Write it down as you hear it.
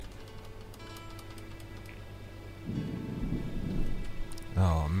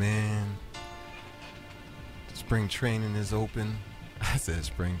Spring training is open. I said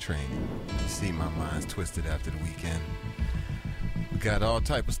spring training. You see, my mind's twisted after the weekend. We got all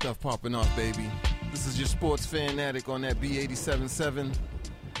type of stuff popping off, baby. This is your sports fanatic on that B87.7.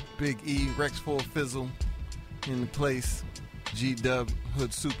 Big E, Rex 4 Fizzle in the place. G-Dub, Hood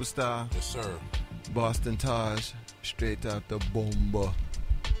Superstar. Yes, sir. Boston Taj, straight out the bomba,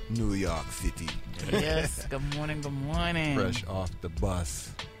 New York City. Yes, good morning, good morning. Fresh off the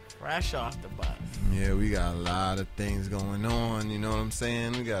bus. Fresh off the bus. Yeah, we got a lot of things going on, you know what I'm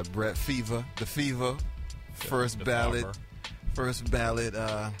saying? We got Brett Fever, the Fever, first ballot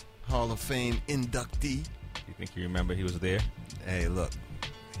Hall of Fame inductee. You think you remember he was there? Hey, look,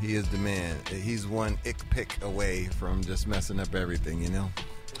 he is the man. He's one ick pick away from just messing up everything, you know?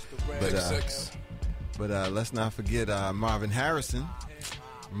 But let's not forget Marvin Harrison,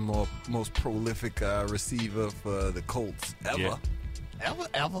 most prolific receiver for the Colts ever. Yeah.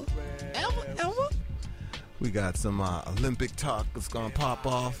 Ever. We got some Olympic talk that's gonna pop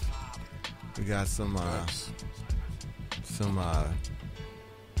off. We got some wow,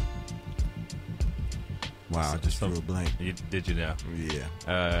 I just threw a blank. Did you know?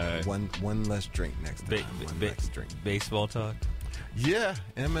 Yeah. One less drink next time. One less drink. Baseball talk. Yeah,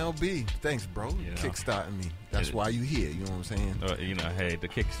 MLB. Thanks, bro. You know. Kickstarting me. That's why you here. You know what I'm saying? Hey, to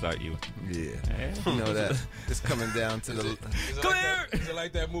kickstart you. Yeah. You know that it's coming down to the. Is it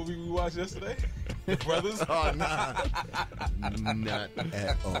like that movie we watched yesterday? The Brothers? Oh, nah. Not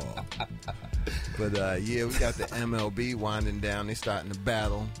at all. But yeah, we got the MLB winding down. They starting to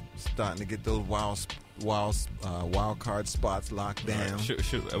battle, starting to get those wild card spots locked down.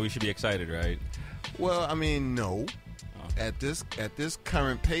 We should be excited, right? Well, I mean, no. At this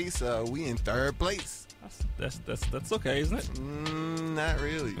current pace, we in third place. That's okay, isn't it? Not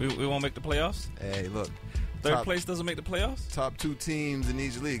really. We won't make the playoffs. Hey, look. Third place doesn't make the playoffs? Top two teams in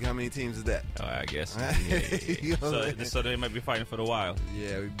each league. How many teams is that? Oh, I guess. Yeah. So they might be fighting for the wild.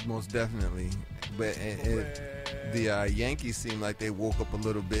 Yeah, most definitely. But the Yankees seem like they woke up a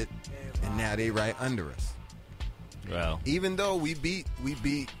little bit, and now they right under us. Well, even though we beat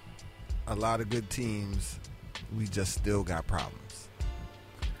a lot of good teams, we just still got problems.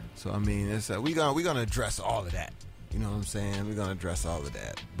 So I mean, it's we're gonna address all of that. You know what I'm saying? We're gonna address all of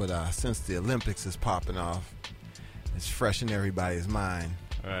that. But since the Olympics is popping off, it's fresh in everybody's mind.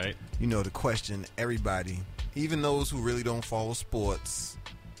 All right. You know, the question everybody, even those who really don't follow sports,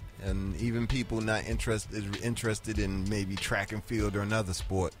 and even people not interested in maybe track and field or another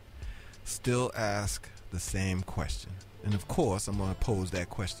sport, still ask the same question. And of course, I'm gonna pose that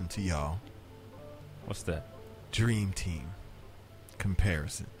question to y'all. What's that? Dream team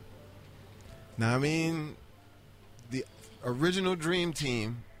comparison. Now, I mean, the original Dream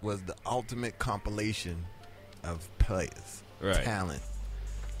Team was the ultimate compilation of players, right, talent,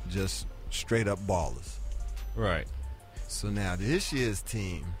 just straight up ballers. Right. So now this year's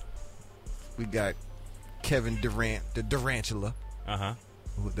team, we got Kevin Durant, the Durantula,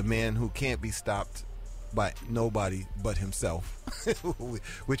 the man who can't be stopped by nobody but himself,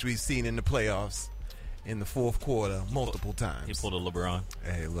 which we've seen in the playoffs in the fourth quarter multiple times. He pulled a LeBron.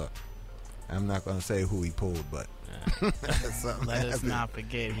 Hey, look, I'm not going to say who he pulled, but let us not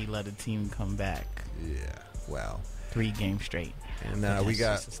forget he let a team come back. Yeah, wow. 3 games straight. And we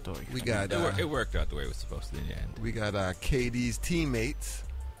got it worked out the way it was supposed to in the end. We got KD's teammates.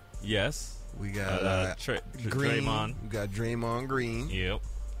 Yes. We got Green. Draymond. We got Draymond Green. Yep.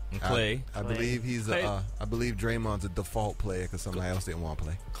 And Clay. I believe he's I believe Draymond's a default player because somebody else didn't want to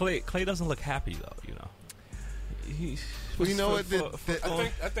play. Clay doesn't look happy though, you know. Well, you know what?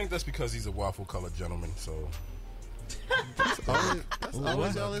 I think that's because he's a waffle colored gentleman. So that's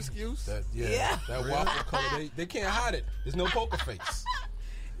always y'all excuse. That waffle color. They can't hide it. There's no poker face.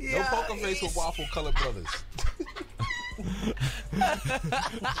 Yeah, no poker face with waffle colored brothers.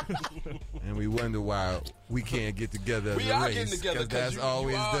 And we wonder why we can't get together as a race. We are getting together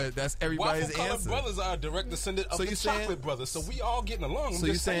because that's everybody's answer. Waffle-colored brothers are a direct descent of the chocolate brothers, so we all getting along. So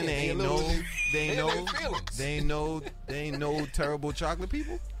you saying they ain't no terrible chocolate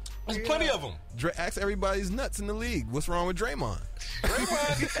people? There's plenty of them. Ask everybody's nuts in the league. What's wrong with Draymond?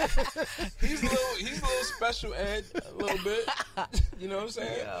 He's a little special ed, a little bit. You know what I'm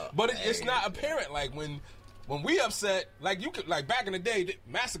saying? Yeah, but it's not apparent. Like when we upset, like you could, like back in the day,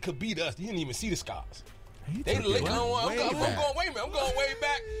 Master could beat us. You didn't even see the scars. They lick on. I'm going way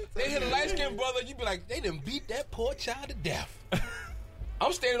back. They hit a light skinned brother. You be like, they done beat that poor child to death.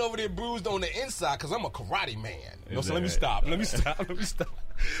 I'm standing over there bruised on the inside because I'm a karate man. So let me stop.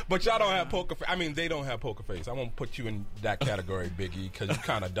 But y'all don't have poker face. I mean, they don't have poker face. I won't put you in that category, Big E, because you're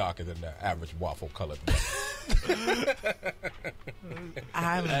kind of darker than the average waffle-colored brother.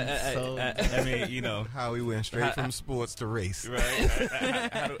 I mean, you know. How we went straight from sports to race. Right.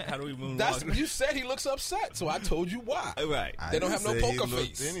 How do we move on? You said he looks upset, so I told you why. Right. They don't have no poker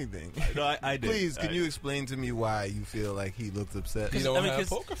face. Anything. No, I did. Please, can you explain to me why you feel like he looks upset? He don't have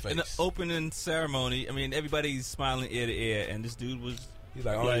poker face. In the opening ceremony, I mean, everybody's smiling ear to ear, and this dude was... He's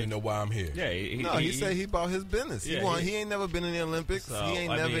like, I don't even know why I'm here. Yeah, he said he bought his business. Yeah, he ain't never been in the Olympics. So, he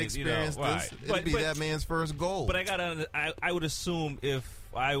ain't never experienced this. It'd be that man's first goal. But I would assume if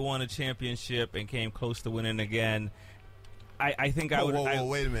I won a championship and came close to winning again, I think I would. Whoa,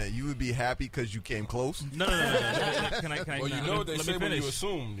 wait a minute. You would be happy because you came close? No. Can I? Well, you know what they say when you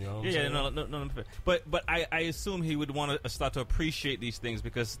assume. You know what no. But I assume he would want to start to appreciate these things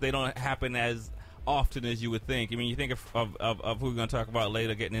because they don't happen as often as you would think. I mean, you think of who we're going to talk about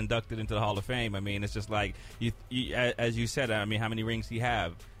later getting inducted into the Hall of Fame. I mean, it's just like, you, as you said, I mean, how many rings he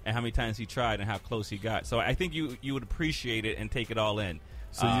have and how many times he tried and how close he got. So I think you would appreciate it and take it all in.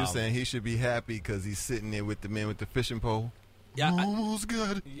 So you're saying he should be happy because he's sitting there with the man with the fishing pole? Yeah, almost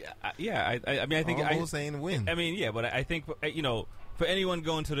good. Yeah. I mean, I think almost ain't win. I mean, yeah, but I think for anyone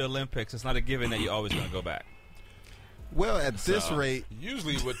going to the Olympics, it's not a given that you're always going to go back. Well, at this rate,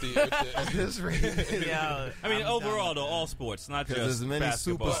 usually with the at this rate, I mean, overall, though, all sports, not just as many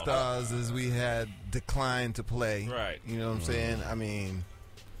basketball. superstars as we had declined to play. Right. You know what I'm saying? I mean,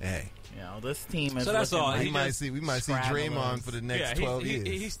 hey. This team is. So that's all. We might see Draymond for the next 12 years.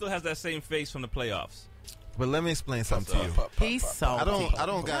 He still has that same face from the playoffs. But let me explain something to you. He's salty. I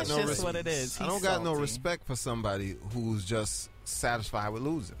don't got no respect. What it is. I don't got no respect for somebody who's just satisfied with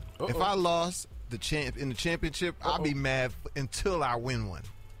losing. If I lost in the championship, I'll be mad until I win one.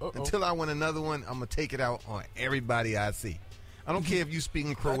 Until I win another one, I'm gonna take it out on everybody I see. I don't care if you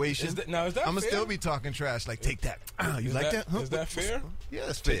speaking Croatian. Is that I'm gonna still be talking trash. Like, take that. You like that? Huh? Is that fair? Yeah,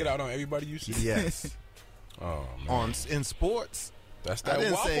 it's fair. Take it out on everybody you see. Yes. Oh man. In sports. That's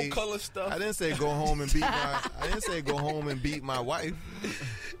that waffle color stuff. I didn't say go home and beat my. I didn't say go home and beat my wife.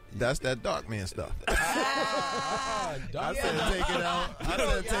 That's that dark man stuff. I said take it out. I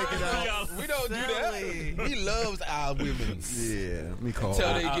said take it out. We don't do that. We loves our women. Yeah, let me call.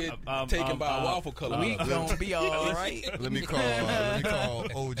 Until they get taken by a waffle color. We gonna be all right. Let me call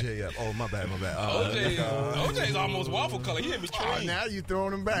OJ up. Oh, my bad. OJ's almost waffle color. He in between. Now you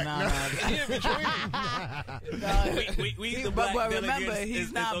throwing him back. He in between. But remember,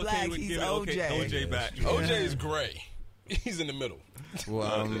 he's not black. He's OJ. OJ back. OJ is gray. He's in the middle.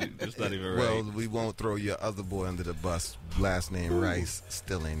 Well, it's not even right. Well, we won't throw your other boy under the bus. Last name Rice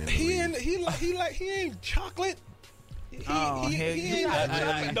still ain't in the league. He ain't chocolate. He ain't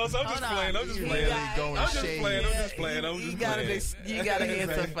chocolate. No, so I'm just playing. I'm just playing. You got to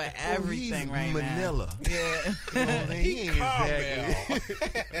answer for everything right Manila. now. Yeah. He ain't exactly.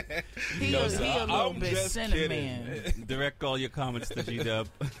 He a little bit cinnamon. Direct all your comments to G-Dub.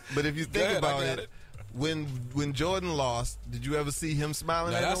 But if you think about it, when Jordan lost, did you ever see him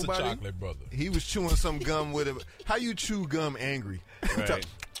smiling at nobody? That's a chocolate brother. He was chewing some gum with it. How you chew gum angry? Right.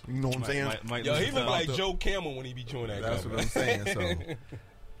 You know what I'm saying? He look like Joe Camel when he be chewing that gum. That's what I'm saying. So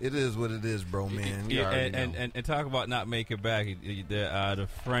it is what it is, bro, man. Yeah, and talk about not making it back. The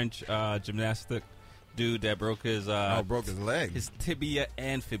French gymnastic dude that broke his leg, his tibia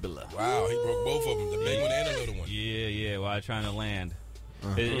and fibula. Wow, he broke both of them, the big one and the little one. Yeah, while trying to land.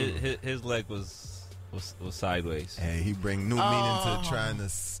 His leg was sideways. Hey, he bring new meaning to trying to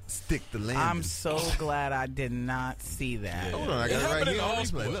stick the landing. I'm so glad I did not see that. Yeah. Hold on, I got it right here on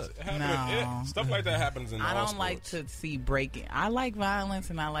replay. Look, stuff like that happens in all sports. I don't like to see breaking. I like violence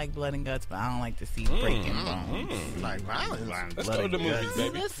and I like blood and guts, but I don't like to see breaking bones. Like violence. Let's go to the movies,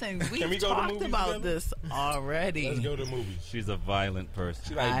 baby. Listen, we talked about this already. Let's go to the movies. She's a violent person.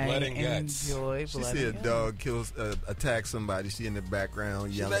 She like blood and guts. Enjoy she blood. See a dog attack somebody. She in the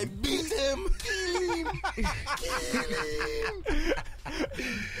background yelling, like, beat him.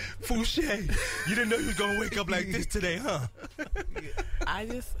 Fouché, you didn't know you was gonna wake up like this today, huh? I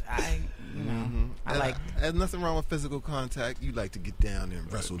like. There's nothing wrong with physical contact. You like to get down there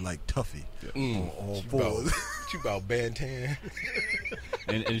and wrestle like Tuffy on all fours. You about Bantan.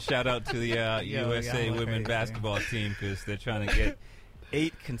 and shout out to the USA women basketball team because they're trying to get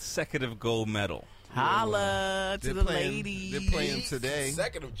 8 consecutive gold medal. Holla to the ladies. They're playing today.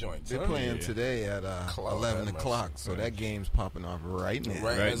 Consecutive joints. They're playing today at 11 o'clock. So that game's popping off right now.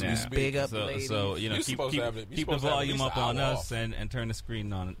 Right as we speak. Big up, ladies. So keep the volume up on us and turn the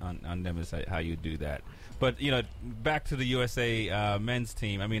screen on them is how you do that. But back to the USA men's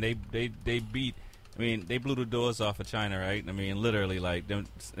team. I mean, they beat. I mean, they blew the doors off of China, right? I mean, literally, like,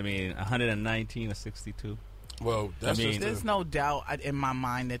 119 to 62. Well, that's there's no doubt in my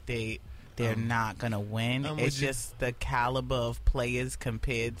mind that they're not gonna win. It's just the caliber of players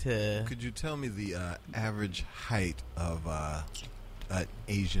compared to. Could you tell me the average height of an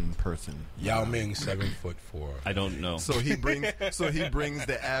Asian person? Yao Ming 7'4". I don't know. So he brings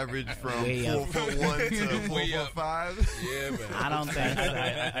the average from 4'1" to 4'5". Yeah, man. I don't think so.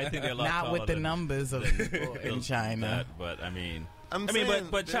 I think they're a lot Not taller with the than numbers of people in China. that, but I mean, saying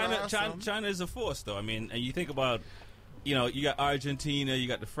but there China is a force, though. I mean, and you think about, you know, you got Argentina, you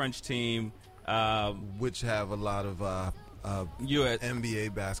got the French team, which have a lot of US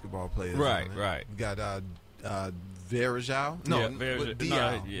NBA basketball players. Right, on it. right. You got Verjao. No,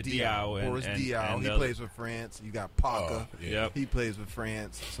 Diaw. Boris Diaw. He plays for France. You got Parker. Yep. He plays for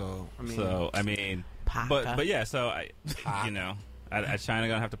France. So I mean, Parker. but yeah. So China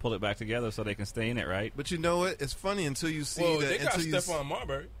gonna have to pull it back together so they can stay in it, right? But you know what? It's funny until you see they got Stephon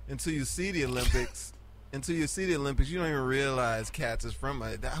Marbury. Until you see the Olympics. Until you see the Olympics, you don't even realize cats is from.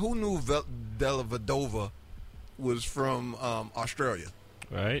 Who knew Dellavedova was from Australia?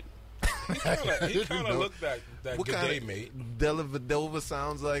 Right. He kind of looked that What good kind day, of mate.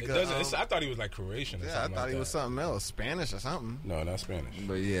 Sounds like. It doesn't. I thought he was like Croatian. Or Yeah, I something thought like he was that. something else, Spanish or something. No, not Spanish.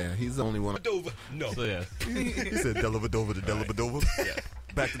 But yeah, he's the only one. Dellavedova. No. So yeah. He said Dellavedova to Dellavedova. Yeah.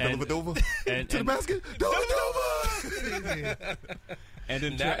 Back to And- Dellavedova. and- To the and- basket. Dellavedova! And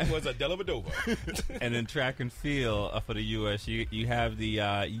in That was a Dellavedova. and in track and field for the U.S., you have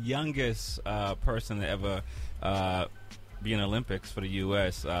the youngest person to ever be in Olympics for the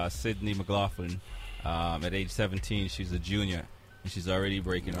U.S., Sydney McLaughlin. At age 17, she's a junior, and she's already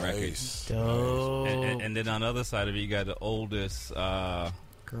breaking records. Dope. And then on the other side of it, you got the oldest Girl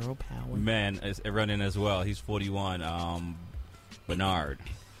power. man is running as well. He's 41, Bernard.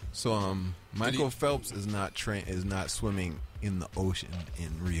 So Michael Phelps is not swimming in the ocean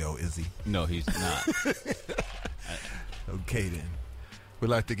in Rio, is he? No, he's not. Okay then. We'd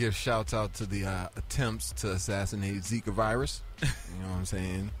like to give shouts out to the attempts to assassinate Zika virus. You know what I'm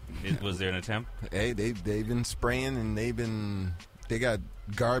saying? Was there an attempt? Hey, they've been spraying and they got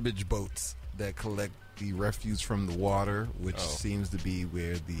garbage boats that collect the refuse from the water, which seems to be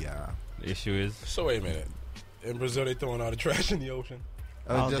where the issue is. So wait a minute. In Brazil, they throwing all the trash in the ocean.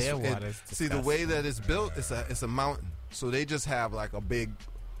 Their water's see the way that it's built, it's a mountain, so they just have like a big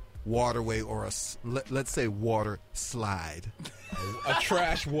waterway or let's say water slide, A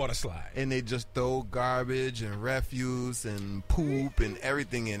trash water slide. and they just throw garbage and refuse and poop and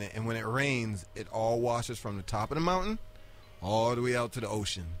everything in it, and when it rains, it all washes from the top of the mountain all the way out to the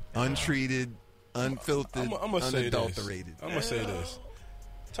ocean, untreated, unfiltered, I'm gonna say unadulterated. this. I'm gonna say this.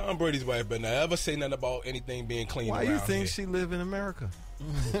 Tom Brady's wife better not ever say nothing about anything being clean Why around you think here. she live in America?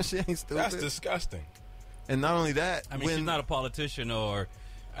 She ain't stupid. That's disgusting. And not only that, I mean, she's not a politician or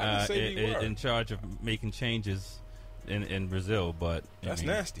I didn't say we were. in charge of making changes in Brazil, but That's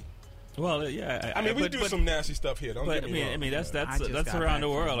nasty. Well, yeah. I mean, we do some nasty stuff here. Don't But get me wrong. I mean, that's I just got around back the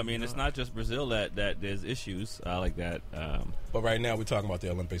world. from I mean, it's not just Brazil that there's issues like that. But right now, we're talking about the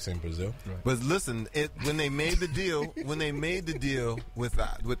Olympics in Brazil. But listen, when they made the deal, with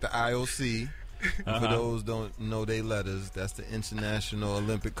the IOC, for those don't know their letters, that's the International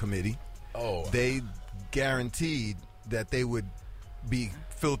Olympic Committee. Oh, They guaranteed that they would be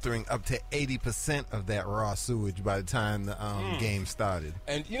filtering up to 80% of that raw sewage by the time the game started.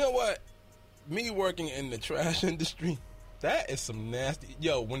 and you know what? Me working in the trash industry, that is some nasty.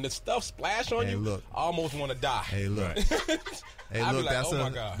 Yo, when the stuff splash on Hey, you, look. I almost want to die. Hey, look. Hey, I'd be look, like, oh my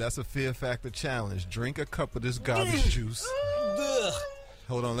God. that's a Fear Factor challenge. Drink a cup of this garbage juice. Ugh.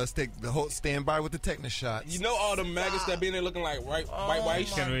 Hold on, let's take the whole stand by with the tetanus shots. You know all the maggots that be in there looking like white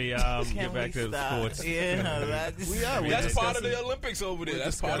rice? Can we Can get back we to stop? sports? Yeah, that's, We are. That's part of the Olympics over there.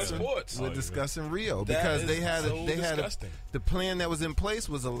 That's part of sports. We're discussing Rio That because is they had so disgusting. the plan that was in place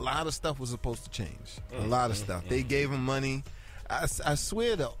was a lot of stuff was supposed to change. A lot of stuff. They gave them money. I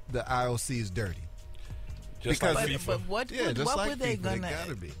swear the IOC is dirty. Just because- like but, FIFA. but what, Yeah, what, just what like were they FIFA, they gonna?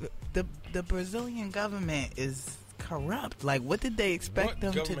 gotta be. The Brazilian government is corrupt. Like, what did they expect What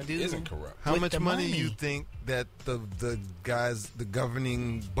them to government do? isn't corrupt? How with much the money money? you think that the guys, the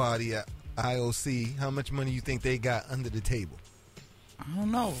governing body at IOC, how much money you think they got under the table? I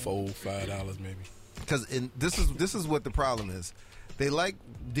don't know. $4-5 maybe. Because this is what the problem is. They like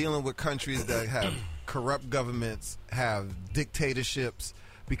dealing with countries that have corrupt governments, have dictatorships,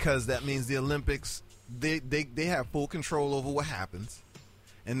 because that means the Olympics they have full control over what happens,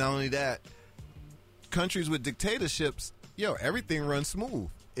 and not only that, countries with dictatorships, everything runs smooth.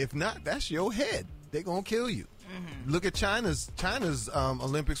 If not, that's your head. They're gonna kill you. Look at China's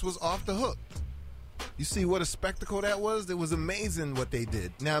Olympics was off the hook. You see what a spectacle that was? It was amazing what they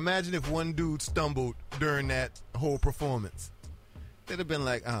did. Now imagine if one dude stumbled during that whole performance. They'd have been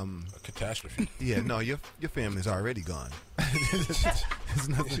like, a catastrophe. Yeah, no, your family's already gone.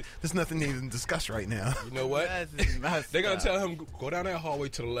 There's nothing to even discuss right now. You know what? They're going to tell him, go down that hallway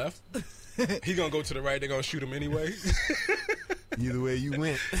to the left. He's going to go to the right. They're going to shoot him anyway. Either way you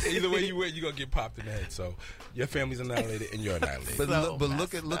went. Either way you went, you're going to get popped in the head. So your family's annihilated and you're annihilated. But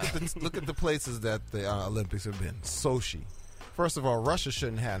look at the places that the Olympics have been. Sochi. First of all, Russia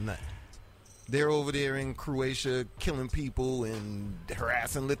shouldn't have nothing. They're over there in Croatia killing people and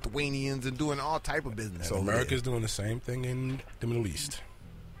harassing Lithuanians and doing all type of business. So America's doing the same thing in the Middle East.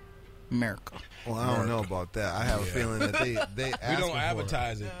 America. Well, I don't know about that. I have a feeling that they we don't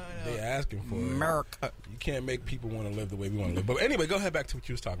advertise it. They asking for America. it. You can't make people want to live the way we want to live. But anyway, go ahead back to what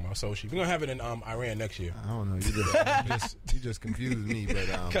you was talking about. Sochi. We're gonna have it in Iran next year. I don't know. You just confused me. But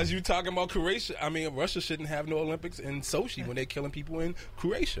because you talking about Croatia. I mean, Russia shouldn't have no Olympics in Sochi when they're killing people in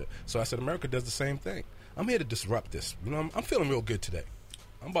Croatia. So I said America does the same thing. I'm here to disrupt this. You know, I'm feeling real good today.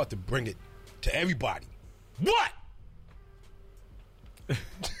 I'm about to bring it to everybody. What?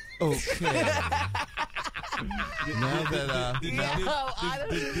 Okay. Now that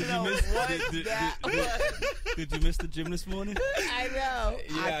did you miss the gym this morning? I know.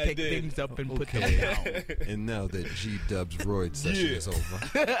 Yeah, I picked things up and put them okay. down. And now that G-Dub's Royd session is over,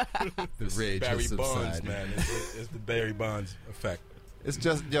 the rage Barry has subsided. Bonds, man. It's the Barry Bonds effect. It's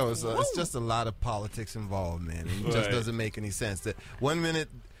just it's just a lot of politics involved, man. It just doesn't make any sense. That 1 minute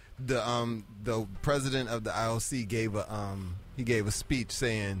the president of the IOC gave a speech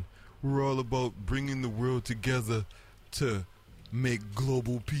saying we're all about bringing the world together to make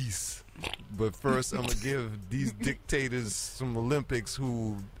global peace. But first, I'm gonna give these dictators some Olympics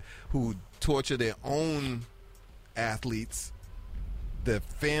who torture their own athletes, the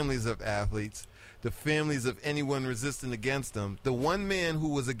families of athletes, the families of anyone resisting against them. The one man who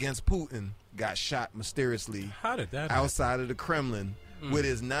was against Putin got shot mysteriously How did that outside of the Kremlin with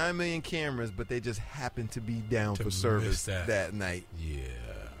his 9 million cameras, but they just happened to be down for service that night. Yeah.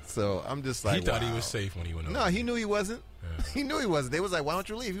 So I'm just like, he thought wow. he was safe when he went over. No, he knew he wasn't. Yeah. He knew he wasn't. They was like, why don't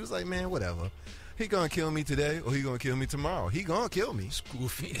you leave? He was like, man, whatever. He gonna kill me today or he gonna kill me tomorrow. He gonna kill me.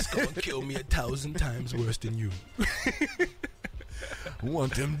 Goofy is gonna kill me 1,000 times worse than you.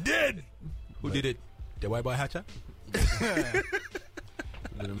 Want him dead. Who did it? The white boy Hatcha?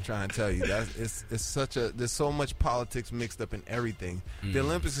 But I'm trying to tell you that it's there's so much politics mixed up in everything. The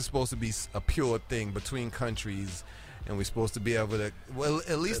Olympics is supposed to be a pure thing between countries, and we're supposed to be able to. Well,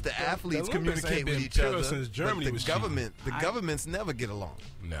 at least the athletes the Olympics communicate ain't with been each pure other. since Germany but was the governments never get along.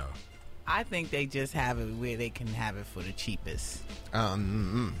 No. I think they just have it where they can have it for the cheapest. They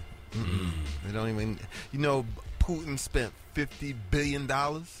don't even. You know, Putin spent $50 billion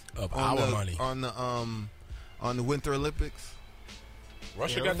Of our money on the Winter Olympics.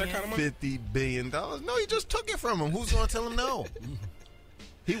 Russia got that kind of money? $50 billion. No, he just took it from him. Who's going to tell him no?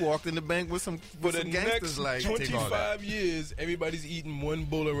 He walked in the bank with some gangsters next like 25 years, everybody's eating one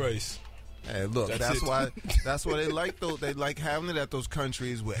bowl of rice. Hey, look, that's why they like those. They like having it at those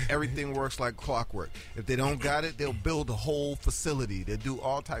countries where everything works like clockwork. If they don't got it, they'll build a whole facility. They do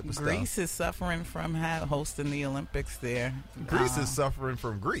all type of Greece stuff. is suffering from hosting the Olympics there. Greece is suffering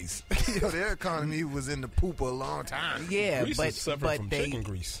from Greece. Their economy was in the pooper a long time. Yeah, Greece is suffering from chicken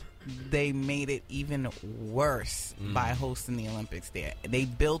grease. They made it even worse by hosting the Olympics there. They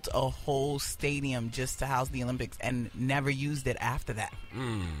built a whole stadium just to house the Olympics and never used it after that.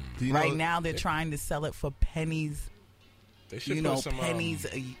 Right now, they're trying to sell it for pennies. They should put some pennies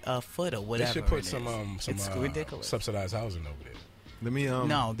a foot or whatever. They should put some it's ridiculous. subsidized housing over there. Let me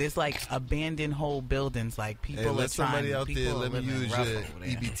no, there's like abandoned whole buildings. Like people are let somebody trying. out there. People Let me living use rough your over there.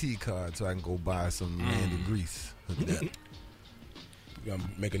 EBT card so I can go buy some land in Greece. You gonna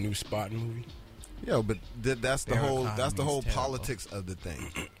make a new Spartan movie? Yo, but that's the Their whole economy is terrible. politics of the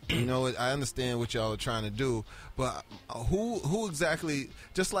thing. You know, I understand what y'all are trying to do, but who exactly?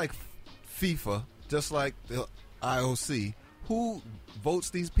 Just like FIFA, just like the IOC, who votes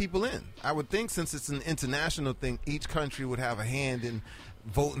these people in? I would think since it's an international thing, each country would have a hand in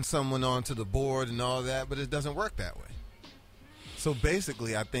voting someone onto the board and all that, but it doesn't work that way. So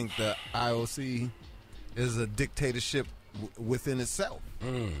basically, I think the IOC is a dictatorship within itself.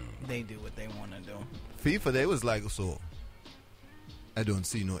 They do what they want to do. FIFA, they was like, so I don't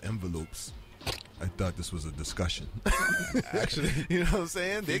see no envelopes. I thought this was a discussion. Actually, you know what I'm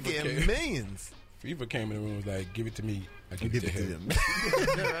saying? They're getting millions. FIFA came in the room and was like, give it to me. I give it to him.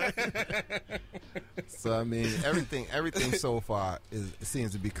 So, I mean, everything so far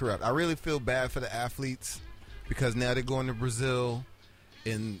seems to be corrupt. I really feel bad for the athletes because now they're going to Brazil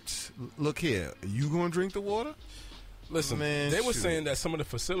And look here, you gonna drink the water? Listen, Man, they were shoot. saying that some of the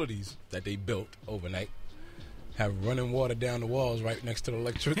facilities that they built overnight have running water down the walls right next to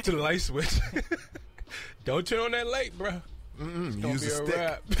the to the light switch. Don't turn on that light, bro. It's gonna Use be a a stick.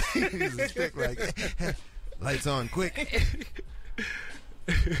 wrap. Use a stick like lights on quick.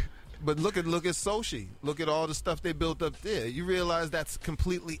 But look at Sochi. Look at all the stuff they built up there. You realize that's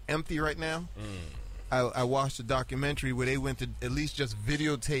completely empty right now? I watched a documentary where they went to at least just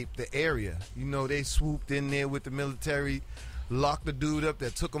videotape the area. You know, they swooped in there with the military, locked the dude up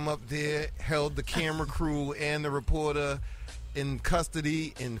that took him up there, held the camera crew and the reporter in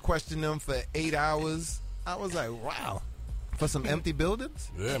custody and questioned them for 8 hours. I was like, wow. For some empty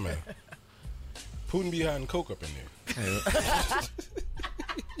buildings? Yeah, man. Putin be hiding coke up in there.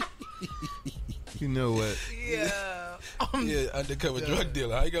 You know what? Yeah. Yeah, undercover drug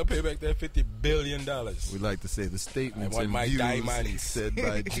dealer. How you gonna pay back that $50 billion? We like to say the statements I want and my views diamonds. said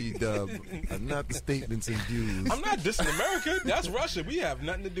by G-Dub are not the statements and views. I'm not dissing America. That's Russia. We have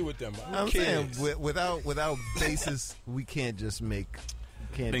nothing to do with them. Who I'm cares? saying without basis, we can't just make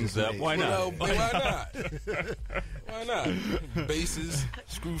Things up. Why You not? know, why not? Why not? Bases,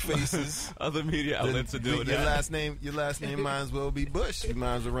 screw faces. Other media outlets are doing your that. Your last name might as well be Bush. You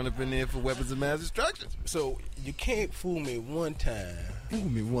might as well run up in there for weapons of mass destruction. So you can't fool me one time. Fool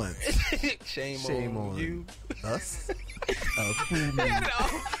me once, Shame shame on on you. us. Fool me. He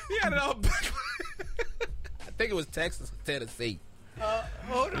had it all back. I think it was Texas, Tennessee.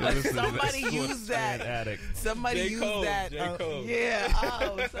 Hold on. Listen to Somebody that. used that. Addict. Somebody J. used Cole, that. J. Cole. Yeah.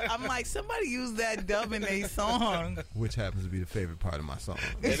 Oh, so I'm like, somebody used that dub in a song. Which happens to be the favorite part of my song.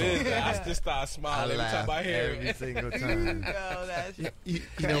 It is. I just start I smiling every laugh time I hear every it. single time. Yo, that's You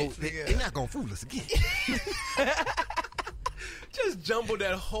know, they're not gonna fool us again. Just jumbled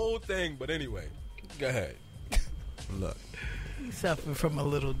that whole thing. But anyway, go ahead. Look. he suffered from a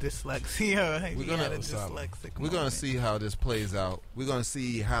little dyslexia. We're He gonna- had a dyslexic We're going to moment. see how this plays out. We're going to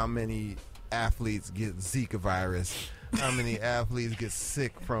see how many athletes get Zika virus, how many athletes get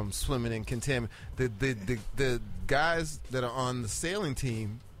sick from swimming in contaminant. The guys that are on the sailing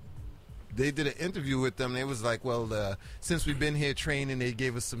team, they did an interview with them. They was like, well, since we've been here training, they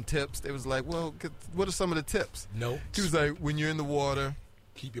gave us some tips. They was like, well, what are some of the tips? No. He was like, when you're in the water,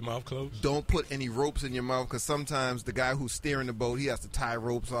 Keep your mouth closed. don't put any ropes in your mouth, because sometimes the guy who's steering the boat, he has to tie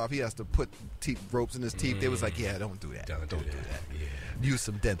ropes off. He has to put ropes in his teeth. They was like, yeah, don't do that. Don't do that. Yeah. Use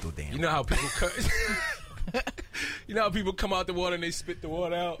some dental dam. You know how people you know how people come out the water and they spit the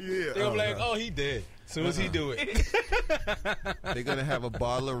water out? Yeah. They're Oh, like, no. oh, he dead. As soon as he do it. They're going to have a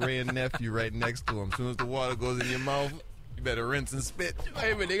bottle of Rand Nephew right next to him. As soon as the water goes in your mouth, you better rinse and spit.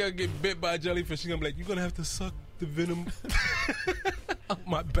 Wait a minute, they're going to get bit by a jellyfish. She's going to be like, you're going to have to suck the venom out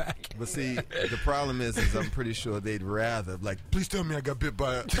my back. But see, the problem is I'm pretty sure they'd rather, like, please tell me I got bit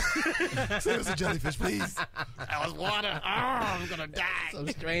by say it was a jellyfish, please. That was water. Oh, I'm going to die. Some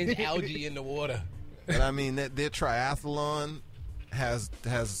strange algae in the water. But I mean, their triathlon has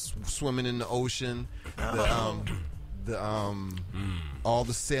swimming in the ocean, all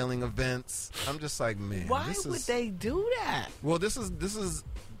the sailing events. I'm just like, man, Why this would is, they do that? Well, this is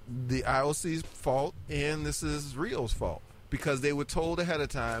the IOC's fault, and this is Rio's fault, because they were told ahead of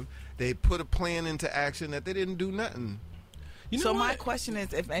time. They put a plan into action that they didn't do nothing. You know So what? my question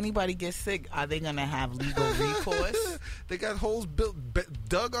is, if anybody gets sick, are they going to have legal recourse? They got holes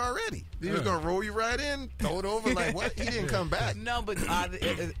dug already. They're just gonna roll you right in, throw it over. Like, what? He didn't come back. No, but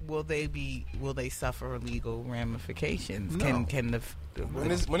will they suffer legal ramifications? No. Can the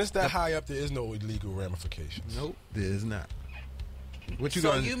When it's that high up, there is no illegal ramifications. Nope, there is not. What so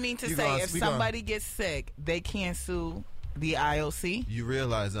gonna, you mean to you say gonna- if we gonna- somebody gets sick, they can't sue the IOC? you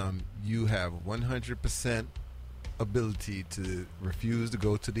realize you have 100% ability to refuse to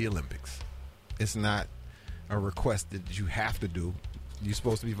go to the Olympics. It's not a request that you have to do. You're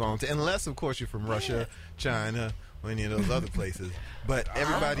supposed to be voluntary, unless of course you're from Russia, China, or any of those other places. But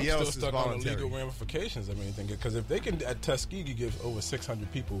everybody I'm else still is stuck on the voluntary. legal ramifications of anything. Because if they can, at Tuskegee, give over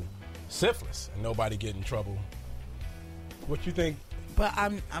 600 people syphilis and nobody get in trouble, what you think? But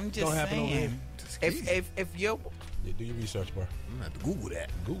I'm just Don't happen over saying, if you're Yeah, do your research, bro. I'm gonna have to Google that.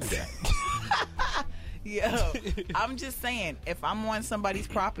 Google that. yo, I'm just saying, if I'm on somebody's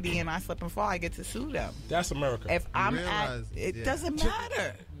property and I slip and fall, I get to sue them. That's America. If I'm realize- it yeah. doesn't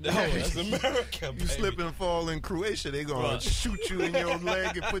matter. No, that's America. You baby. slip and fall in Croatia, they gonna Right. shoot you in your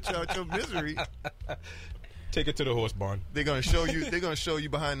leg and put you out your misery. Take it to the horse barn. They're gonna show you. They're gonna show you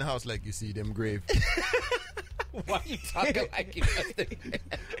behind the house, like, you see them grave. Why you talking like you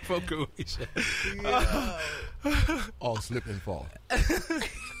from Croatia? All slip and fall.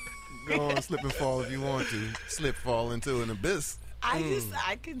 Go on, slip and fall if you want to. Slip, fall into an abyss.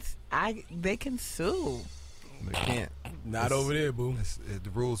 They can sue. They can't. Not over there, boo. The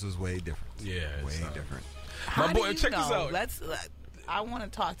rules is way different. Yeah, way different. My boy, check this out. I want to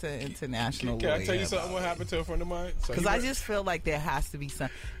talk to an international Can I lawyer tell you something? What happened to a friend of mine? Because I just feel like there has to be some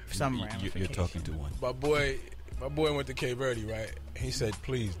ramification. You're talking to one. My boy went to Cape Verde, right? He said,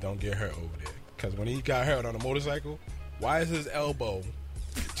 "Please don't get hurt over there." Because when he got hurt on a motorcycle, why is his elbow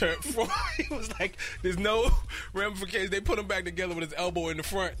turned forward? He was like, "There's no ramifications." They put him back together with his elbow in the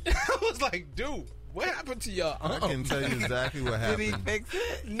front. I was like, "Dude, what happened to your arm?" I can tell you exactly what happened. Did he fix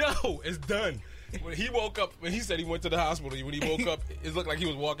it? No, it's done. When he woke up, when he said he went to the hospital, when he woke up, it looked like he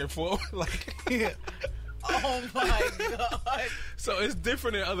was walking forward. Like, oh my God. So it's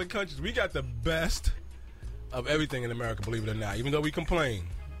different in other countries. We got the best of everything in America, believe it or not. Even though we complain,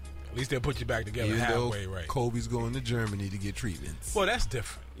 at least they'll put you back together halfway, right? Kobe's going to Germany to get treatments. Well, that's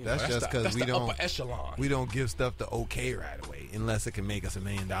different. That's just because we don't upper echelon. We don't give stuff to OK right away unless it can make us $1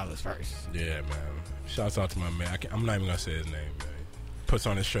 million first. Yeah, man. Shouts out to my man. I'm not even gonna say his name, man. Puts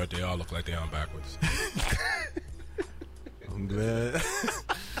on his shirt, they all look like they're on backwards. I'm glad.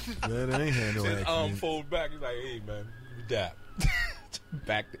 Glad I ain't had no His arm accident. fold back. He's like, "Hey, man, you dap."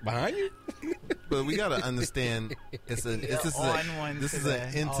 Back behind you. But we gotta understand, this is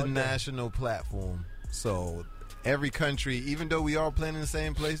an international platform. So every country, even though we all playing in the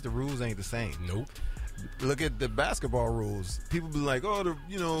same place, the rules ain't the same. Nope. Look at the basketball rules. People be like, "Oh,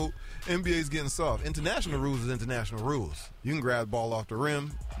 NBA's getting soft." International rules is international rules. You can grab the ball off the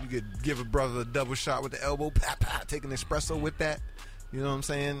rim. You could give a brother a double shot with the elbow, take an espresso with that. You know what I'm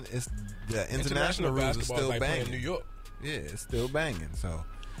saying? It's the international rules are still like banging. New York. Yeah, it's still banging. So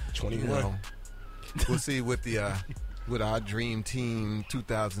 21. We'll see what what our dream team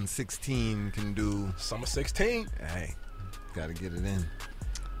 2016 can do. Summer 16. Hey, got to get it in.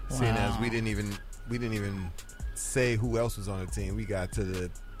 Seeing as we didn't even say who else was on the team. We got to the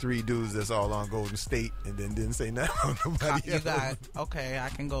 3 dudes that's all on Golden State and then didn't say nothing on nobody else. I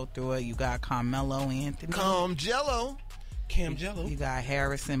can go through it. You got Carmelo Anthony. Cam Jello. You got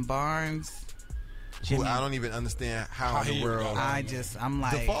Harrison Barnes. Who I don't even understand how in the world. I'm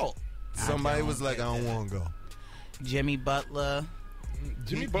like default. Somebody was like, "I don't want to go." Jimmy Butler.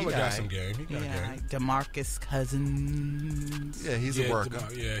 Jimmy Butler got some game. He got game. DeMarcus Cousins. Yeah, he's a worker.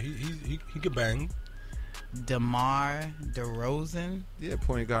 He could bang. DeMar DeRozan. Yeah,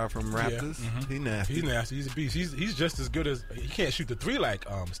 point guard from Raptors. Yeah. Mm-hmm. He nasty. He's nasty. He's a beast. He's just as good as he can't shoot the 3 like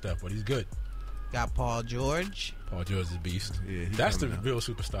Steph, but he's good. Got Paul George. Paul George is a beast. Yeah, that's the real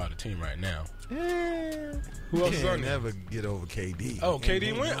superstar of the team right now. Yeah. Who else is on there? Never get over KD. Oh,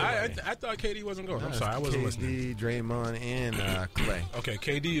 KD went? I thought KD wasn't going. I'm sorry, I wasn't listening. KD, Draymond, and Clay. Okay,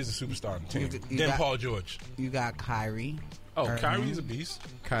 KD is a superstar on the team. Then Paul George. You got Kyrie. Oh, Kyrie's a beast.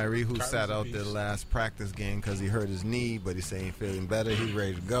 Kyrie, who sat out the last practice game because he hurt his knee, but he's saying feeling better. He's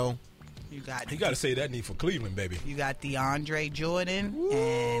ready to go. He got to say that knee for Cleveland, baby. You got DeAndre Jordan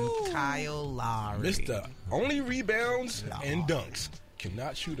and Kyle Lowry. Mr. Only rebounds and dunks.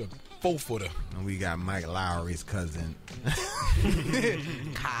 Cannot shoot a 4-footer. And we got Mike Lowry's cousin.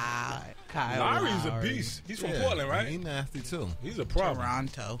 Kyle Lowry's a beast. He's from Portland, right? He's nasty, too. He's a problem.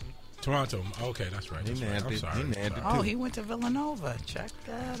 Toronto. Okay, that's right. I'm sorry. He went to Villanova. Check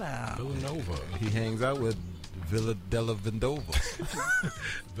that out. Villanova. He hangs out with Villa Della Vendova.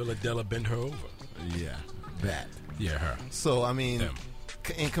 Villa Della bend her over. Yeah, that. Yeah, her. So, I mean,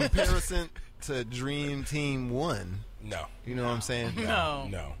 in comparison to Dream Team 1, no. You know what I'm saying?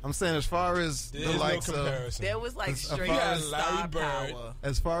 No. I'm saying as far as the likes of... There was like straight star power.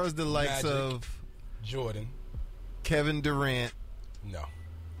 As far as the likes of... Jordan. Kevin Durant. No.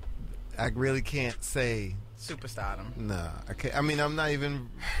 I really can't say... Superstardom. Nah, I can't. I mean, I'm not even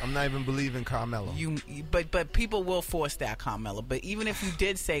believing Carmelo. But people will force that Carmelo. But even if you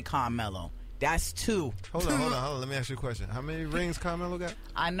did say Carmelo, that's 2. Hold on. Let me ask you a question. How many rings Carmelo got?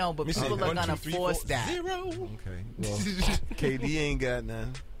 I know, but people are gonna force that. 0. Okay. Well, KD ain't got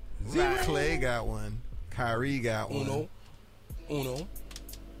none. Right. Clay got one. Kyrie got one. Uno.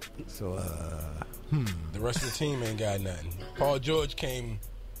 So, the rest of the team ain't got nothing. Paul George came.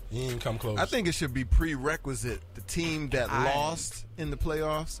 He didn't come close. I think it should be prerequisite. The team that lost in the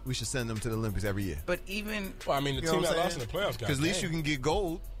playoffs, we should send them to the Olympics every year. But even... Well, I mean, the team that lost in the playoffs got because at least you can get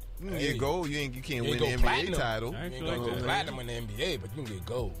gold. You can get gold. You can't win the NBA platinum. title. You ain't going to go platinum in the NBA, but you can get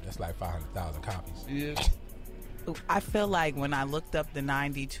gold. That's like 500,000 copies. Yeah. I feel like when I looked up the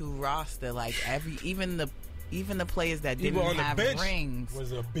 92 roster, like even the players that didn't have rings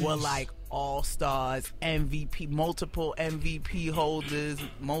were like all-stars, MVP, multiple MVP holders,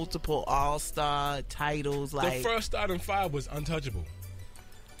 multiple all-star titles. Like the first starting 5 was untouchable.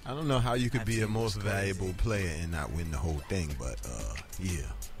 I don't know how you could That be a team most was crazy. valuable player and not win the whole thing, but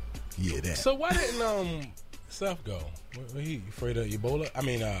yeah, that. So why didn't Seth go? Were he afraid of Ebola? I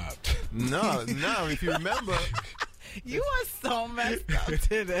mean, No, if you remember, You are so messed up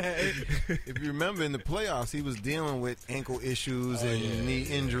today. if you remember in the playoffs, he was dealing with ankle issues and knee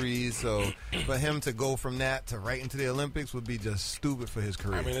injuries. So for him to go from that to right into the Olympics would be just stupid for his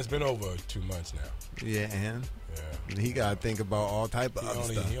career. I mean, it's been over 2 months now. Yeah, and Yeah. he got to think about all type of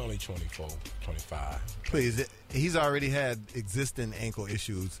other stuff. He only 24, 25. Please, he's already had existing ankle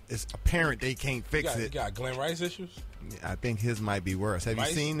issues. It's apparent they can't fix You it. got Glenn Rice issues? I think his might be worse. Have you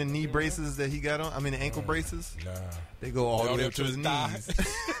Rice? seen the knee braces that he got on? I mean, the ankle braces? Nah. They go all the way up to to his knees.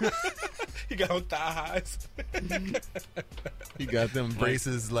 He got on thigh highs. He got them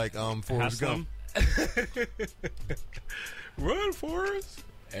braces like Forrest Gump. Run, Forrest.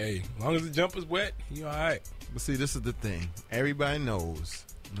 Hey, as long as the jumper's wet, you all right. But see, this is the thing. Everybody knows,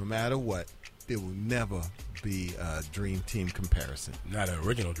 no matter what, there will never be a dream team comparison. Not an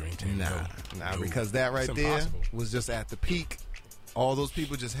original Dream Team. Nah, No. because that right It's there impossible. was just at the peak. All those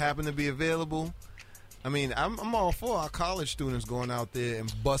people just happened to be available. I mean, I'm all for our college students going out there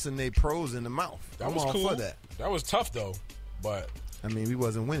and busting their pros in the mouth. That I'm was all cool. for that. That was tough, though. But I mean, we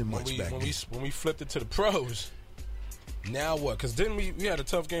wasn't winning when much we, back when, then. we flipped it to the pros, now what? Because didn't we had a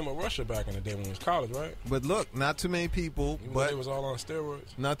tough game with Russia back in the day when we was college, right? But look, not too many people, Even though but it was all on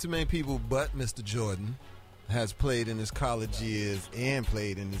steroids. not too many people, but Mr. Jordan has played in his college years and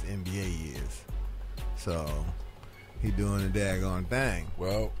played in his NBA years. So he doing a daggone thing.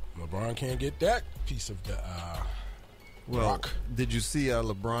 Well, LeBron can't get that piece of the Well, rock. did you see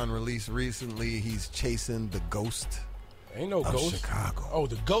LeBron release recently? He's chasing the ghost. Ain't no of ghost. Chicago. Oh,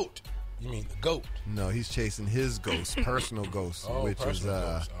 the GOAT. You mean the GOAT? No, he's chasing his ghost, personal ghost, Oh, which is personal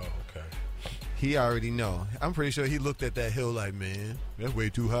ghost. Oh, okay. he already know. I'm pretty sure he looked at that hill like, man, that's way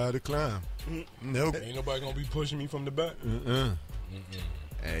too high to climb. Nope. Ain't nobody gonna be pushing me from the back.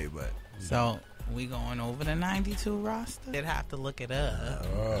 Hey, but So we going over the 92 roster? They'd have to look it up.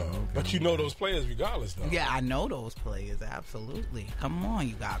 But you know those players regardless, though. Yeah, I know those players. Absolutely. Come on,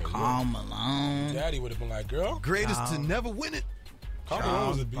 you got Karl Malone, Daddy would have been like, girl, greatest to never win it. Karl Malone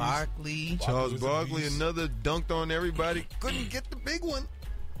was Charles a beast. Barkley, Charles was a Barkley, beast. another dunked on everybody. Couldn't get the big one.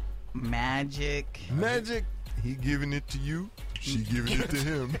 Magic. Magic, he giving it to you. She giving it to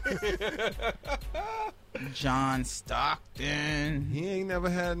him. John Stockton, He ain't never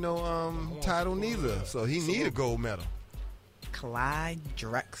had no title neither, so he need a gold medal. Clyde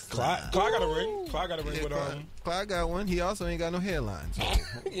Drexler. Clyde got a ring. Clyde got a ring Yeah, with Clyde got one. He also ain't got no hairline. So.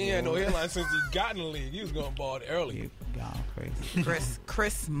 He ain't had no hairline since he got in the league. He was going bald early. You gone crazy.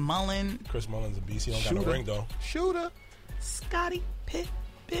 Chris Mullen, Chris Mullin's a beast. He don't got no Shooter. ring though. Shooter. Scottie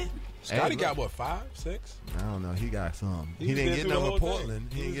Pippen. Scotty Hey, got look. what, 5, 6? I don't know. He got some. He He was didn't there get through none the with whole thing.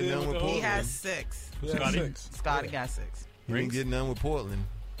 Portland. He He was didn't get there none with with the whole He Portland. has 6. He had Scotty. 6. Scotty got 6. He didn't get none with Portland.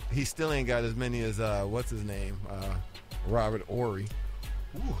 He still ain't got as many as what's his name, Robert Ory.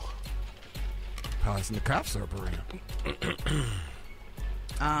 Passing the cops up around.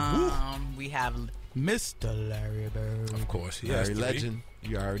 We have Mr. Larry Bird, Of course, he has Larry 3. Legend.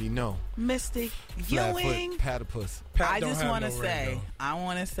 You already know. Mr. Flatfoot Ewing. Platypus. Pat I don't just have want to no ring, say,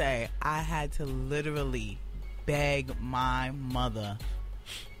 though. I had to literally beg my mother,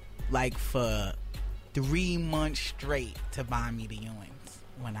 like for 3 months straight, to buy me the Ewings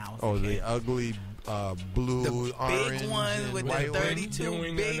when I was Oh, a kid. the ugly blue, The orange, big ones and with white the one? 32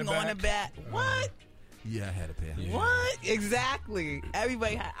 Ewing big in the on the back. What? Yeah, I had a pair. Yeah. What? Exactly.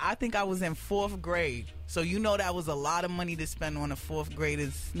 Everybody, I think I was in 4th grade. So you know that was a lot of money to spend on a 4th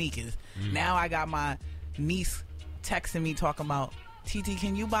grader's sneakers. Now I got my niece texting me talking about, TT,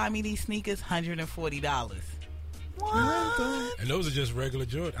 can you buy me these sneakers? $140. What? And those are just regular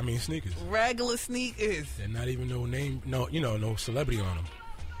Jordan. I mean, sneakers. Regular sneakers. They're not even no name, no celebrity on them.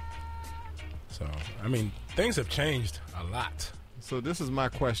 So, I mean, things have changed a lot. So this is my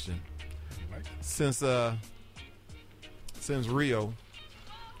question. Since Rio,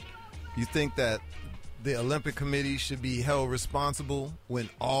 you think that the Olympic Committee should be held responsible when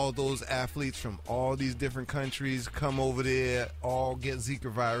all those athletes from all these different countries come over there, all get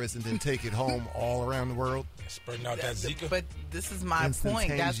Zika virus, and then take it home all around the world? Spurting out that Zika. But this is my point.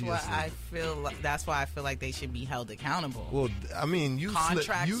 That's why I Instantaneously. feel. That's why I feel like they should be held accountable. Well, I mean, you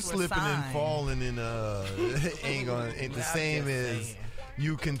Contracts were slipping and signed. falling in ain't the I'm same just as saying.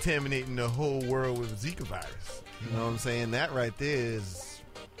 you contaminating the whole world with Zika virus. You know what I'm saying? That right there is.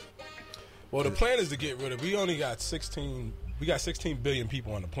 Well, the plan is to get rid of. We only got 16. We got 16 billion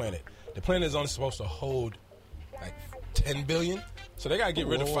people on the planet. The planet is only supposed to hold like 10 billion. So they got to get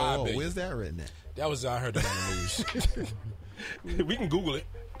rid of 5 billion. Where's that written at? That was I heard that on the news. We can Google it.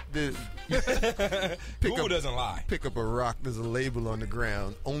 Google doesn't lie. Pick up a rock. There's a label on the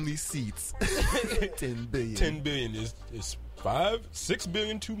ground. Only seats. 10 billion. 10 billion is 6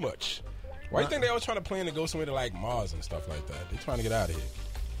 billion too much. Why do you think they always trying to plan to go somewhere to like Mars and stuff like that? They're trying to get out of here.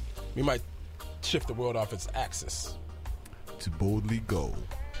 We might shift the world off its axis. To boldly go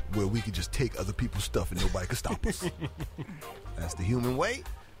where we could just take other people's stuff and nobody could stop us. That's the human way.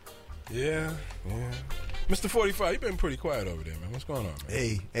 Yeah. Mr. 45, you've been pretty quiet over there, man. What's going on,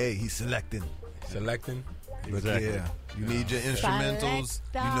 man? Hey, he's selecting. Selecting? But Exactly. yeah, you need your instrumentals.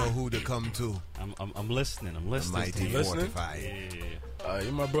 You know who to come to. I'm listening. I'm The listening. Mighty You listening? 45. Yeah.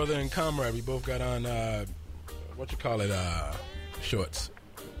 You're my brother and comrade. We both got on, shorts.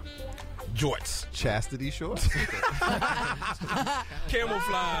 Jorts. Chastity shorts.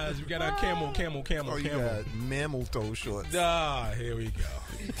 Camouflage. We got our camel. Or you got mammal toe shorts. Here we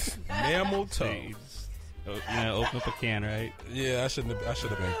go. Mammal toe. Hey, open up a can, right? Yeah, I should have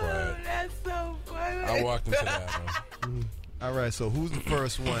been quiet. That's so funny. I walked into that one. All right, so who's the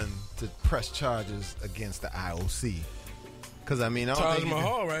first one to press charges against the IOC? Because I mean, I don't Taj think you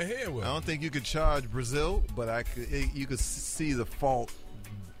Mahal right here. I don't think you could charge Brazil, but you could see the fault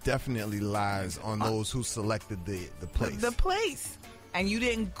definitely lies on those who selected the place. The place. And you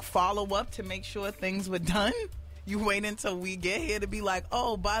didn't follow up to make sure things were done? You wait until we get here to be like,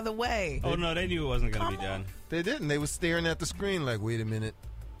 oh, by the way. Oh no, they knew it wasn't going to be done. They didn't. They were staring at the screen like, wait a minute.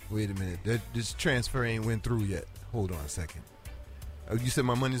 This transfer ain't went through yet. Hold on a second. Oh, you said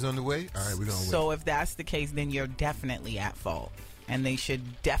my money's on the way? All right, we're going to wait. So if that's the case, then you're definitely at fault. And they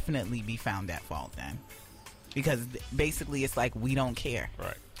should definitely be found at fault then. Because basically it's like, we don't care.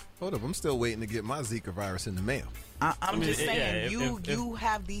 Right. Hold up, I'm still waiting to get my Zika virus in the mail. I'm just saying, you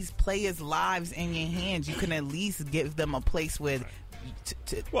have these players' lives in your hands. You can at least give them a place where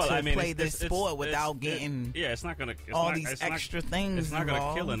to play this sport without getting it's not gonna all these extra things. It's not gonna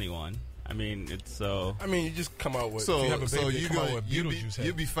involved. kill anyone. I mean, it's so. I mean, you just come out with. So, if you have a baby, you come out with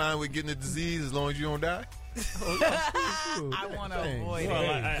you'll be fine with getting the disease as long as you don't die? I want to avoid Well,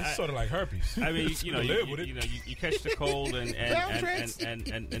 it. It's sort of like herpes. I mean, you live with it. you catch the cold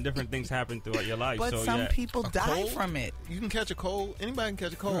and different things happen throughout your life. But so, some yeah. people die cold? from it. You can catch a cold. Anybody can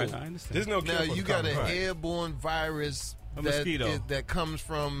catch a cold. Right, I understand. There's no cure Now for you the got an common cold. airborne virus A mosquito. that comes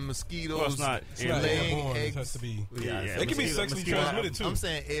from mosquitoes. Well, it's not laying airborne. It eggs. has to be. Yeah, It can be mosquito- sexually mosquito- transmitted too. I'm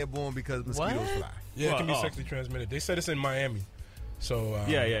saying airborne because mosquitoes What? fly. Yeah, it can be Well, sexually transmitted. They said it's in Miami. So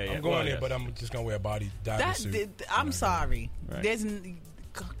Yeah. I'm going Well, there, yes. but I'm just gonna wear a body diving That suit. I'm sorry. Right.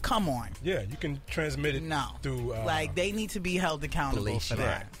 Come on. Yeah, you can transmit it No. through Like they need to be held accountable for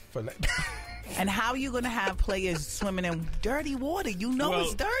that. for like, And how are you going to have players swimming in dirty water? You know Well,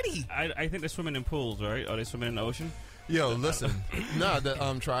 it's dirty. I think they're swimming in pools, right? Are they swimming in the ocean? Yo, listen. The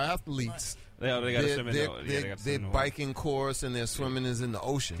triathletes. They got to swim in the ocean. Their biking course and their swimming is in the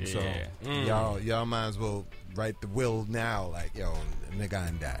ocean. Yeah. So y'all might as well write the will now. Like, yo, nigga,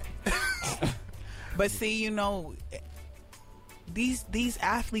 and die. But see, these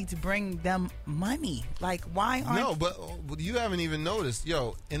athletes bring them money. Like, why aren't No, but you haven't even noticed.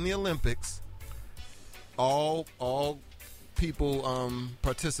 Yo, in the Olympics, all people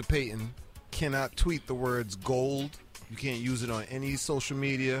participating cannot tweet the words gold. You can't use it on any social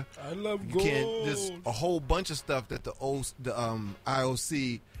media. I love You gold. can't. There's a whole bunch of stuff that the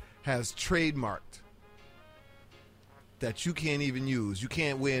IOC has trademarked that you can't even use. You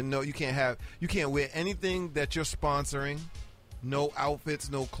can't wear you can't wear anything that you're sponsoring. No outfits,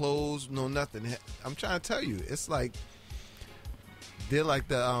 no clothes, no nothing. I'm trying to tell you, it's like they're like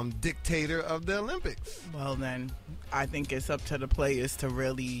the dictator of the Olympics. Well, then I think it's up to the players to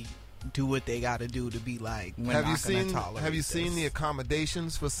really do what they got to do to be like. We're Have not you seen? gonna tolerate Have you seen this. the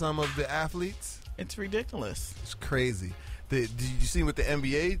accommodations for some of the athletes? It's ridiculous. It's crazy. Did you see what the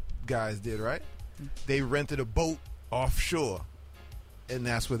NBA guys did? Right? They rented a boat offshore, and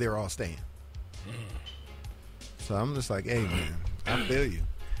that's where they're all staying. So I'm just like, hey man, I feel you.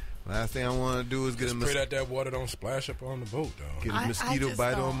 Last thing I want to do is get Just pray that water don't splash up on the boat, though. get a mosquito just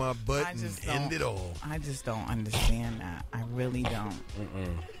bite don't- on my butt I and just end don't- it all. I just don't understand that. I really don't.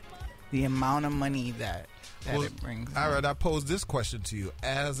 The amount of money that Well, it brings. All in. right, I pose this question to you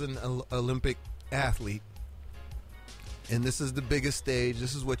as an Olympic athlete, and this is the biggest stage.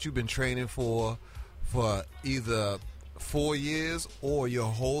 This is what you've been training for either 4 years or your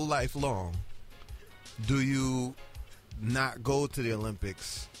whole life long. Do you not go to the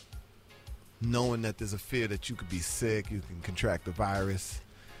Olympics knowing that there's a fear that you could be sick, you can contract the virus?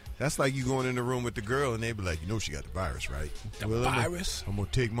 That's like you going in the room with the girl and they be like, she got the virus, right? Virus? I'm going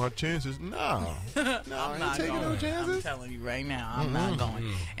to take my chances. No, I ain't not taking going. no I'm chances. telling you right now, I'm not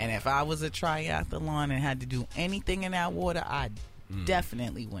going. And if I was a triathlon and had to do anything in that water, I'd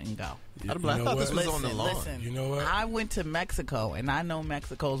definitely wouldn't go. I thought this was on the lawn. Listen, You know what? I went to Mexico, and I know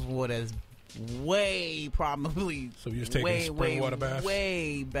Mexico's water is way probably So you was taking spring water baths?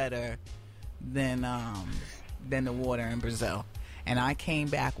 way better than the water in Brazil. And I came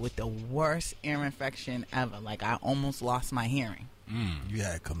back with the worst ear infection ever. Like, I almost lost my hearing. You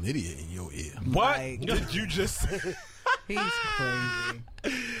had chlamydia in your ear. What Like- did you just say? He's crazy.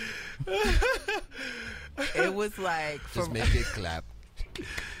 It was like Just make it clap.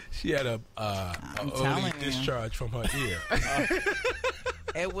 She had a telling early you. discharge from her ear.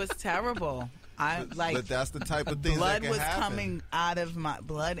 it was terrible. I like But that's the type of things blood that can was happen. coming out of my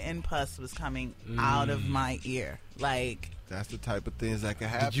blood and pus was coming out of my ear. Like That's the type of things that can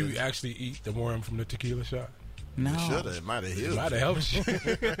happen. Did you actually eat the worm from the tequila shot? no. Should have. It might have It healed. might you. have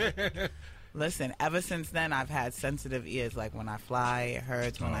helped you. Listen, ever since then I've had sensitive ears. Like when I fly, it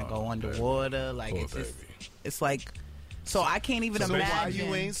hurts. When I go underwater, like Poor it's just baby. it's like. So I can't even So imagine. why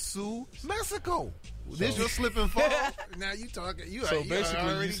you ain't sue Mexico? This your slip and fall. Now you talking. So basically,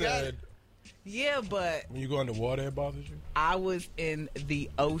 already you got said it. Yeah, but when you go underwater, it bothers you. I was in the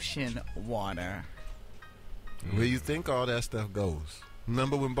ocean water. Where you think all that stuff goes?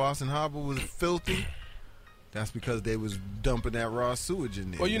 Remember when Boston Harbor was filthy? That's because they was dumping that raw sewage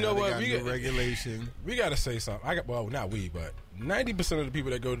in there. Well, you Now know they what? got We new got- regulation. We got to say something. Well, not we, but 90% of the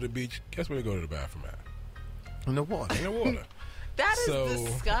people that go to the beach, guess where they go to the bathroom at? In the water. In the water. That is So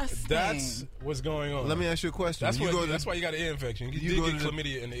disgusting. that's what's going on. Let me ask you a question. That's When you what. go to That's why you got an ear infection. You, you did go get to the-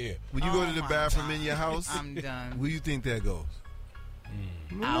 chlamydia in the ear. when you go to Oh the my bathroom God. in your house, I'm done. where you think that goes?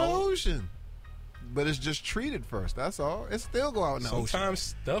 In the Out. ocean. But it's just treated first. That's all. It still go out in the ocean. Sometimes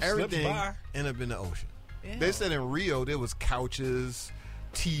stuff Everything slips by. end up in the ocean. Ew. They said in Rio there was couches,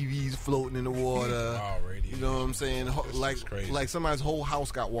 TVs floating in the water. Oh, radio. You know what I'm saying? This is crazy. Like somebody's whole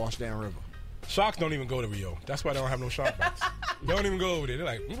house got washed down river. Sharks don't even go to Rio. That's why they don't have no shark bites. They don't even go over there. They're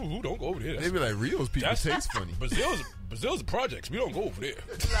like, ooh, don't go over there. They be like, Rio's people taste funny. Brazil's projects. We don't go over there.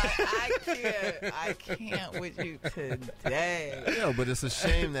 Like, I can't with you today. Yeah, but it's a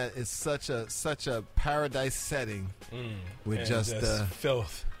shame that it's such a paradise setting with And just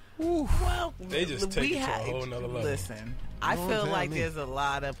filth. Well, They just take it to a whole nother level. Listen, I Don't feel tell like me. there's a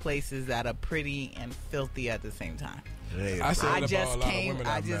lot of places that are pretty and filthy at the same time. I said I that just about a lot came- of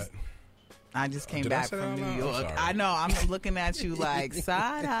women I I've just- met. I just came Did I back say that from out New loud? I'm York. sorry. I know. I'm looking at you like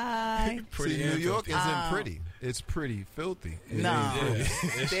side eye. Pretty See, New and York filthy. isn't pretty. It's pretty filthy. It No, ain't Yeah,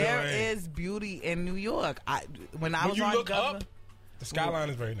 pretty. it sure there ain't. is beauty in New York. When I When was you on look Governor, up, the skyline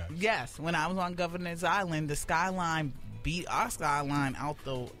is very nice. yes, when I was on Governor's Island, the skyline beat our skyline out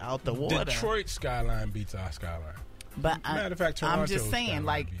the water. Detroit skyline beats our skyline. But Matter of fact, I'm Toronto's just saying, skyline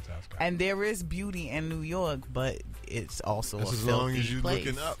like, beats our skyline. and there is beauty in New York, but it's also That's a as long filthy as you're place.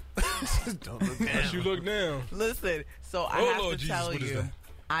 looking up. Don't look Once down. you look down, Listen, so I Oh, have Lord to Jesus, tell what is you, that?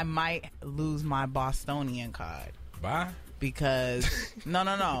 I might lose my Bostonian card bye. because no,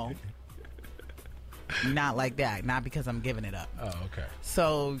 not like that. Not because I'm giving it up. Oh, okay.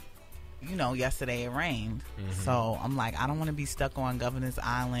 So, yesterday it rained. Mm-hmm. So I'm like, I don't want to be stuck on Governor's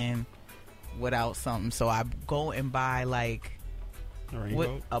Island without something. So I go and buy like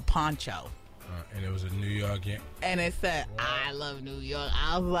a poncho. And it was a New York game. And it said, I love New York.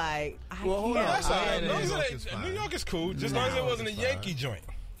 I was like, I Well, hold can't. on. That's all right. New As long as York it is ain't- fine. New York is cool. Just as long as it wasn't a it's Yankee joint.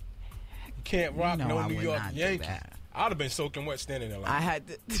 You can't rock know no I New would York not do Yankees. that. I'd have been soaking wet standing there like I had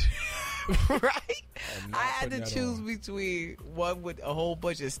to, right? not I had to putting that choose on. between one with a whole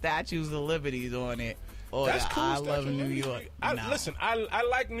bunch of statues of liberties on it, or That's the cool. I Statue love of New Liberty. York. No. Listen, I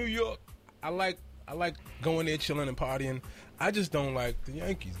like New York. I like going there, chilling and partying. I just don't like the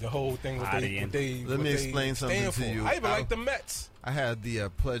Yankees. The whole thing. What they Let what me they explain something stand to for. you. I even like the Mets. I had the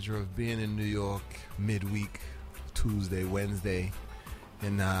pleasure of being in New York midweek, Tuesday, Wednesday,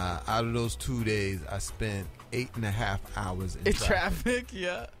 and out of those 2 days, I spent 8.5 hours in traffic. traffic,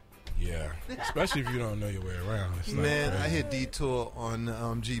 yeah. Yeah, especially if you don't know your way around. It's like Man, I crazy. hit detour on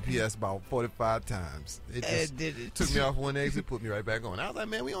GPS about 45 times. It just did it. took me off one exit, put me right back on. I was like,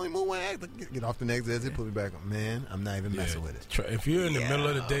 man, we only move one exit. Get off the next exit, put me back on. Man, I'm not even messing with it. If you're in the middle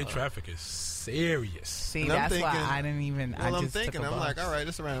of the day, traffic is serious. See, And I'm that's thinking- why I didn't even. Well, I I'm just took thinking, a I'm like, bus. all right,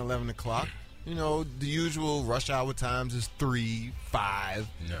 it's around 11 o'clock. You know, the usual rush hour times is 3, 5,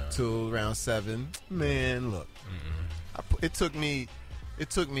 No. till around 7. Man, look, it took me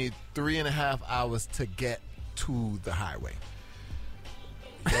 3.5 hours to get to the highway.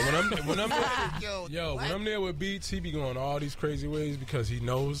 When I'm there, when I'm there with Beats, he be going all these crazy ways because he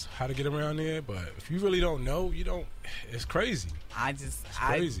knows how to get around there. But if you really don't know, you don't. It's crazy. I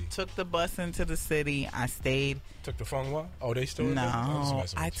took the bus into the city. I stayed. Took the Fenghua? Oh, they still No,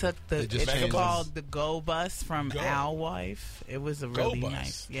 I took the. It's called the Go Bus from Alewife. It was a really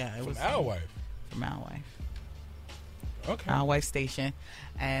nice. Yeah, it was from Alewife. From Alewife. Okay. Alewife Station,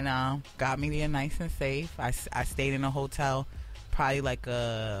 and got me there nice and safe. I stayed in a hotel, probably like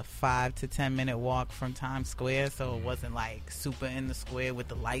a 5 to 10 minute walk from Times Square, so it wasn't like super in the square with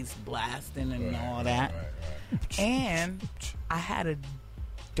the lights blasting and all that. Right. And I had a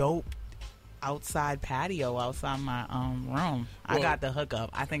dope outside patio outside my room. I got the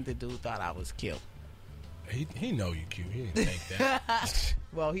hookup. I think the dude thought I was cute. He know you cute. He didn't think that.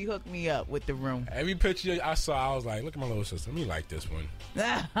 Well, he hooked me up with the room. Every picture I saw, I was like, look at my little sister. Let me like this one.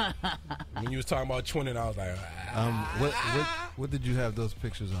 When you was talking about twinning, I was like, what did you have those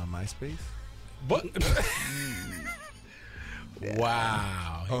pictures on MySpace? What?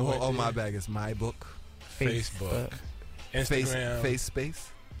 Wow. Oh, my bag. It's my book. Facebook. Instagram. Face space.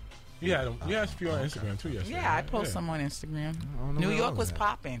 You had a few on Instagram too yesterday. Yeah, I post some on Instagram. New York was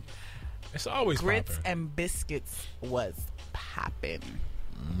popping. It's always Grits popping. and Biscuits was popping.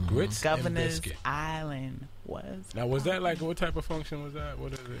 Grits Governor's and Biscuit. Island was. Now, was that like, what type of function was that?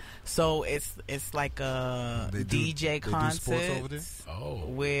 What is it? So it's like a DJ concert. They do sports over there? Oh.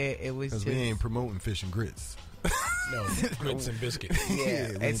 Where it was just. Because we ain't promoting fish and grits. No, Grits and Biscuit.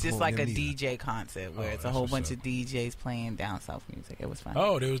 Yeah, it's just like a DJ concert where it's a whole bunch of DJs playing down south music. It was fun.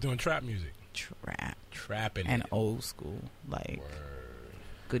 Oh, they was doing trap music. Trapping. And old school, like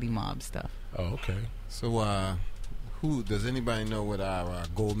Goody Mob stuff. Oh, okay. So, who does anybody know what our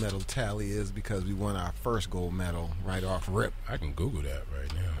gold medal tally is? Because we won our first gold medal right off rip. I can Google that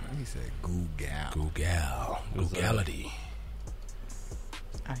right now. He said Google. Googality.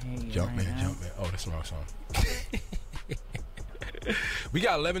 I hate you. Jumpman. Oh, that's the wrong song. We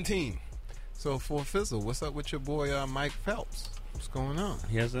got 11-team. So for Fizzle, what's up with your boy Mike Phelps? What's going on?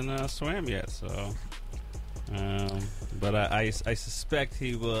 He hasn't swam yet, so. But I suspect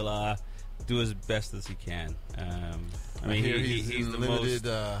he will do as best as he can. I mean, he's in limited.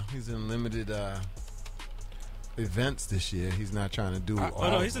 He's in limited events this year. He's not trying to do. Oh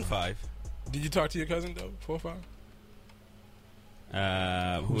no, he's in 5. Did you talk to your cousin though? 4 or 5?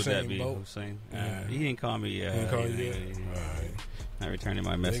 Who would that be? Hussein? He didn't call me. He didn't call you yet? All right. Not returning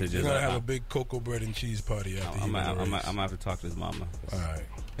my messages. You're going to have a big cocoa bread and cheese party after I'm going to have to talk to his mama. All right.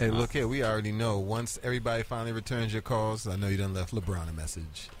 Hey, look here. We already know. Once everybody finally returns your calls, I know you done left LeBron a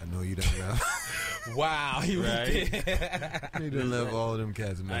message. I know you done left. Wow. You done left all of them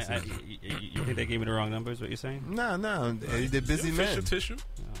cats a message. You think they gave me the wrong numbers, what you're saying? No. They're busy men. Tissue?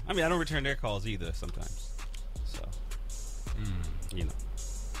 No. I mean, I don't return their calls either sometimes. So, you know.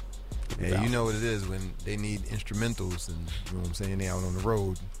 Yeah, you know what it is when they need instrumentals and, you know what I'm saying, they out on the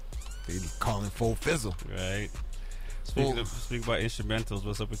road. They calling full Fizzle. Right. Speaking about instrumentals,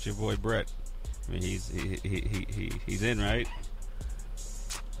 what's up with your boy Brett? I mean, he's in, right?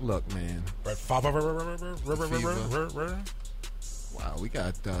 Look, man. Brett Wow, we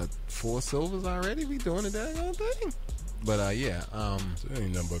got 4 silvers already. We doing the daggone thing. But yeah, so that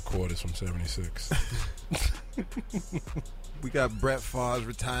ain't nothing but quarters from 76. We got Brett Favre's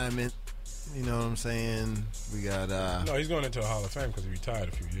retirement. You know what I'm saying? We got no, he's going into a Hall of Fame because he retired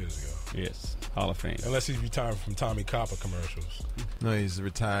a few years ago. Yes, Hall of Fame. Unless he's retiring from Tommy Copper commercials. No, he's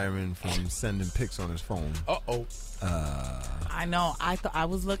retiring from sending pics on his phone. I know. I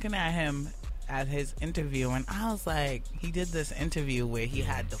was looking at him at his interview, and I was like, he did this interview where he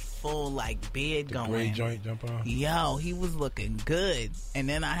had the full like beard the going. Gray joint jump on. Yo, he was looking good, and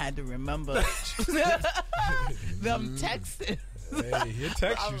then I had to remember them texting. Hey, he'll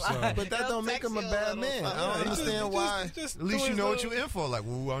text you something. But that don't make him a bad man. I don't understand why. At least you know what you're in for. Like,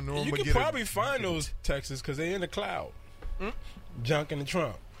 ooh, I know I'm you gonna can probably find those texts because they in the cloud. Junk in the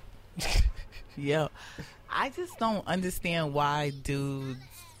trunk. Yo, I just don't understand why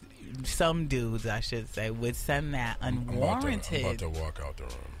some dudes, I should say, would send that unwarranted. I'm about to walk out the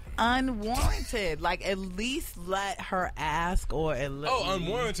room. Unwarranted. Like, at least let her ask or at least. Oh,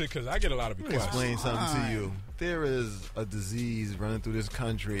 unwarranted, because I get a lot of requests. Explain something to you. There is a disease running through this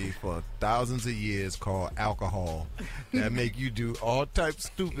country for thousands of years called alcohol that make you do all types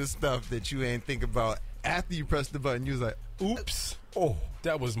of stupid stuff that you ain't think about after you press the button. You was like, oops. Oh,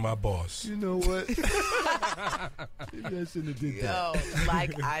 that was my boss. You know what? Maybe I shouldn't have did that. Yo,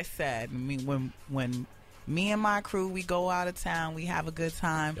 like I said, when me and my crew, we go out of town, we have a good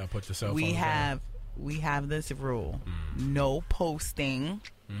time. Y'all put the cell we phones have down. We have this rule: no posting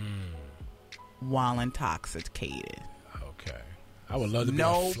while intoxicated. Okay, I would love to be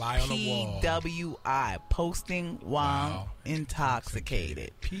a fly on the wall. PWI, posting while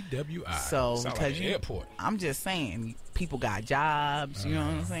intoxicated. PWI. So, sound because like an airport. I'm just saying, people got jobs. You know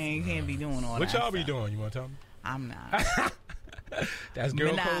what I'm saying? You can't be doing all that. What y'all stuff. be doing? You want to tell me? I'm not. That's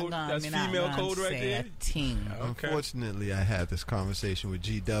girl code. That's female code right there. Team. Okay. Unfortunately, I have this conversation with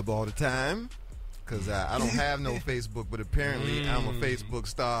G-Dub all the time because I don't have no Facebook, but apparently I'm a Facebook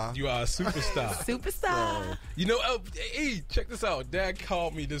star. You are a superstar. Superstar. You know, hey, check this out. Dad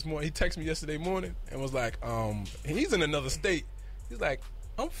called me this morning. He texted me yesterday morning and was like, he's in another state. He's like,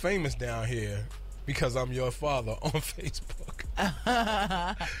 I'm famous down here because I'm your father on Facebook.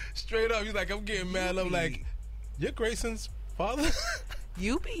 Straight up. He's like, I'm getting mad. I'm like, you're Grayson's father?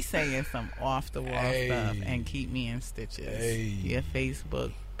 You be saying some off the wall stuff and keep me in stitches. Your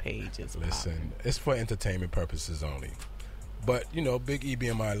Facebook page is Listen, it's for entertainment purposes only. But, you know, Big E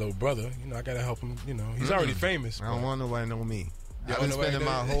being my little brother, you know, I got to help him. You know, he's already famous. I don't want nobody to know me. I've been spending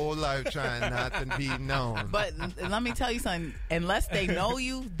my whole life trying not to be known. But let me tell you something. Unless they know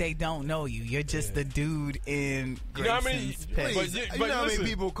you, they don't know you. You're just the dude in Grayson's picture. You know how many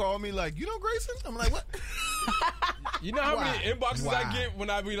people call me like, you know Grayson? I'm like, what? You know how many inboxes I get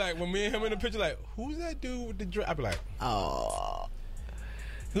when I be like, when me and him in the picture, like, who's that dude with the dreads? I be like, oh.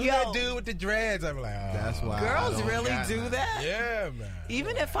 Who's that dude with the dreads? I be like, oh. That's why girls really do that? Yeah, man.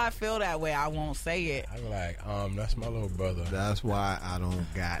 Even if I feel that way, I won't say it. I be like, that's my little brother. That's why I don't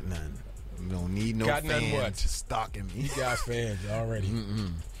got none. You don't need no fans stalking me. He got fans already.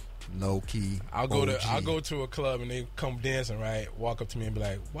 Low key. I'll go to a club and they come dancing, right? Walk up to me and be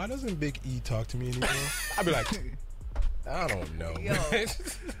like, why doesn't Big E talk to me anymore? I'll be like, I don't know.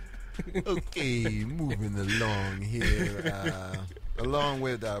 Okay, moving along here. Along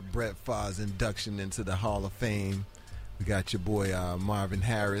with Brett Favre's induction into the Hall of Fame, we got your boy Marvin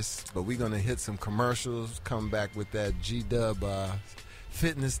Harris. But we're going to hit some commercials, come back with that G-Dub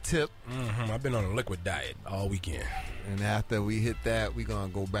fitness tip. I've been on a liquid diet all weekend. And after we hit that, we're going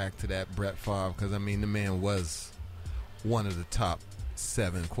to go back to that Brett Favre because, I mean, the man was one of the top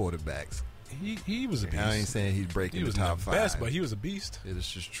 7 quarterbacks. He was a beast. I ain't saying he's breaking the top 5. Best, but he was a beast. It is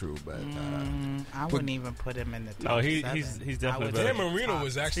just true, but I wouldn't even put him in the top. No, he's definitely better. Dan Marino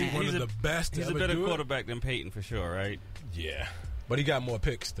was actually one of the best. He's a better quarterback than Peyton for sure, right? Yeah, but he got more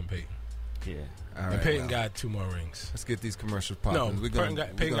picks than Peyton. Yeah. All right, and Peyton got 2 more rings. Let's get these commercials popping. No,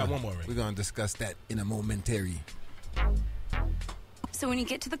 Peyton got 1 more ring. We're going to discuss that in a momentary. So when you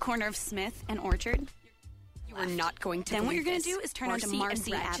get to the corner of Smith and Orchard, you are not going to. Then what you're going to do is turn onto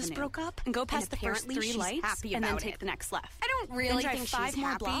Marcy Avenue. Just broke up and go past the first 3 lights, and then take the next left. I don't really then think drive 5 she's more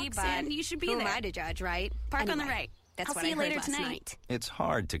happy, blocks, but and you should be who there. am I to judge, right? Park anyway, on the right. That's I'll what see I you heard later last tonight. night. It's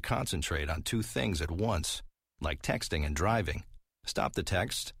hard to concentrate on 2 things at once, like texting and driving. Stop the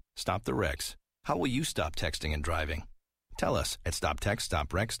text, stop the wrecks. How will you stop texting and driving? Tell us at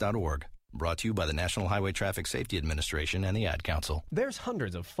stoptextstoprex.org. Brought to you by the National Highway Traffic Safety Administration and the Ad Council. There's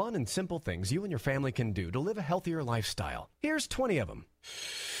hundreds of fun and simple things you and your family can do to live a healthier lifestyle. Here's 20 of them.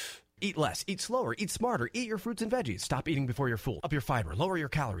 Eat less, eat slower, eat smarter, eat your fruits and veggies. Stop eating before you're full. Up your fiber, lower your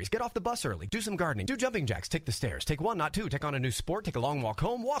calories, get off the bus early, do some gardening, do jumping jacks, take the stairs, take 1, not 2, take on a new sport, take a long walk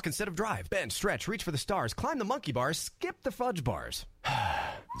home, walk instead of drive, bend, stretch, reach for the stars, climb the monkey bars, skip the fudge bars.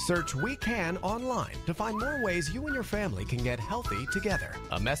 Search We Can online to find more ways you and your family can get healthy together.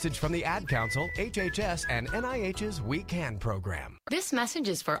 A message from the Ad Council, HHS, and NIH's We Can program. This message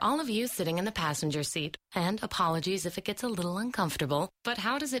is for all of you sitting in the passenger seat. And apologies if it gets a little uncomfortable, but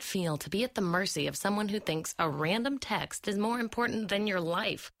how does it feel to be at the mercy of someone who thinks a random text is more important than your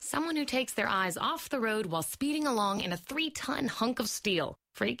life? Someone who takes their eyes off the road while speeding along in a 3-ton hunk of steel.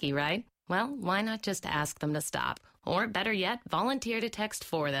 Freaky, right? Well, why not just ask them to stop? Or better yet, volunteer to text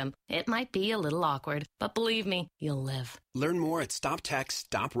for them. It might be a little awkward, but believe me, you'll live. Learn more at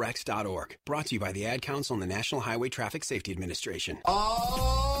stoptextstoprex.org. Brought to you by the Ad Council and the National Highway Traffic Safety Administration.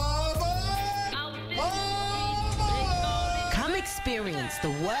 Come experience the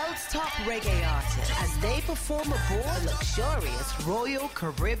world's top reggae artists as they perform aboard the luxurious Royal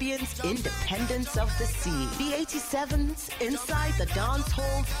Caribbean's Independence of the Sea. The 87s, Inside the Dance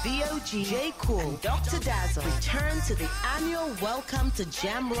Hall, B.O.G., J. Cool, and Dr. Dazzle return to the annual Welcome to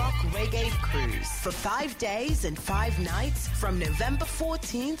Jamrock Reggae Cruise for 5 days and 5 nights from November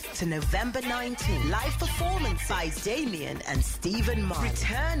 14th to November 19th. Live performance by Damien and Stephen Marley.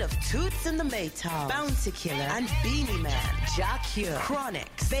 Return of Toots and the Maytals, Bounty Killer, and Beanie Man, Jack Pure, Chronix,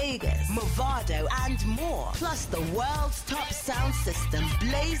 Vegas, Movado, and more. Plus the world's top sound system,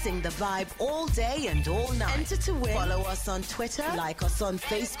 blazing the vibe all day and all night. Enter to win. Follow us on Twitter, like us on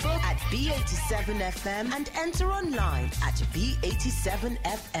Facebook at B87FM, and enter online at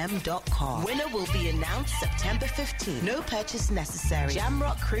B87FM.com. Winner will be announced September 15th. No purchase necessary.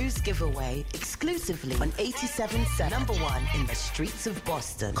 Jamrock Cruise giveaway exclusively on 87.7, number 1 in the streets of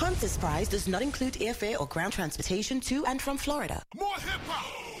Boston. Contest prize does not include airfare or ground transportation to and from Florida. More hip-hop,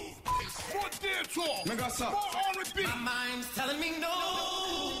 more dancehall, more R&B. My mind's telling me no.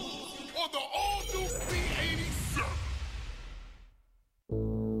 On the all-new B87.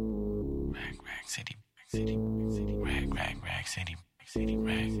 Rag City, City, Rag City, City,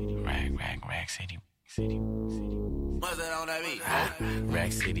 Rag City. What's that on that beat?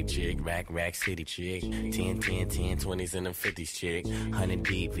 Rack City chick, rack City chick. 10, 20s and them 50s chick. 100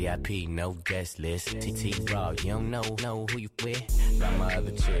 deep, VIP, no guest list. TT raw, you don't know who you with. Got my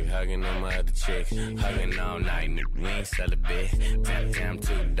other chick, hugging on my other chick. Hugging all night, we ain't sell a bit. Damn,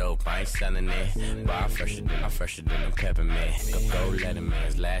 too dope, I ain't selling it. But I'm fresher than a peppermint. Go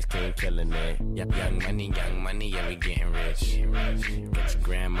Letterman's last king killing it. Young money, yeah, we getting rich. Get your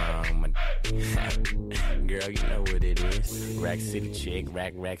grandma on my girl, you know what it is. Rack City chick,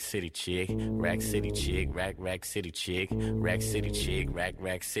 rack City chick. Rack City chick, rack City chick. Rack City chick,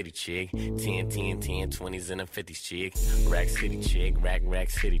 rack City chick. 10, 20s and a 50s chick. Rack City chick, rack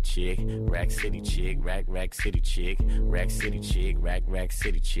City chick. Rack City chick, rack City chick. Rack City chick, rack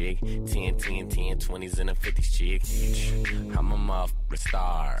City chick. 10, 20s and a 50s chick. I'm a motherfucking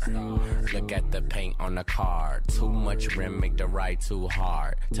star. Look at the paint on the car. Too much rim, make the ride too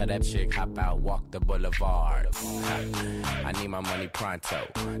hard. Tell that chick hop out, walk the boulevard. I need my money pronto.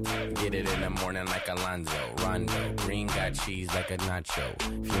 Get it in the morning like Alonzo. Rondo, green got cheese like a nacho.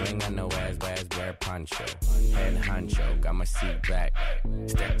 If you ain't got no ass, wear a poncho. Head honcho, got my seat back.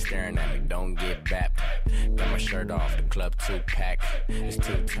 Staring at me, don't get bapped. Got my shirt off, the club 2-pack. It's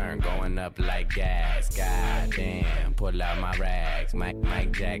 2-turn going up like gas. God damn, pull out my rags.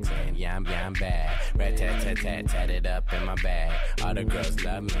 Mike Jackson, yeah I'm bad. Rat-tat-tat-tat it up in my bag. All the girls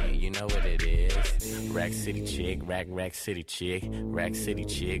love me, you know what it is. Rack City chick, rack City chick. Rack City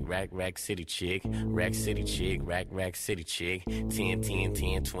chick, rack City chick. Rack City chick, rack City chick. 10,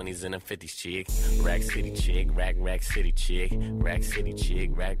 20s and a 50s chick. Rack City chick, rack City chick. Rack City chick,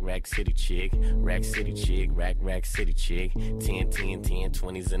 rack City chick. Rack City chick, rack City chick. 10,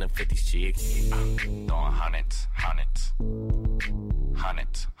 20s and a 50s chick. Throwing hundreds.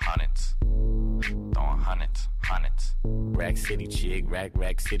 Throwing hundreds. Rack City chick,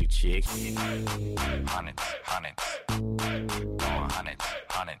 rack City chick. Hundreds. Throwing hundreds.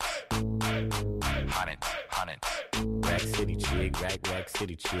 Rack City chick, rack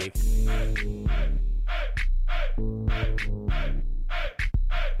City chick.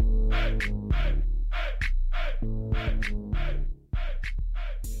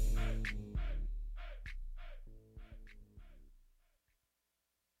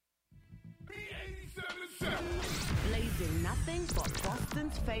 Blazing nothing but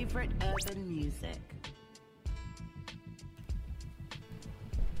Boston's favorite urban music.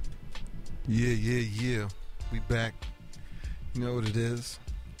 Yeah. We back. You know what it is.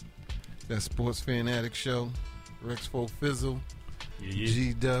 That Sports Fanatic Show. Rex Fo Fizzle.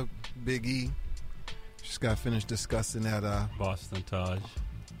 G-Dub. Big E. Just got finished discussing that Boston Taj.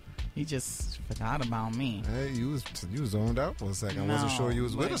 He just forgot about me. Hey, you was zoned out for a second. I wasn't sure you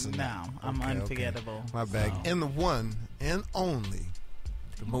was with us. No, I'm unforgettable. Okay. My bag. So. And the one and only,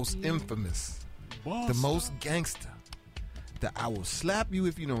 the most infamous, Boston. The most gangster, that I will slap you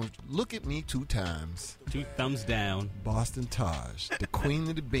if you don't look at me 2 times. 2 thumbs down. Boston Taj, the queen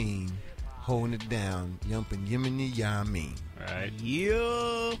of the bean, holding it down, yumping Yemeni Yamin. Right.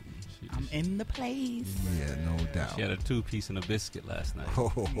 Yeah. I'm in the place. Yeah, no doubt. She had a 2-piece and a biscuit last night.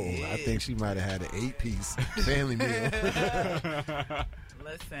 Yeah. I think she might have had an 8-piece family meal.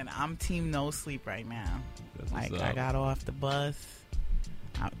 Listen, I'm team no sleep right now. I got off the bus.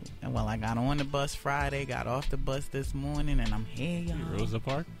 I got on the bus Friday, got off the bus this morning, and I'm here, y'all. Rosa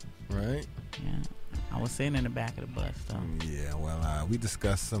Parks? Right. Yeah. I was sitting in the back of the bus, though. Yeah, well, we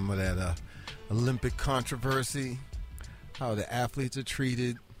discussed some of that Olympic controversy, how the athletes are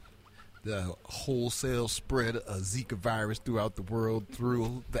treated, the wholesale spread of Zika virus throughout the world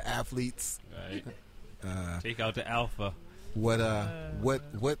through the athletes. Right. Take out the alpha. What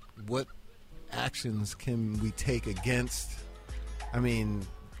actions can we take against? I mean,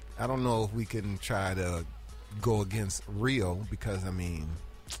 I don't know if we can try to go against Rio because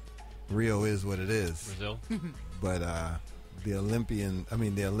Rio is what it is. Brazil. But the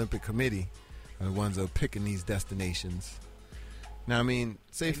Olympic Committee are the ones that are picking these destinations. Now, I mean,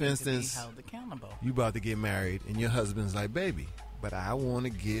 say for instance, held accountable. You about to get married, and your husband's like, baby, but I want to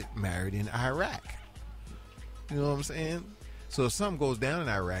get married in Iraq. You know what I'm saying? So if something goes down in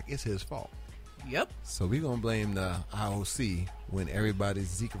Iraq, it's his fault. Yep. So we're going to blame the IOC when everybody's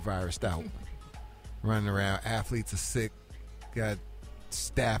Zika virused out. Running around, athletes are sick, got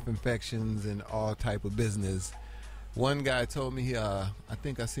staph infections and all type of business. One guy told me, I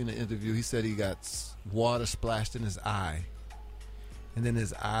think I seen an interview, he said he got water splashed in his eye. And then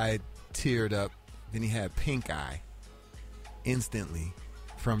his eye teared up. Then he had pink eye instantly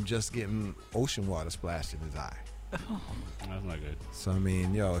from just getting ocean water splashed in his eye. Oh. That's not good. So, I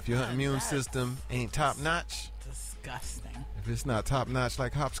mean, if your immune system ain't top notch, disgusting. If it's not top notch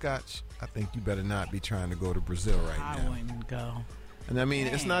like hopscotch, I think you better not be trying to go to Brazil right now. I wouldn't go. And I mean,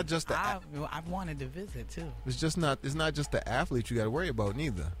 it's not just the. I've wanted to visit too. It's not just the athletes you got to worry about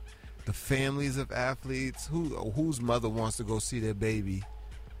neither. The families of athletes, whose mother wants to go see their baby,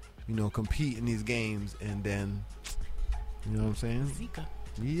 compete in these games, and then, you know what I'm saying? Zika.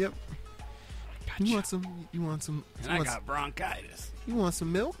 Yep. Gotcha. You want some. And I got bronchitis. You want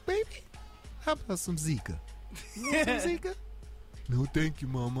some milk, baby? How about some Zika? You want some Zika? No, thank you,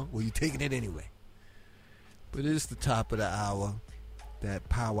 Mama. Well, you're taking it anyway. But it's the top of the hour, that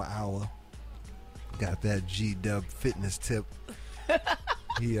power hour. Got that G-Dub fitness tip.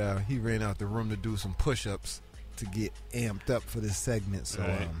 He ran out the room to do some push-ups to get amped up for this segment, so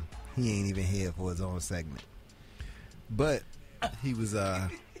right. He ain't even here for his own segment. But he was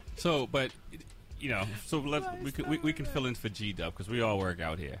So we can fill in for G-Dub because we all work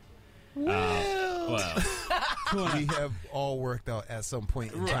out here. Well, we have all worked out at some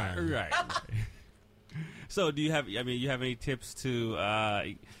point in time. Right. So, do you have any tips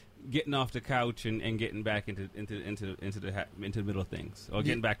to getting off the couch and getting back into the middle of things, or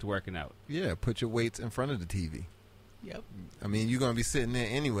getting back to working out? Yeah, put your weights in front of the TV. Yep. I mean, you're gonna be sitting there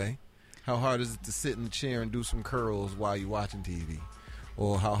anyway. How hard is it to sit in the chair and do some curls while you're watching TV?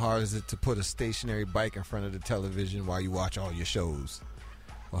 Or how hard is it to put a stationary bike in front of the television while you watch all your shows?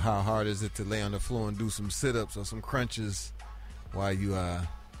 Or how hard is it to lay on the floor and do some sit-ups or some crunches while you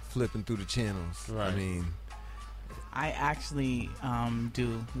flipping through the channels? Right. I mean, I actually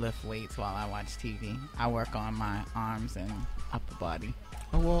do lift weights while I watch TV. I work on my arms and upper body.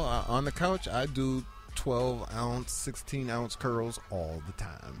 Oh, well, on the couch, I do 12-ounce, 16-ounce curls all the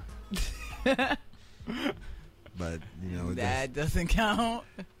time. But, that doesn't count.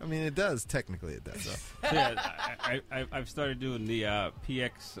 I mean, it does. Technically, it does. So, I've started doing the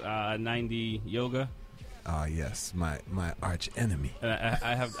PX 90 yoga. Oh, yes, my arch enemy. And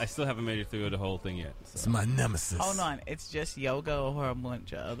I still haven't made it through the whole thing yet. So. It's my nemesis. Hold on, it's just yoga or a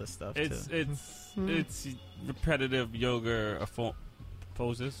bunch of other stuff too? It's repetitive yoga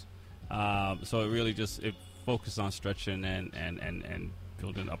poses. So it really just focuses on stretching and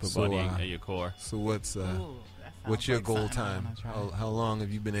building upper body and your core. So what's your goal time? How long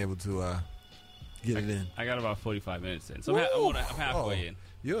have you been able to get it in? I got about 45 minutes in, so I'm halfway in.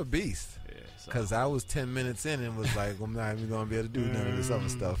 You're a beast. Because I was 10 minutes in and was like, I'm not even going to be able to do none of this other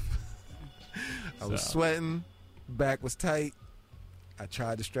stuff. I was sweating. Back was tight. I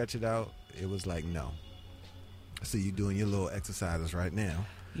tried to stretch it out. It was like, no. So you doing your little exercises right now.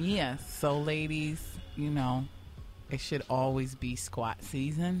 Yes. So, ladies, it should always be squat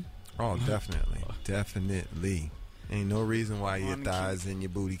season. Oh, definitely. Definitely. Ain't no reason why your thighs and your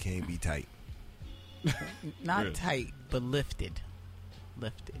booty can't be tight. Not really tight, but lifted.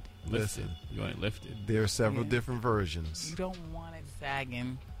 Listen, you want it lifted. There are several different versions. You don't want it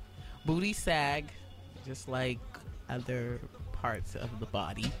sagging. Booty sag, just like other parts of the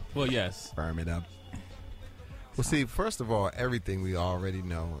body. Well, yes. Firm it up. Well, see, first of all, everything we already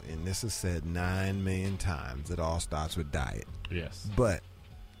know, and this is said 9 million times, it all starts with diet. Yes. But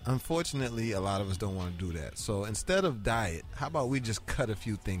unfortunately, a lot of us don't want to do that. So instead of diet, how about we just cut a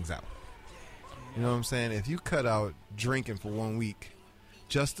few things out? You know what I'm saying? If you cut out drinking for 1 week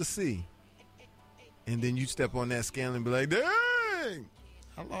just to see, and then you step on that scale and be like, dang,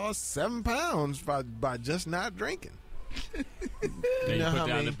 I lost 7 pounds by just not drinking. Then you put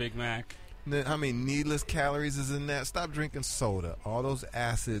down the Big Mac. How many needless calories is in that? Stop drinking soda. All those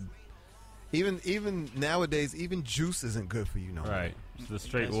acid. Even nowadays, even juice isn't good for you. Right. It's the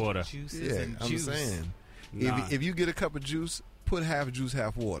straight water. I'm saying. If you get a cup of juice, put half juice,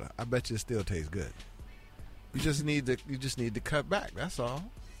 half water. I bet you it still tastes good. You just need to cut back. That's all.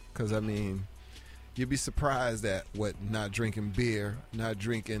 Because you'd be surprised at not drinking beer, not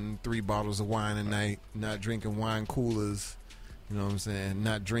drinking 3 bottles of wine a night, not drinking wine coolers. You know what I'm saying?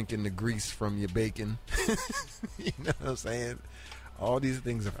 Not drinking the grease from your bacon. You know what I'm saying? All these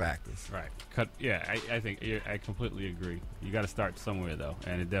things are factors. Right. I think I completely agree. You got to start somewhere, though,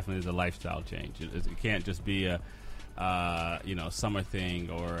 and it definitely is a lifestyle change. It can't just be a summer thing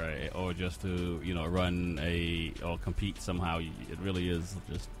or just to run or compete somehow. It really is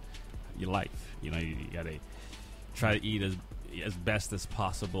just your life. You got to try to eat as best as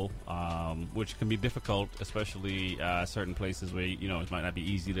possible, which can be difficult, especially certain places where it might not be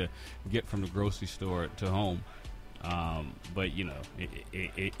easy to get from the grocery store to home. But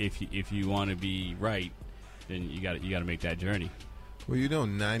if you want to be right, then you got to make that journey. Well,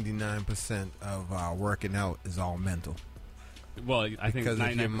 99% of working out is all mental. Well, I think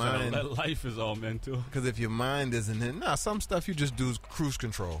 99% of life is all mental. Because if your mind isn't in, some stuff you just do is cruise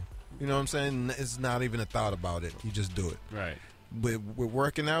control. You know what I'm saying? It's not even a thought about it. You just do it. Right. With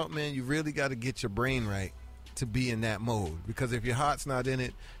working out, man, you really got to get your brain right to be in that mode. Because if your heart's not in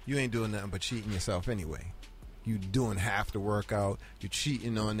it, you ain't doing nothing but cheating yourself anyway. You doing half the workout. You're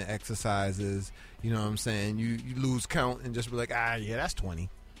cheating on the exercises. You know what I'm saying? You lose count and just be like, yeah, that's 20.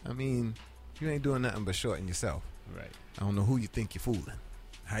 I mean, you ain't doing nothing but shorting yourself. Right. I don't know who you think you're fooling.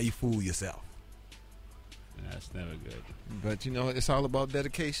 How you fool yourself. That's never good. But, it's all about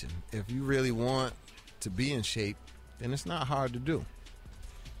dedication. If you really want to be in shape, then it's not hard to do.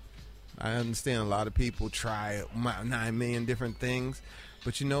 I understand a lot of people try 9 million different things,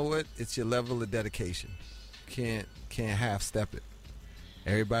 but you know what? It's your level of dedication. Can't half-step it.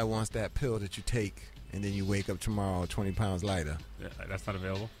 Everybody wants that pill that you take, and then you wake up tomorrow 20 pounds lighter. Yeah, that's not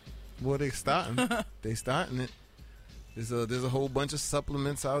available? Well, they starting it. There's a whole bunch of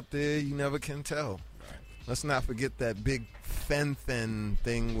supplements out there. You never can tell. Right. Let's not forget that big fen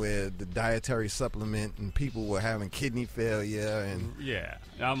thing with the dietary supplement, and people were having kidney failure. And yeah,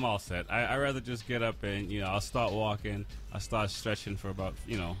 I'm all set. I rather just get up and I'll start walking. I'll start stretching for about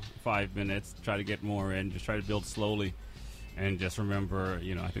 5 minutes. Try to get more in. Just try to build slowly, and just remember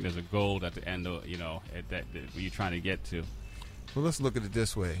I think there's a goal at the end of that you're trying to get to. Well, let's look at it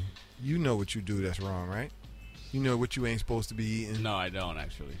this way. You know what you do that's wrong, right? You know what you ain't supposed to be eating. No, I don't,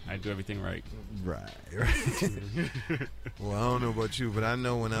 actually. I do everything right. Right. Well, I don't know about you, but I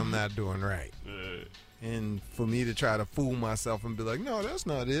know when I'm not doing right. And for me to try to fool myself and be like, no, that's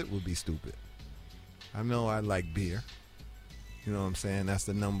not it, would be stupid. I know I like beer. You know what I'm saying? That's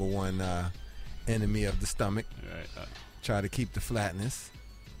the number one enemy of the stomach. Right. Try to keep the flatness.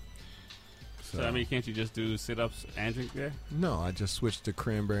 So, I mean, can't you just do sit-ups and drink beer? No, I just switched to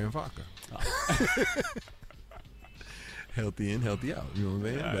cranberry and vodka. Oh. Healthy in, healthy out. You know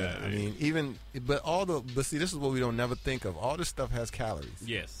what I mean? Yeah, but see, this is what we don't never think of. All this stuff has calories.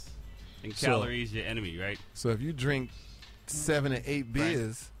 Yes. And calories, your enemy, right? So if you drink 7 or 8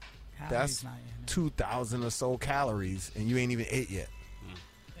 beers, that's 2,000 or so calories, and you ain't even ate yet.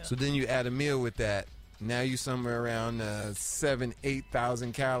 Yeah. So then you add a meal with that. Now you somewhere around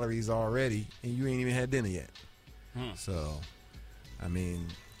 7,000-8,000 calories already, and you ain't even had dinner yet. So, I mean,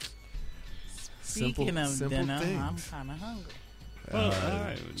 Speaking of dinner, things. I'm kind of hungry. All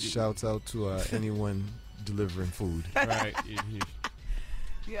right. Shouts out to anyone delivering food. Right.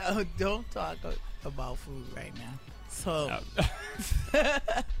 Yo, don't talk about food right now. So,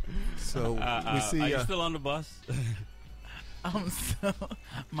 we see. Are you still on the bus?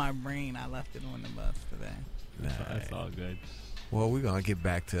 My brain, I left it on the bus today. That's all good. Well, we're going to get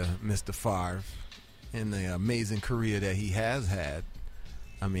back to Mr. Favre and the amazing career that he has had.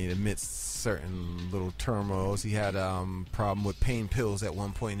 I mean, amidst certain little turmoils, he had a problem with pain pills at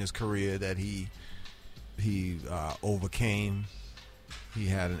one point in his career that he overcame. He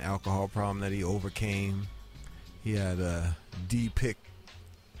had an alcohol problem that he overcame. He had a D-pick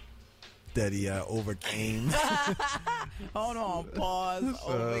that he overcame. Hold on, pause.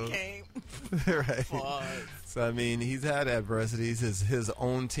 Overcame. Right. Pause. So I mean, he's had adversities. His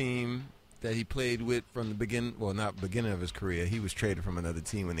own team that he played with from the beginning, well, not beginning of his career. He was traded from another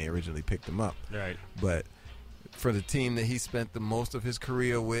team when they originally picked him up. Right. But for the team that he spent the most of his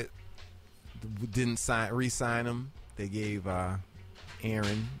career with, didn't re-sign him. They gave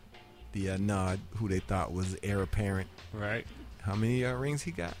Aaron the nod, who they thought was heir apparent. Right. How many rings he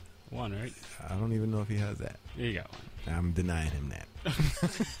got? 1, right? I don't even know if he has that. He got 1. I'm denying him that.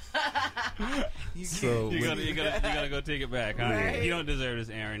 You gotta go take it back, huh? Right. You don't deserve this,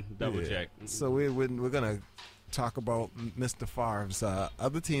 Aaron. Double check. So we're gonna talk about Mr. Favre's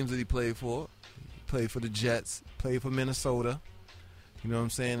other teams that he played for. He played for the Jets, played for Minnesota. You know what I'm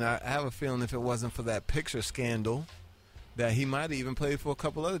saying? I have a feeling if it wasn't for that picture scandal, that he might have even played for a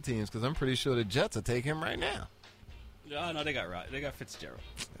couple other teams, because I'm pretty sure the Jets will take him right now. Oh, no, they got Fitzgerald.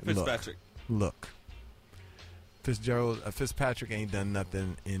 Fitzpatrick. Look. Fitzpatrick ain't done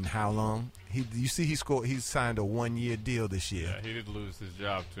nothing in how long? He signed a 1-year deal this year. Yeah, he did lose his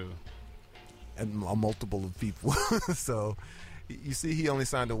job too. And a multiple of people. So you see, he only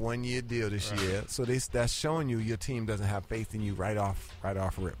signed a 1-year deal this year. So that's showing you your team doesn't have faith in you right off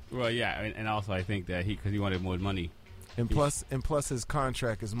rip. Well, yeah, and also I think that because he wanted more money. And plus his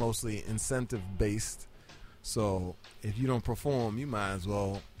contract is mostly incentive based. So if you don't perform, you might as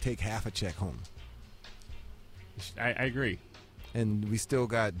well take half a check home. I agree. And we still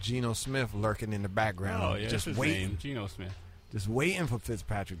got Geno Smith lurking in the background. Oh, yeah, just his waiting. name, Geno Smith. Just waiting for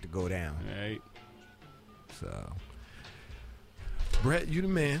Fitzpatrick to go down. Right. So, Brett, you the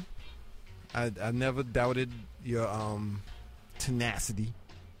man. I never doubted your tenacity,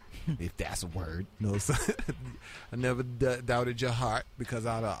 if that's a word. No, I never doubted your heart, because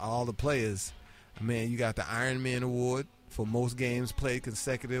out of all the players, man, you got the Iron Man Award for most games played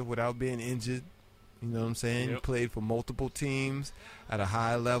consecutive without being injured. You know what I'm saying? Yep. You played for multiple teams at a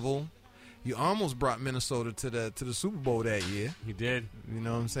high level. You almost brought Minnesota to the Super Bowl that year. He did. You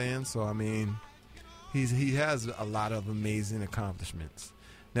know what I'm saying? So, I mean, he has a lot of amazing accomplishments.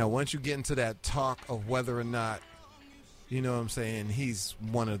 Now, once you get into that talk of whether or not, you know what I'm saying, he's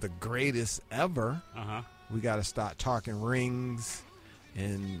one of the greatest ever, we got to start talking rings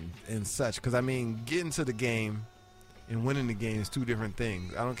and such. Because, I mean, getting to the game and winning the game is two different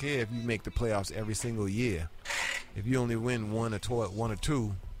things. I don't care if you make the playoffs every single year. If you only win one or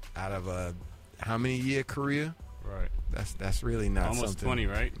two out of a how many year career, right? That's really not almost something. 20,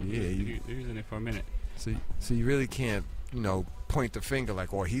 right? Yeah, he was in it for a minute. So you really can't, point the finger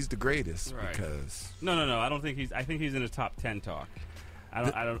like, oh, he's the greatest, right? Because no. I don't think I think he's in the top 10 talk.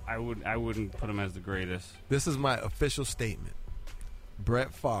 I wouldn't put him as the greatest. This is my official statement.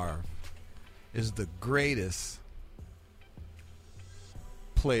 Brett Favre is the greatest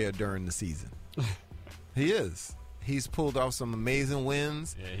player during the season. He is. He's pulled off some amazing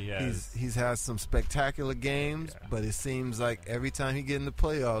wins. Yeah, he has. He's had some spectacular games, but it seems like every time he get in the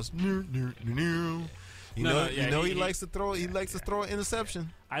playoffs, he likes to throw. He likes to throw an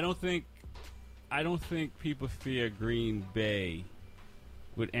interception. I don't think people fear Green Bay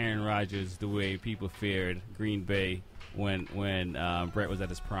with Aaron Rodgers the way people feared Green Bay when Brett was at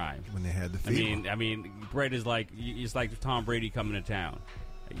his prime. When they had the fever. I mean, Brett is it's like Tom Brady coming to town.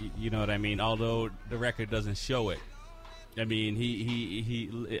 You know what I mean? Although the record doesn't show it. I mean, you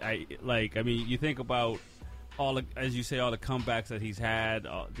think about all the comebacks that he's had,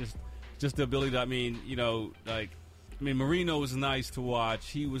 just the ability to, Marino was nice to watch.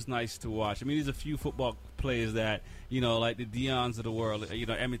 He was nice to watch. I mean, there's a few football players that, like the Deions of the world,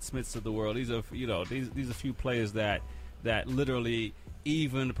 Emmitt Smiths of the world. These are, these are few players that literally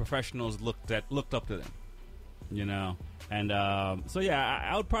even the professionals looked up to them, And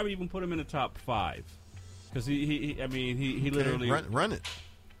I would probably even put him in the top 5 because he literally run it.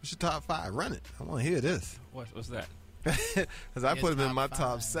 What's your top 5? Run it. I want to hear this. What's that? Because I put him in my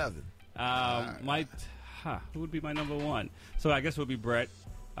top 7. Who would be my number 1? So I guess it would be Brett.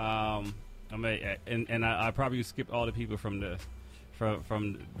 I probably skip all the people from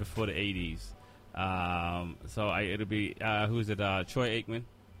before the 80s. It'll be who is it? Troy Aikman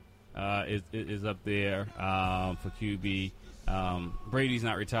is up there for QB. Brady's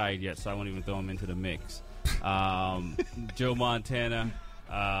not retired yet, so I won't even throw him into the mix. Joe Montana.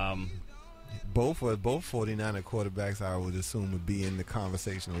 Both 49er quarterbacks, I would assume, would be in the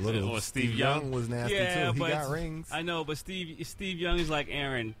conversation a little. Or Steve Young was nasty too. He got rings. I know, but Steve Young is like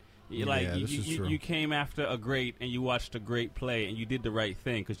Aaron. You came after a great and you watched a great play and you did the right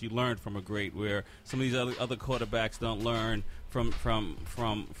thing because you learned from a great. Where some of these other quarterbacks don't learn from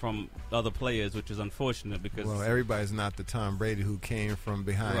other players, which is unfortunate because everybody's not the Tom Brady who came from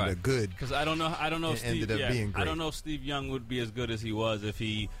behind a good. Because I don't know. If Steve, ended up being great. I don't know if Steve Young would be as good as he was if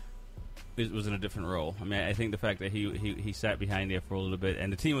he was in a different role. I mean, I think the fact that he sat behind there for a little bit,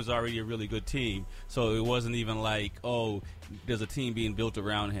 and the team was already a really good team, so it wasn't even like, oh, there's a team being built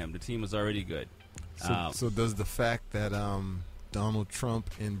around him. The team was already good. So does the fact that Donald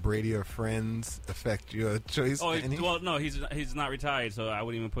Trump and Brady are friends affect your choice? No, he's not retired, so I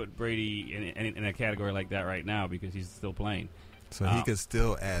wouldn't even put Brady in a category like that right now because he's still playing. So he could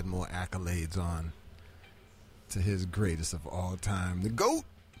still add more accolades on to his greatest of all time, the GOAT.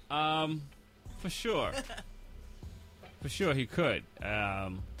 For sure. For sure he could.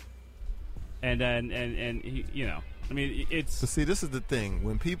 And he, I mean, it's... So see, this is the thing.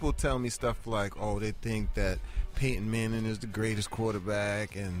 When people tell me stuff like, oh, they think that Peyton Manning is the greatest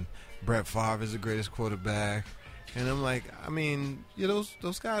quarterback and Brett Favre is the greatest quarterback, and I'm like, I mean,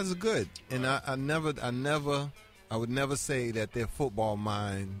 those guys are good. And I would never say that their football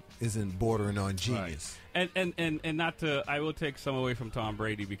mind isn't bordering on genius. Right. And not to, I will take some away from Tom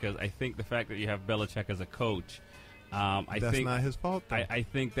Brady because I think the fact that you have Belichick as a coach, that's not his fault, though. I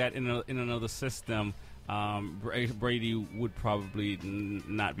think that in another system, Brady would probably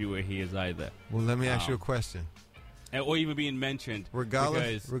not be where he is either. Well, let me ask you a question. Or even being mentioned.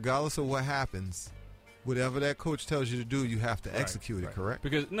 Regardless of what happens, whatever that coach tells you to do, you have to execute it, correct?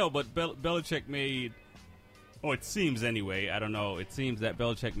 Because but Belichick made, it seems anyway, I don't know, it seems that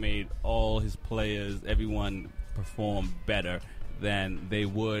Belichick made all his players, everyone perform better than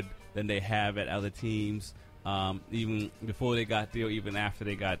they have at other teams. Even before they got there, or even after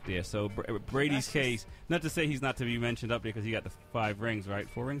they got there. So Brady's case, not to say he's not to be mentioned up there because he got the 5 rings, right?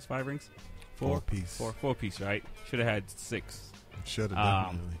 4 rings, 5 rings, 4 piece, right? Should have had 6. Should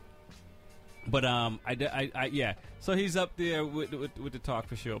have definitely. But yeah. So he's up there with the talk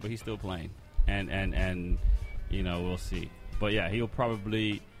for sure, but he's still playing, and we'll see. But yeah, he'll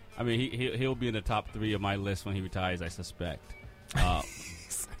probably. I mean, he'll be in the top 3 of my list when he retires. I suspect. I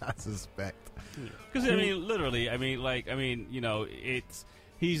suspect. Because literally,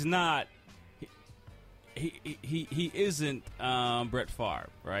 he's not. He isn't Brett Favre,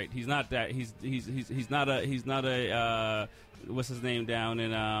 right? He's not that. He's not a what's his name down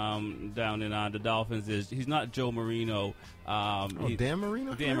in the Dolphins is. He's not Joe Marino. Dan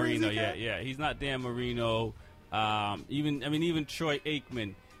Marino. Dan Marino, yeah. He's not Dan Marino. Even Troy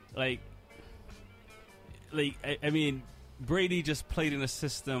Aikman, Brady just played in a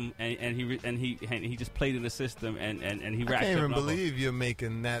system, and he just played in a system, and he. I can't even believe you're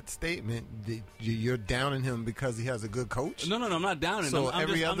making that statement. You're downing him because he has a good coach. No, I'm not downing him. So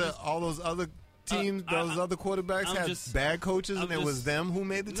all those other teams, those other quarterbacks had bad coaches, and it was them who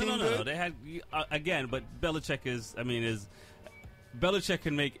made the team. No. They had again, but Belichick Belichick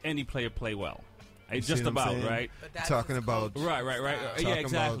can make any player play well. Just about, right? Talking about right. Yeah,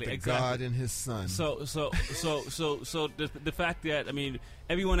 exactly. About the God and His Son. So the fact that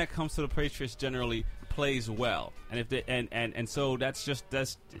everyone that comes to the Patriots generally plays well, and if they and so that's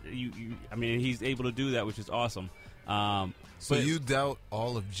you. He's able to do that, which is awesome. So you doubt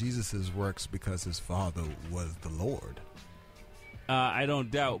all of Jesus's works because his father was the Lord? I don't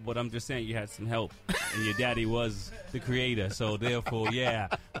doubt, but I'm just saying you had some help, and your daddy was the creator. So therefore, yeah,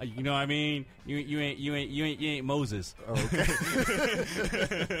 you know what I mean. You ain't Moses. Oh, okay.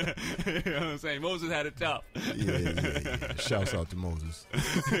 You know what I'm saying? Moses had it tough. Yeah. Shouts out to Moses.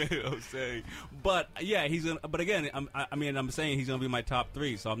 You know what I'm saying? But yeah, he's gonna. But again, I'm saying he's gonna be my top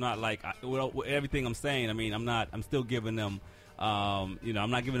 3. So I'm not with everything I'm saying. I'm still giving them. I'm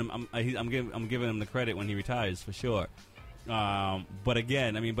not giving him. I'm giving him the credit when he retires for sure. But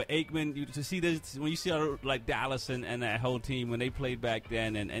again, but Aikman, to see this when you see Dallas and that whole team when they played back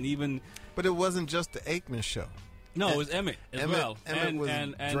then, and even. But it wasn't just the Aikman show. No, it was Emmett as well. Emmett was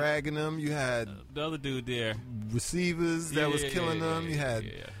dragging them. You had the other dude there, receivers that was killing them. You had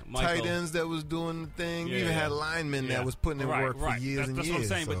tight ends that was doing the thing. You even had linemen that was putting in work for years and years. That's what I'm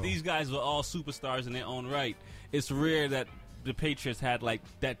saying. So. But these guys were all superstars in their own right. It's rare that the Patriots had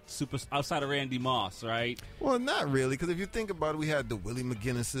that super outside of Randy Moss, right? Well, not really, because if you think about it, we had the Willie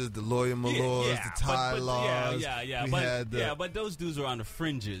McGinnises, the Lawyer Malloys, the Ty Laws. But those dudes were on the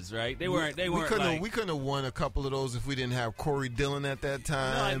fringes, right? They weren't. We couldn't have won a couple of those if we didn't have Corey Dillon at that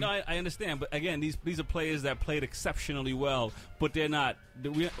time. No, I understand, but again, these are players that played exceptionally well, but they're not.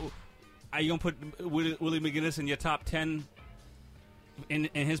 Are you gonna put Willie McGinnis in your top 10? In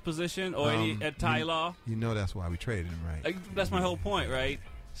his position or at Ty Law? That's why we traded him, right? That's my whole point, right?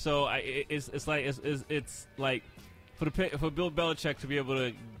 So it's like for Bill Belichick to be able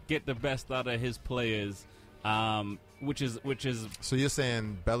to get the best out of his players, which is. So you're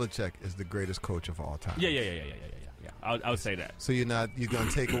saying Belichick is the greatest coach of all time? Yeah. I would say that. So you're going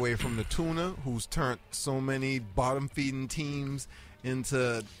to take away from the Tuna, who's turned so many bottom feeding teams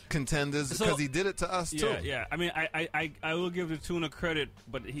into contenders because he did it to us too. Yeah. I will give the Tuna credit,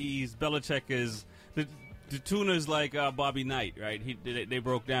 but Belichick is the Tuna is like Bobby Knight, right? They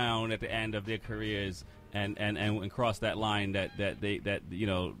broke down at the end of their careers and crossed that line that I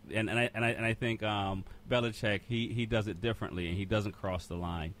think Belichick he does it differently and he doesn't cross the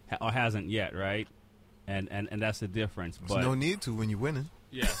line or hasn't yet, right? And that's the difference. There's no need to when you're winning.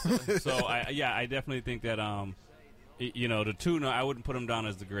 Yeah. So I definitely think that the Tuna, I wouldn't put him down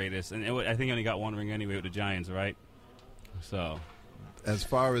as the greatest, and I think he only got 1 ring anyway with the Giants, right? So, as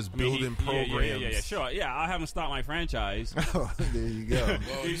far as building programs, sure, I'll have him start my franchise. Oh, there you go.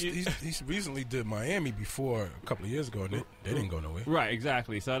 Well, he recently did Miami before a couple of years ago, and they didn't go nowhere. Right,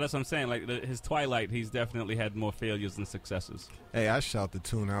 exactly. So that's what I'm saying. His twilight, he's definitely had more failures than successes. Hey, I shout the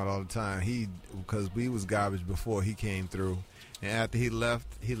Tuna out all the time. Because we was garbage before he came through, and after he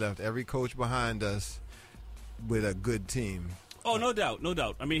left every coach behind us with a good team. Oh, no doubt, no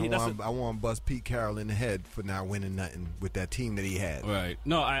doubt. I mean, I want to bust Pete Carroll in the head for not winning nothing with that team that he had. Right.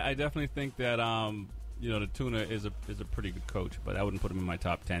 No, I definitely think that the Tuna is a pretty good coach, but I wouldn't put him in my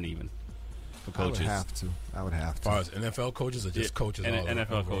top 10 even for coaches. I would have to. As far as NFL coaches or just coaches?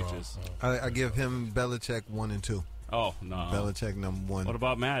 NFL coaches. I give him Belichick 1 and 2. Oh no, Belichick number 1. What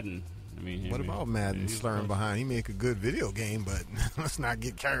about Madden? What about Madden slurring behind? He make a good video game, but let's not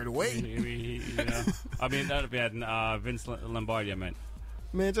get carried away. I mean, not Madden. Vince Lombardi, I meant.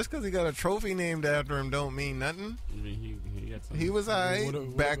 Man, just because he got a trophy named after him don't mean nothing. I mean, he was all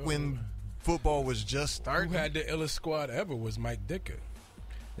right back when football was just starting. Who had the illest squad ever was Mike Ditka.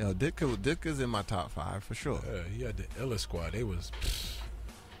 Yo, Ditka's in my top 5 for sure. Yeah, he had the illest squad. It was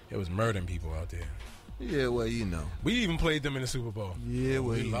murdering people out there. Yeah, well, we even played them in the Super Bowl. Yeah,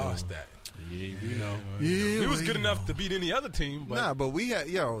 well, we lost that. Yeah, we know. He was good enough to beat any other team. But but we had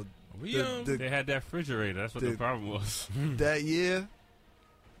they had that refrigerator. That's what the problem was. That year,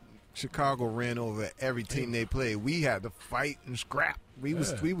 Chicago ran over every team they played. We had to fight and scrap. We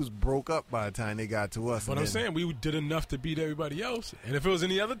was broke up by the time they got to us. But I'm saying we did enough to beat everybody else. And if it was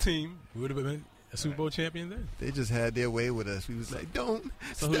any other team, we would have been a Super Bowl champion then. They just had their way with us. We was like, don't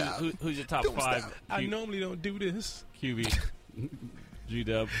stop. Who's your top 5? I normally don't do this. QB.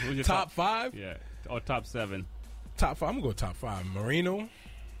 G-Dub. Who's your top 5? Yeah. Or top 7? Top 5. I'm going to go top 5. Marino.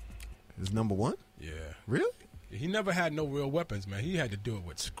 Is number 1? Yeah. Really? He never had no real weapons, man. He had to do it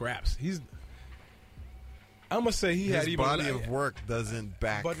with scraps. I'm going to say his body of work doesn't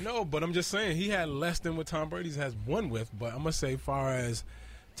back. But I'm just saying he had less than what Tom Brady has won with. But I'm going to say far as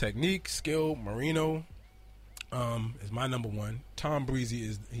technique, skill, Marino is my number 1. Tom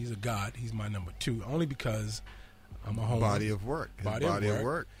Brady he's a god. He's my number 2. Only because I'm a homer. Body of work. Body of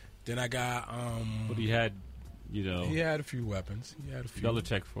work. Then I got but he had he had a few weapons. He had a few.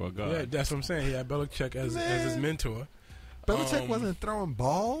 Belichick for a guard. Yeah, that's what I'm saying. He had Belichick as his mentor. Belichick wasn't throwing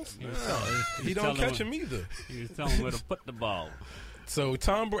balls. He don't catch him either. He was telling him where to put the ball. So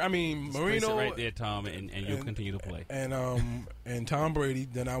Marino, place it right there, Tom, and you'll continue to play. And Tom Brady.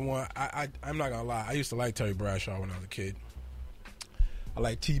 Then I'm not gonna lie. I used to like Terry Bradshaw when I was a kid. I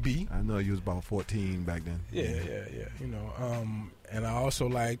like TB. I know you was about 14 back then. Yeah. And I also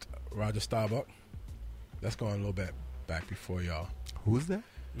liked Roger Staubach. That's going a little bit back before y'all. Who was that?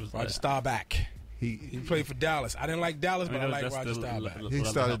 Roger Staubach. He played for Dallas. I didn't like Dallas, but I like Roger Staubach. He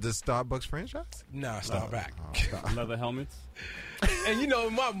started the Starbucks franchise? Nah, Staubach. Leather helmets. And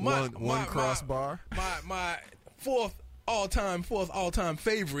one crossbar. My fourth all-time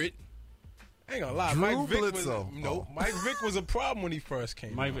favorite. I ain't gonna lie, Drew Mike Vick Bledsoe. Mike Vick was a problem when he first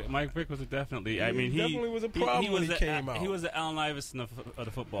came out. Mike Vick was definitely. He definitely was a problem when he came out. He was the Allen Iverson of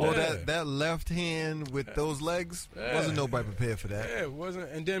the football. Well, that left hand with those legs wasn't nobody prepared for that. Yeah, it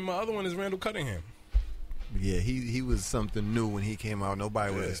wasn't. And then my other one is Randall Cunningham. Yeah, he was something new when he came out.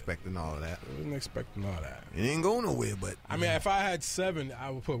 Nobody was expecting all of that. I wasn't expecting all that. It ain't going nowhere, but I mean, if I had 7, I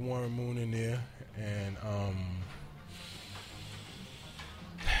would put Warren Moon in there,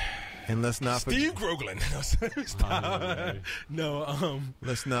 and let's not forget Steve Groglin.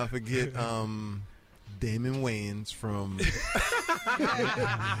 Let's not forget Damon Wayans from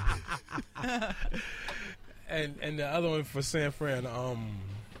and the other one for San Fran,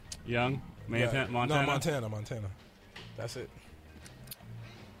 Young, Montana. No, Montana. That's it.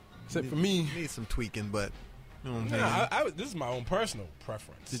 That's it for me. Need some tweaking, but you know what I'm saying? This is my own personal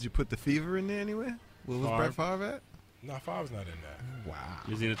preference. Did you put the Fever in there anyway? Where was Brett Favre at? No, Favre's not in that. Wow.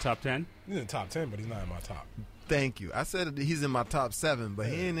 Is he in the top 10? He's in the top 10, but he's not in my top. Thank you. I said he's in my top 7, but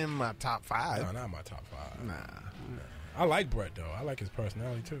he ain't in my top 5. No, not my top 5. Nah. I like Brett though. I like his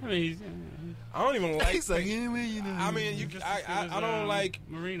personality too. I mean, I don't even like. He's like, anyway, you know. I mean, I don't like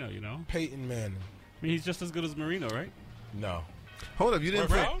Marino. You know, Peyton Manning. I mean, he's just as good as Marino, right? No. Hold up, you didn't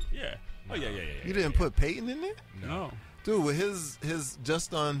put? Yeah. Oh yeah. You didn't put Peyton in there? No. Dude, with his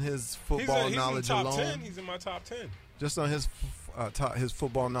just on his football knowledge in the top alone, 10. He's in my top 10. Just on his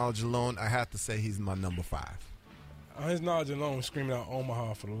football knowledge alone, I have to say he's my number 5. His knowledge alone screaming out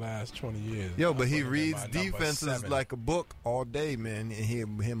Omaha for the last 20 years. Yo, but he reads defenses like a book all day, man, and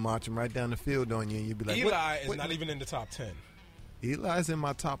him marching right down the field on you, and you'd be like, Eli is not even in the top 10. Eli's in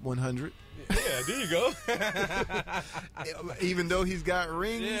my top 100. Yeah, there you go. Even though he's got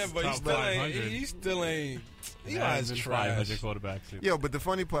rings. Yeah, but he still ain't. Eli's trash. Quarterbacks. Yo, but the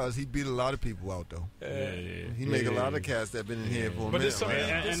funny part is he beat a lot of people out, though. Yeah. He make a lot of cats that been in here for a minute.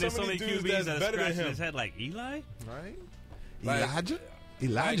 And there's so many QBs that are scratching his head like Eli? Right?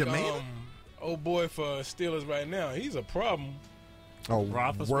 Elijah, man. Old boy for Steelers right now, he's a problem. Oh,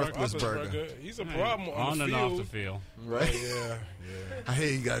 Roethlisberger. He's a problem on the and field. off the field. Right? Yeah. I hear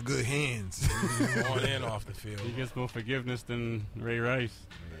he got good hands. On and off the field. He gets more forgiveness than Ray Rice.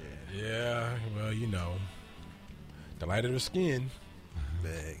 Yeah, well, the light of the skin.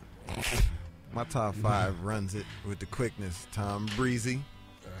 Bag. My top 5 runs it with the quickness. Tom Breezy,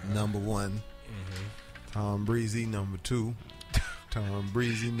 number 1. Tom Breezy, number 2. Tom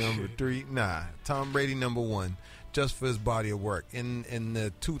Breezy, number 3. Nah, Tom Brady, number 1. Just for his body of work. In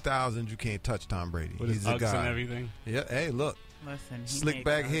the 2000s, you can't touch Tom Brady. With He's his a Uggs guy. and everything. Yeah, hey, look. Listen, Slick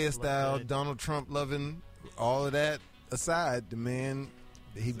back hairstyle, Donald Trump loving, all of that aside, the man,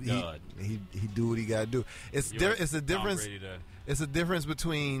 he do what he got to do. It's a difference. It's a difference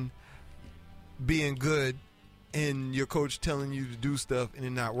between being good and your coach telling you to do stuff and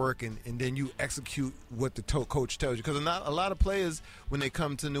it not working, and then you execute what the coach tells you. Because a lot of players, when they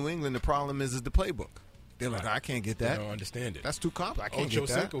come to New England, the problem is the playbook. They're like, I can't get that. They don't understand it. That's too complex. I can't Ocho get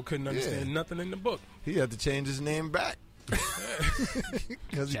that. Cinco couldn't understand nothing in the book. He had to change his name back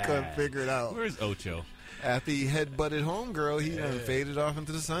because he couldn't figure it out. Where's Ocho? After he headbutted homegirl, he done faded off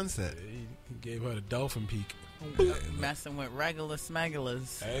into the sunset. He gave her the dolphin peak. Messing with regular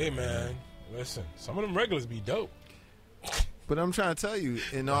smegulars. Hey, man. Listen, some of them regulars be dope. But I'm trying to tell you,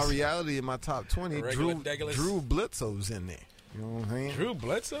 in all reality, in my top 20, Regular Drew Degulas. Bledsoe's in there. You know what I'm saying? Drew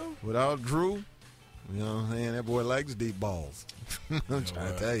Bledsoe? Without Drew, you know what I'm saying? That boy likes deep balls. I'm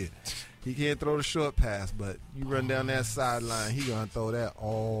trying to tell you. He can't throw the short pass, but you run down that sideline, he going to throw that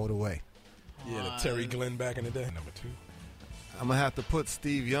all the way. Yeah, the Terry Glenn back in the day. Number 2. I'm going to have to put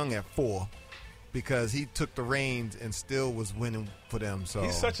Steve Young at 4 because he took the reins and still was winning for them. So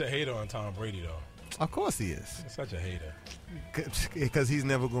he's such a hater on Tom Brady, though. Of course he is. He's such a hater. Because he's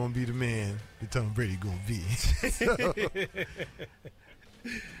never going to be the man that Tom Brady going to be. So,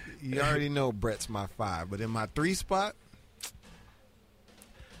 you already know Brett's my 5. But in my 3 spot,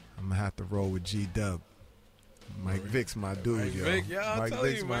 I'm going to have to roll with G-Dub. Mike Vick's my dude, Mike yo. Vick, yeah, Mike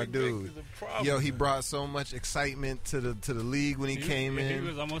Vick's my dude. Yo, he brought so much excitement to the league when he came in. He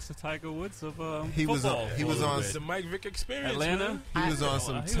was almost the Tiger Woods of he was football. He was on the Mike Vick experience. Atlanta. Man. He was on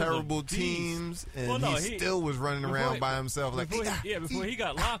some terrible teams, and he still was running around by himself like. Before he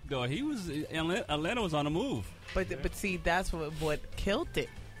got locked, though, Atlanta was on the move. But see, that's what killed it.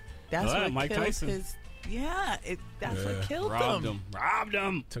 That's what Mike killed Tyson. his. Yeah, that's what killed Robbed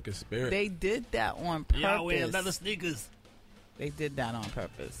him. Took his spirit. They did that on purpose. Y'all wear leather sneakers. They did that on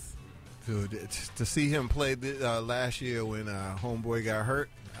purpose. Dude, to see him play last year when homeboy got hurt,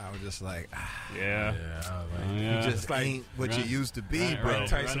 I was just like, yeah. You just ain't what you used to be, bro. Mike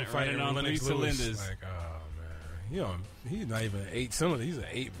Tyson fighting on Lennox 3 Lewis. cylinders. Like, oh man, he's not even an 8-cylinder. He's an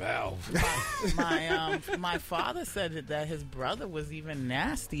 8-valve. My father said that his brother was even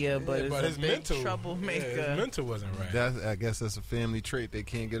nastier, but it's his a big mental troublemaker. Yeah, his mental wasn't right. I guess that's a family trait they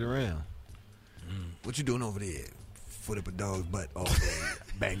can't get around. What you doing over there? Foot up a dog's butt all day.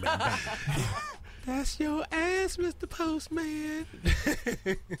 Bang, bang, bang. That's your ass, Mr. Postman.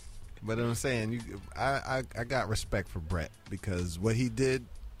 But I'm saying, I got respect for Brett because what he did,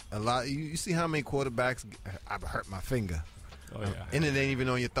 a lot. You see how many quarterbacks I've hurt my finger. Oh, yeah. And it ain't even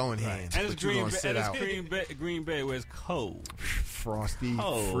on your throwing hands. And but you're going to sit out. Green Bay was cold. Frosty,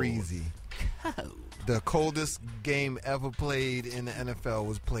 freezy. Cold. The coldest game ever played in the NFL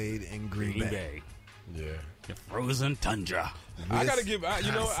was played in Green Bay. Yeah. The frozen tundra. I gotta give. I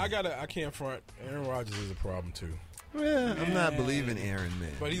can't front. Aaron Rodgers is a problem too. Yeah, I'm not believing Aaron,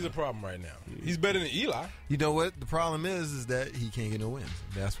 man. But he's a problem right now. He's better than Eli. You know what? The problem is that he can't get no wins.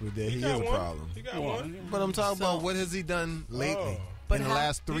 That's what he is a problem. He got one. But I'm talking about what has he done lately in the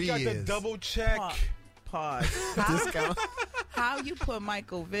last 3 years? He got the double check. Pause. Discount. How you put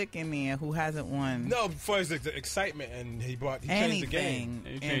Michael Vick in there who hasn't won? No, for his excitement, and he changed the game.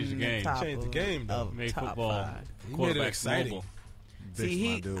 He changed the game. Changed the game, though. Made football. He made it exciting. Mobile.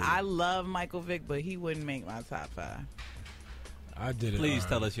 See, I love Michael Vick, but he wouldn't make my top 5. I did it. Please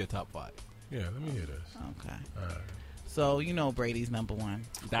tell us your top 5. Yeah, let me hear this. Okay. All right. So, you know Brady's number 1.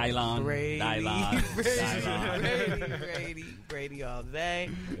 Dylon. Brady all day.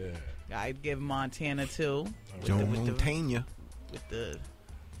 Yeah. I'd give Montana 2. Joe Montana. With the...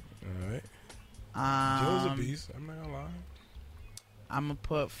 All right. Joe's a beast. I'm not going to lie. I'm going to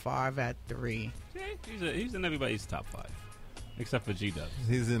put Favre at 3. Yeah, he's in everybody's top 5. Except for G-Dub.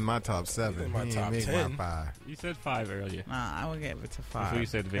 He's in my top 7. He's in my top 10. My 5. You said 5 earlier. Nah, I would give it to 5. Before you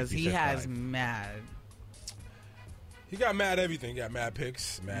said Vic, because he has 5. mad. He got mad everything. He got mad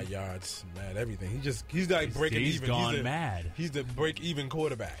picks, mad yards, mad everything. He's like breaking even. He's gone mad. He's the break-even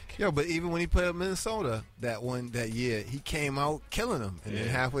quarterback. Yo, but even when he played at Minnesota that year, he came out killing them. And then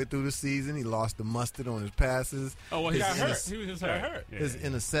halfway through the season, he lost the mustard on his passes. Oh, well, he got hurt. He was just hurt. His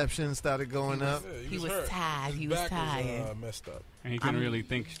interceptions started going up. He was tired. He was tired. Was, messed up. And he couldn't really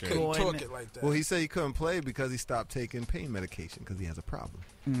think straight. Couldn't talk it like that. Well, he said he couldn't play because he stopped taking pain medication because he has a problem.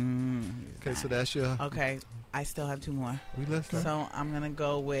 Okay, so that's your... Okay, I still have 2 more. We listening? So I'm going to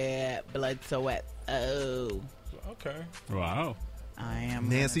go with Bledsoe. Oh. Okay. Wow. I am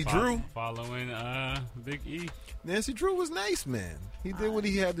Nancy Drew. Following Big E. Nancy Drew was nice, man. He did what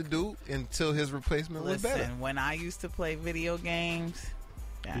he had to do until his replacement was better. Listen, when I used to play video games...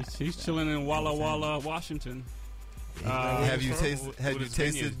 He's chilling in Walla Walla, Washington. Have you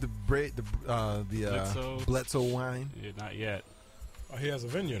tasted the Bledsoe wine? Yeah, not yet. Oh, he has a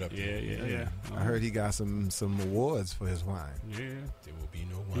vineyard up there. Yeah. I heard he got some awards for his wine. Yeah. There will be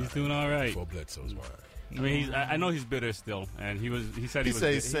no wine. He's doing all right. For Bledsoe's wine. I mean, I know he's bitter still, and he said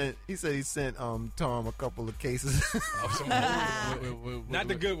he sent Tom a couple of cases. Not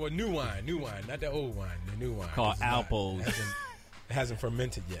the good one, new wine, not the old wine, the new wine. Called apples. It hasn't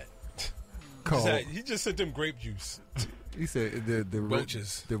fermented yet. He just sent them grape juice. He said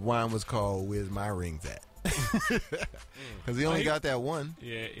the wine was called "Where's My Rings At?" Because he only got that one.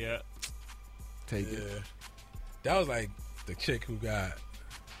 Yeah. Take it. That was like the chick who got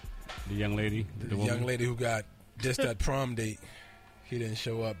the young lady. The young lady who got just that prom date. He didn't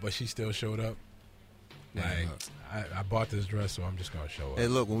show up, but she still showed up. Like, I bought this dress, so I'm just going to show up. Hey,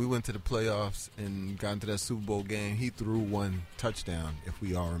 look, when we went to the playoffs and got into that Super Bowl game, he threw one touchdown, if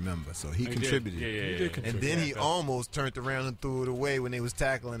we all remember. So he contributed. He did contribute. And then he almost turned around and threw it away when they was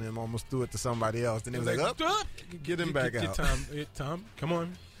tackling him, almost threw it to somebody else. Then he was like, up, get him back out. Tom, come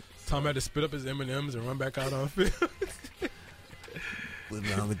on. Tom had to spit up his M&Ms and run back out on field.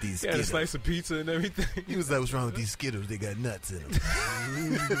 What's wrong with these Skittles? He had a slice of pizza and everything. He was like, what's wrong with these Skittles? They got nuts in them.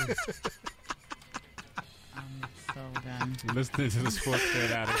 So done. Listening to the Sports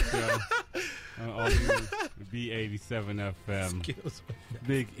Fan Addict Show on all B87 FM.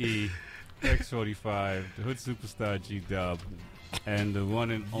 Big E, X45, the Hood Superstar G-Dub, and the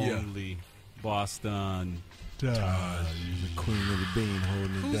one and only Boston Taj. The queen of the bean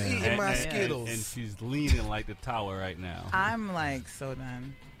holding it down. Eating my Skittles? And she's leaning like the tower right now. I'm like so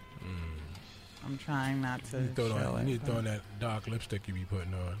done. I'm trying not to. You need to throw on that dark lipstick you be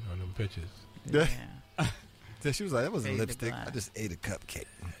putting on them pictures. Yeah. So she was like, that wasn't lipstick. I just ate a cupcake.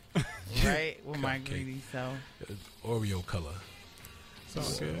 Right? With my greedy self. Oreo color. It's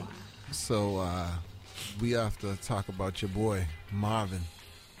all good. So we have to talk about your boy, Marvin.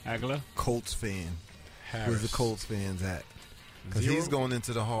 Hagler? Colts fan. Harris. Where's the Colts fans at? Because he's going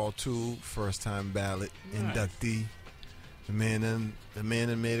into the Hall too, first time ballot inductee. The man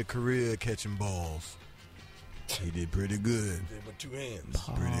that made a career catching balls. He did pretty good. Did with 2 hands.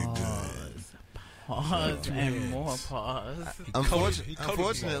 Pretty good. Pause and more pause.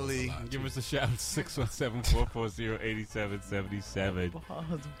 Unfortunately, give us a shout 617-440-8777.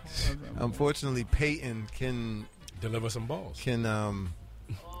 Unfortunately, Peyton can deliver some balls. He's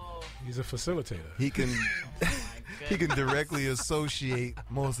a facilitator. He can he can directly associate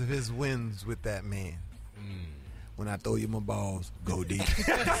most of his wins with that man. When I throw you my balls, go deep.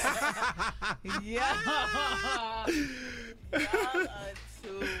 Y'all are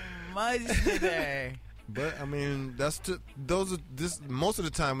too much today. But I mean, most of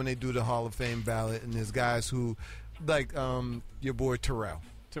the time when they do the Hall of Fame ballot, and there's guys who, like your boy Terrell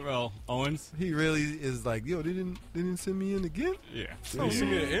Owens. He really is like, yo, they didn't send me in again. Yeah,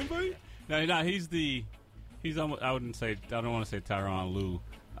 send me an invite. No, he's almost, I don't want to say Tyronn Lue,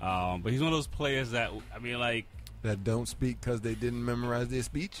 but he's one of those players that that don't speak because they didn't memorize their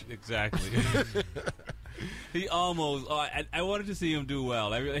speech. Exactly. He almost. I wanted to see him do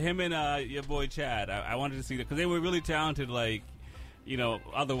well. Him and your boy Chad. I wanted to see that because they were really talented.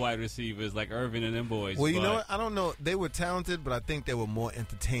 Other wide receivers like Irvin and them boys. Well, you know what? I don't know. They were talented, but I think they were more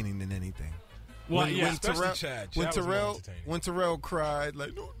entertaining than anything. Well, when Terrell cried,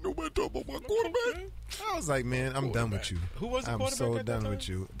 like, nobody talk about my quarterback. I was like, man, I'm done with you. Who was the quarterback? I'm so done with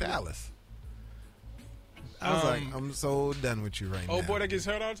you. Dallas. I was like, I'm so done with you right now. Oh, boy that gets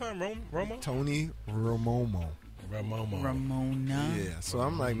hurt all the time, Romo? Tony Ramona. Yeah, so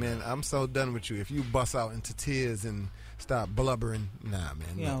I'm like, man, I'm so done with you. If you bust out into tears and stop blubbering, nah,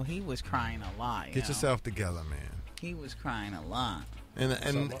 man. Yo, he was crying a lot. Get yourself together, man. He was crying a lot.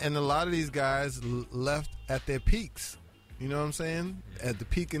 And a lot of these guys left at their peaks. You know what I'm saying? At the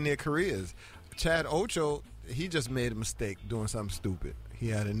peak in their careers. Chad Ocho, he just made a mistake doing something stupid. He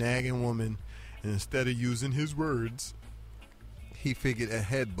had a nagging woman, and instead of using his words, he figured a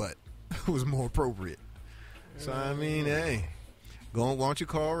headbutt was more appropriate. So, I mean, hey, why don't you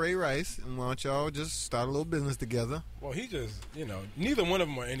call Ray Rice, and why don't y'all just start a little business together? Well, he just, neither one of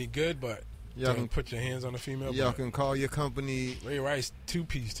them are any good, but y'all can put your hands on a female. Y'all can call your company Ray Rice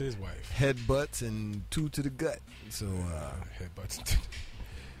 2-piece to his wife. Headbutts and 2 to the gut. So, headbutts.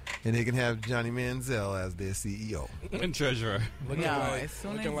 And they can have Johnny Manziel as their CEO and treasurer. As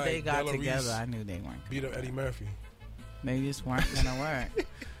soon as they got together, I knew they weren't. Beat up Eddie Murphy. They just weren't gonna work.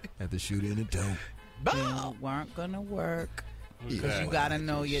 At the shooter in the dome. They weren't gonna work because you gotta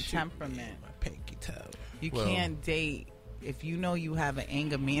know your temperament. My pinky toe. You can't date if you know you have an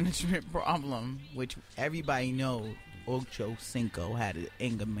anger management problem, which everybody knows. Ocho Cinco had an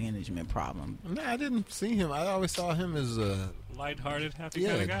anger management problem. No, I didn't see him. I always saw him as a lighthearted, happy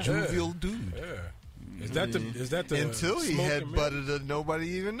kind of guy. Jovial dude. Yeah. Is that the until he headbutted her, nobody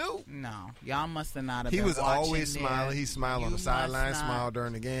even knew. No, y'all must have not have. He been was always there. smiling. He smiled on the sideline, smiled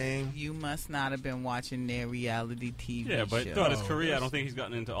during the game. You must not have been watching their reality TV. Yeah, but show. throughout his career, I don't think he's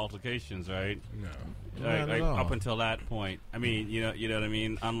gotten into altercations, right? No. Like up until that point. I mean, you know what I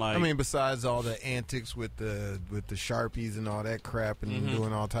mean. Unlike, besides all the antics with the Sharpies and all that crap and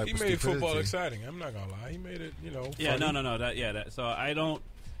doing all type of stupidity. He made football exciting. I'm not gonna lie. He made it, Yeah, funny. no. So I don't.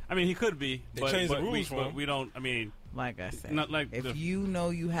 I mean, he could be. They changed the rules for him. We don't. I mean, like I said, not like if you know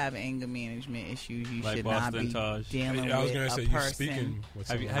you have anger management issues, you like should Boston not be Taj. dealing I was with gonna a say person. you're speaking with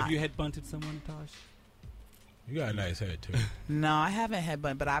Have you headbutted someone, Taj? You got a nice head too. No, I haven't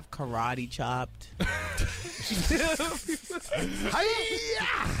headbutt, but I've karate chopped.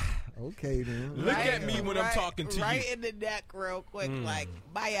 Okay then. Look at me when I'm talking to you. Right in the neck, real quick, like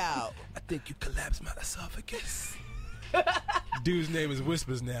bye out. I think you collapsed my esophagus. Dude's name is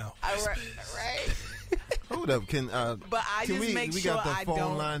Whispers now. Right. Hold up, but I can just we make we sure got the I phone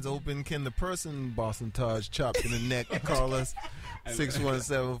don't. lines open. Can the person Boston Taj chopped in the neck call us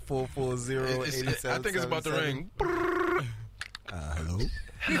 617-440-8777? I think it's about to ring.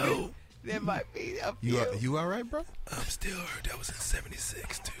 Hello. There might be a few. You all right, bro? I'm still hurt. That was in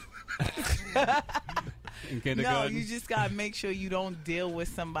 '76 too. No, you just gotta make sure you don't deal with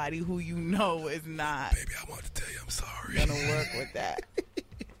somebody who you know is not. Baby, I want to tell you I'm sorry. Gonna work with that.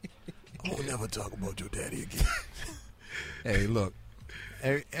 I will never talk about your daddy again. Hey, look.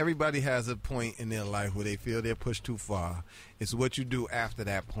 Everybody has a point in their life where they feel they're pushed too far. It's what you do after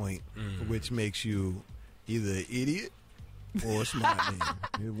that point, which makes you either an idiot or a smart man.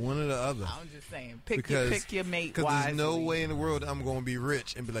 One or the other. I'm just saying, pick your mate wisely. Because there's no way in the world I'm going to be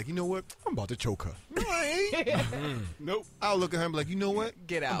rich and be like, you know what? I'm about to choke her. No, I ain't. Nope. I'll look at her and be like, you know what?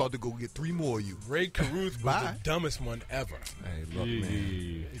 Get out. I'm about to go get 3 more of you. Ray Caruth was the dumbest one ever. Hey, look,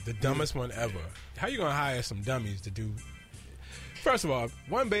 man. The dumbest one ever. How you going to hire some dummies to do... First of all,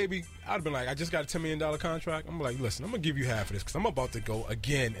 one baby, I'd have been like, I just got a $10 million contract. I'm like, listen, I'm going to give you half of this because I'm about to go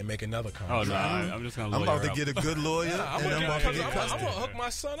again and make another contract. Oh, no, I'm just going to I'm about to get a good lawyer. I'm going to hook my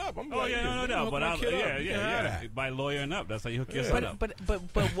son up. I'm like, no doubt. But by lawyering up, that's how you hook your son up. But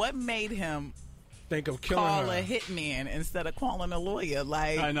what made him think of killing call her? A hitman instead of calling a lawyer?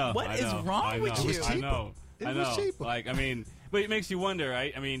 Like, I know. What is wrong with you? I know. It was cheaper. Like, I mean... But it makes you wonder,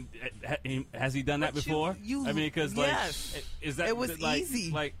 right? I mean, has he done that before? I mean, because is that it was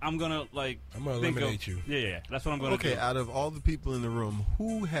easy? Like, I'm gonna eliminate you. Yeah, that's what I'm gonna do. Okay, out of all the people in the room,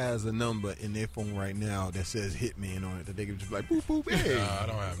 who has a number in their phone right now that says "hitman" on it that they can just be like boop boop? Hey, I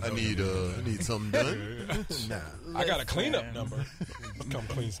don't have. I need something done. Nah, I got a cleanup number. Come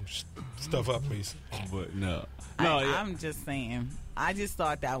clean some stuff up, please. But no. I'm just saying. I just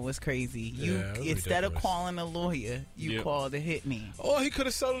thought that was crazy. Instead of calling a lawyer, you called a hitman. Oh, he could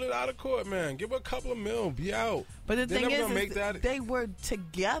have settled it out of court, man. Give her a couple of mil, be out. But the thing is they were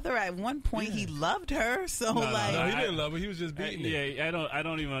together at one point. Yeah. He loved her, so no, he didn't love her. He was just beating her. Yeah, I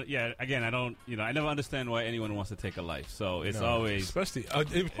don't even. Yeah, again, I don't. I never understand why anyone wants to take a life. So it's always especially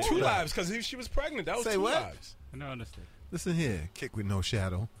 2 lives because she was pregnant. That was Say 2 what? lives. I don't understand. Listen here, Kick with No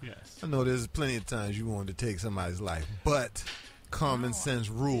Shadow. Yes, I know there's plenty of times you wanted to take somebody's life, but common sense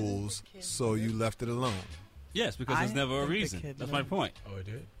rules, so you left it alone. Yes, because there's never a reason. That's my point. Oh, it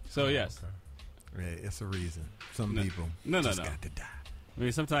did? So, yes. Okay. Yeah, it's a reason. Some people just got to die. I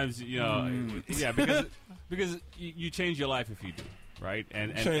mean, sometimes, because you change your life if you do, right?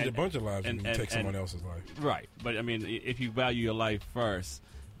 And change a bunch of lives if you take someone else's life. Right. But, I mean, if you value your life first,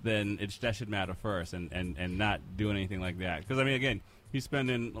 then that should matter first and not doing anything like that. Because, I mean, again, he's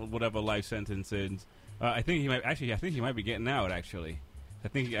spending whatever life sentence is. I think he might be getting out. Actually, I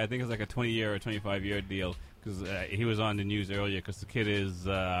think it's like a 20-year or 25-year deal because he was on the news earlier. Because the kid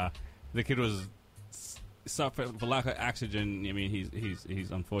was suffering for lack of oxygen. I mean, he's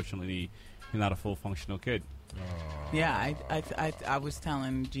unfortunately not a full functional kid. Yeah, I was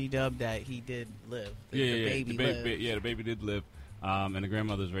telling G-Dub that he did live. The baby lived. The baby did live. And the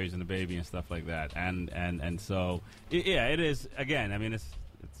grandmother's raising the baby and stuff like that. And so, it is, again, I mean, it's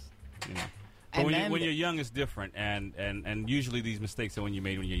you know. But when you're young, it's different. And usually these mistakes are when you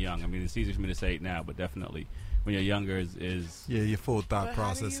made when you're young. I mean, it's easy for me to say it now, but definitely when you're younger is yeah, your full thought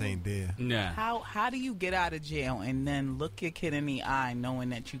process ain't there. Yeah. How do you get out of jail and then look your kid in the eye knowing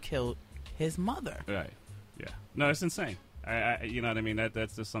that you killed his mother? Right. Yeah. No, it's insane. I you know what I mean?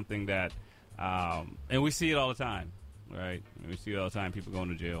 That's just something that, and we see it all the time, right? We see it all the time. People going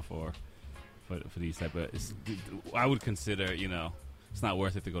to jail for these type of. I would consider, you know, it's not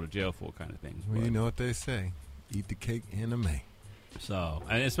worth it to go to jail for kind of things. Well, you know what they say: eat the cake and the may. So,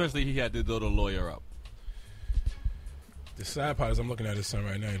 and especially he had to go to lawyer up. The sad part is I'm looking at his son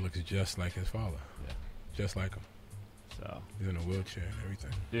right now. He looks just like his father. Yeah, just like him. So he's in a wheelchair and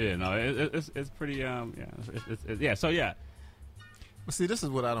everything. Yeah, no, it's pretty. Yeah. So yeah. Well, see, this is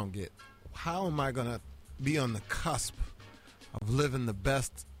what I don't get. How am I gonna be on the cusp of living the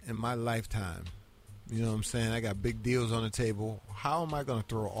best in my lifetime? You know what I'm saying? I got big deals on the table. How am I gonna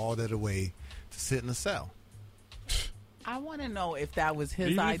throw all that away to sit in a cell? I want to know if that was his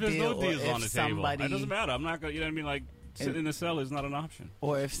Even idea if there's no or deals if on the somebody. Table. It doesn't matter. I'm not gonna. You know what I mean? Like sitting in the cell is not an option.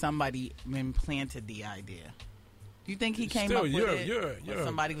 Or if somebody implanted the idea. Do you think he came Still, up with it? You're or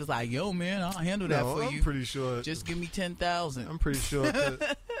somebody was like, "Yo, man, I'll handle that for you." I'm pretty sure. Just give me 10,000. I'm pretty sure.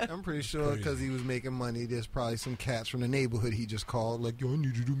 I'm pretty sure because he was making money. There's probably some cats from the neighborhood he just called, like, "Yo, I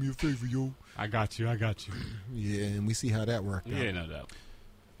need you to do me a favor, yo." I got you. Yeah, and we see how that worked out. Yeah, no doubt.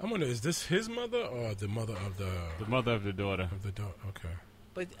 I wonder, is this his mother or the mother of the mother of the daughter? Of the daughter. Okay.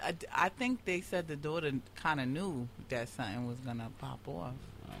 But I think they said the daughter kind of knew that something was gonna pop off.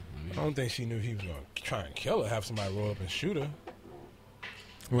 I don't think she knew he was going to try and kill her, have somebody roll up and shoot her.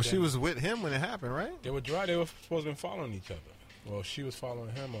 Well, she was with him when it happened, right? They were supposed to have been following each other. Well, she was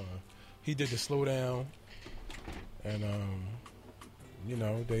following him. He did the slow down. And, you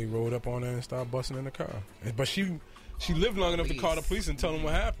know, they rolled up on her and started busting in the car. But she lived long enough to call the police and tell them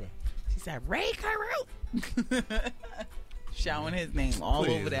what happened. She said, Ray Carew. Shouting his name all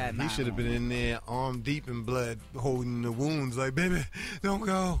over that. He should have been in there, arm deep in blood, holding the wounds like, "Baby, don't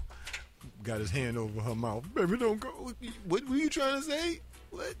go." Got his hand over her mouth. "Baby, don't go." What were you trying to say?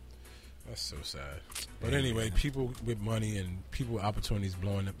 What? That's so sad. But anyway, people with money and people with opportunities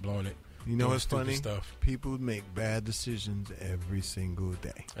blowing it. You know what's funny? Stuff. People make bad decisions every single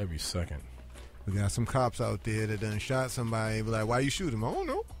day. Every second. We got some cops out there that done shot somebody. Be like, "Why you shoot him?" "I don't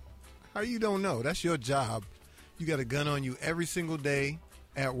know." How you don't know? That's your job. You got a gun on you every single day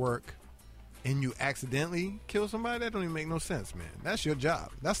at work, and you accidentally kill somebody? That don't even make no sense, man. That's your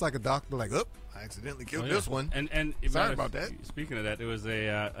job. That's like a doctor, like, "Oh, I accidentally killed this one." And sorry about that. Speaking of that, there was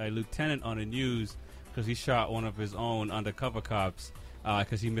a lieutenant on the news because he shot one of his own undercover cops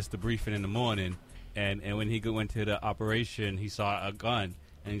because he missed the briefing in the morning, and when he went to the operation, he saw a gun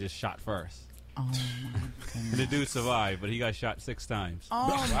and he just shot first. Oh my goodness. The dude survived, but he got shot 6 times. Oh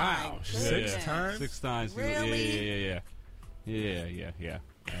wow, my 6 times? 6 times. Really? Yeah.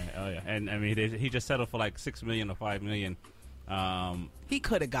 Oh yeah. And I mean, he just settled for like $6 million or $5 million. He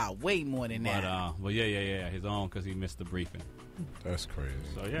could have got way more than that. But yeah, his own because he missed the briefing. That's crazy.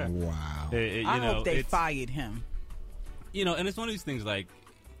 So yeah, wow. I hope they fired him. You know, and it's one of these things like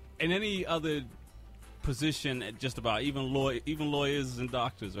in any other position, just about even lawyers and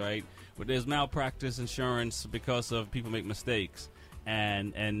doctors, right? But there's malpractice insurance because of people make mistakes,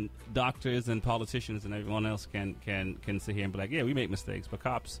 and doctors and politicians and everyone else can sit here and be like, yeah, we make mistakes, but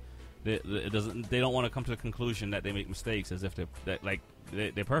cops, they don't want to come to the conclusion that they make mistakes as if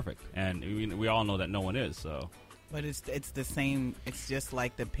they're perfect, and we all know that no one is. So, but it's the same. It's just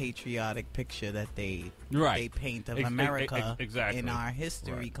like the patriotic picture that they paint of America exactly. in our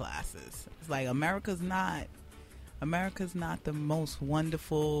history classes. It's like America's not the most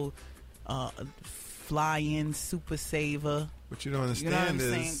wonderful fly-in super saver. What you don't understand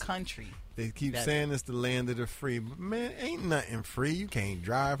is country. They keep saying it's the land of the free, but man, ain't nothing free. You can't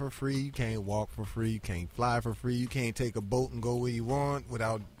drive for free. You can't walk for free. You can't fly for free. You can't take a boat and go where you want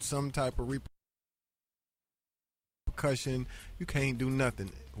without some type of repercussion. You can't do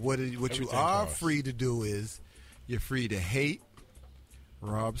nothing. What you are free to do is you're free to hate,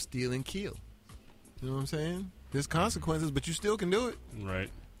 rob, steal, and kill. You know what I'm saying? There's consequences, but you still can do it. Right.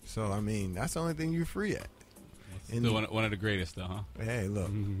 So, I mean, that's the only thing you're free at. Still one of the greatest, though, huh? Hey,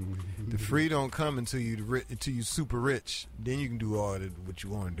 look, the free don't come until you super rich. Then you can do all what you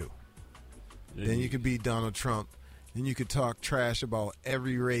want to do. Then you can be Donald Trump. Then you can talk trash about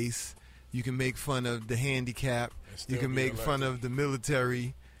every race. You can make fun of the handicap. You can make fun of the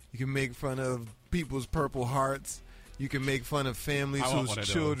military. You can make fun of people's Purple Hearts. You can make fun of families whose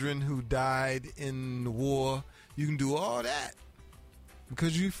children who died in the war. You can do all that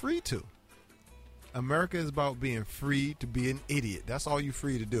because you're free to. America is about being free to be an idiot. That's all you're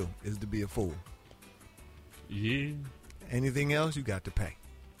free to do, is to be a fool. Yeah. Anything else, you got to pay.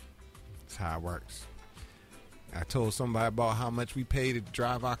 That's how it works. I told somebody about how much we pay to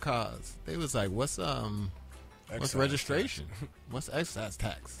drive our cars. They was like, what's registration? What's excise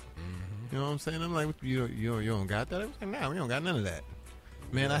tax? Mm-hmm. You know what I'm saying? I'm like, you don't got that? I was like, nah, we don't got none of that.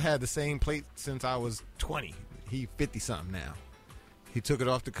 Man, I had the same plate since I was 20. He 50-something now. He took it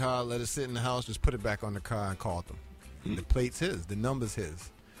off the car, let it sit in the house, just put it back on the car and called them. And the plate's his. The number's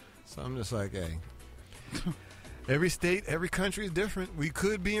his. So I'm just like, hey. Every state, every country is different. We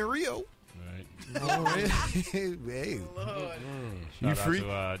could be in Rio. Right. Hey. You free? Shout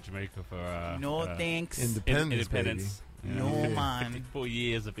out to Jamaica for no thanks. Independence. No man. 54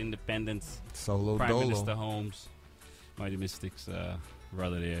 years of independence. Solo Prime dolo. Minister Holmes, Mighty Mystics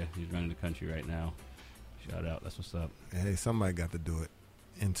brother there. He's running the country right now. Shout out. That's what's up. Hey, somebody got to do it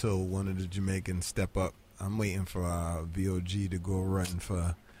until one of the Jamaicans step up. I'm waiting for VOG to go run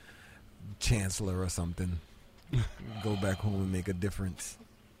for chancellor or something. Go back home and make a difference.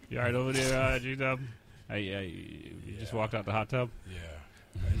 You all right over there, G-Dub? You just walked out the hot tub? Yeah.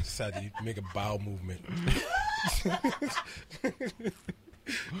 I just had to make a bowel movement.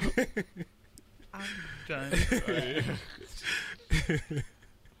 I'm done.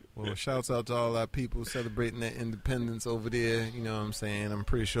 Well, shouts out to all our people celebrating their independence over there. You know what I'm saying? I'm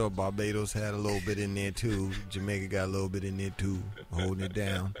pretty sure Barbados had a little bit in there, too. Jamaica got a little bit in there, too, holding it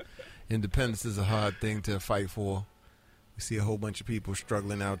down. Independence is a hard thing to fight for. We see a whole bunch of people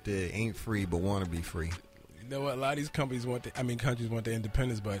struggling out there, ain't free, but want to be free. You know what? A lot of these countries want their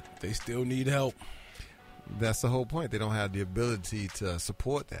independence, but they still need help. That's the whole point. They don't have the ability to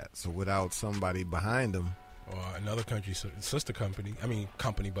support that. So without somebody behind them, or another country's sister company,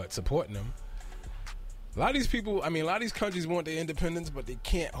 but supporting them. A lot of these people, a lot of these countries want their independence, but they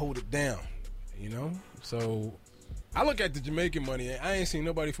can't hold it down, you know? So I look at the Jamaican money, and I ain't seen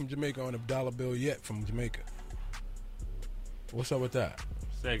nobody from Jamaica on a dollar bill yet from Jamaica. What's up with that?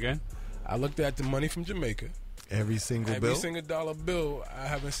 Say again? I looked at the money from Jamaica. Every single dollar bill, I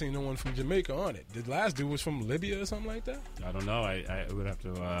haven't seen no one from Jamaica on it. The last dude was from Libya or something like that? I don't know. I would have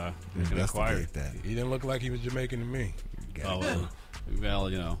to investigate that. He didn't look like he was Jamaican to me. Well,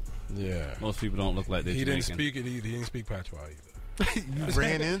 you know. Yeah. Most people don't look like they're Jamaican. He didn't speak it either. He didn't speak patois either. You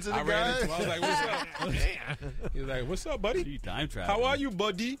ran into the guy? Ran into him. I was like, what's up? He was like, what's up, buddy? Time travel. How are you,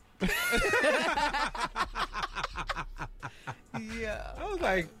 buddy? Yeah. I was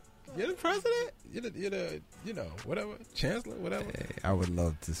like, you're the president? You're the whatever, chancellor, whatever. Hey, I would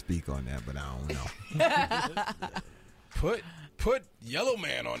love to speak on that, but I don't know. Put Yellow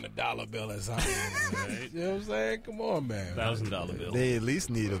Man on the dollar bill or something. Right? You know what I'm saying? Come on, man. $1,000 bill. They at least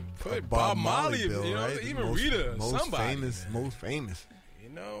need a Bob Marley bill, you know, right? Even Rita, somebody. Most famous. You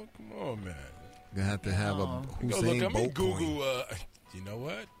know, come on, man. Gonna have to have a Hussein Bolt Google. coin. You know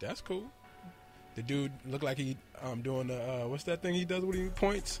what? That's cool. The dude looked like he doing the what's that thing he does when he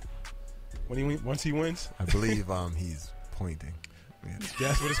points? Once he wins? I believe he's pointing. Yeah.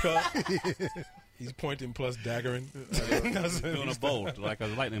 That's what it's called? He's pointing plus daggering. Doing a bolt, like a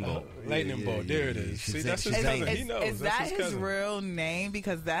lightning bolt. Lightning bolt. There it is. See, that's his cousin. He knows. Is that his real name?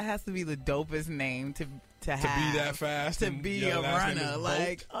 Because that has to be the dopest name to have. To be that fast. To be a runner.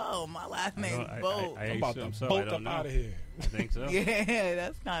 Like, my last name's Bolt. I'm about to bolt up out of here. I think so. Yeah,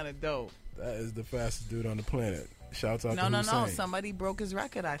 that's kind of dope. That is the fastest dude on the planet. Shouts out to No. Hussein. Somebody broke his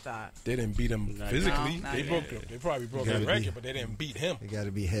record, I thought. They didn't beat him physically. They probably broke his record, but they didn't beat him. They got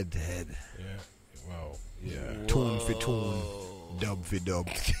to be head to head. Yeah. Well, yeah. Tune for tune. Dub for dub.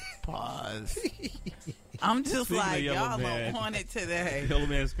 Pause. I'm just Speaking like, y'all Man, on it today. Yellow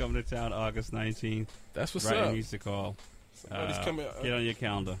Man's coming to town August 19th. That's what's right up. He needs to call. Coming, get on your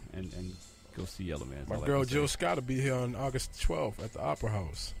calendar and go see Yellow Man. My girl Jill Scott will be here on August 12th at the Opera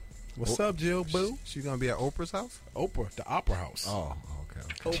House. What's up, Jill Boo? She gonna be at Oprah's house? Oprah, the Opera House. Oh,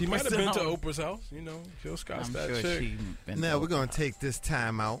 okay. She might have been to Oprah's house. You know, Jill Scott's that chick. Now we're gonna take this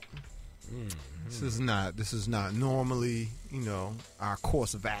time out. This is not normally, our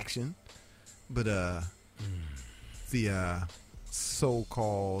course of action, but the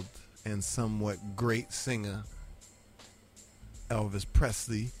so-called and somewhat great singer Elvis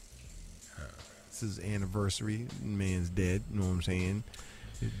Presley. It's his anniversary. The man's dead. You know what I'm saying?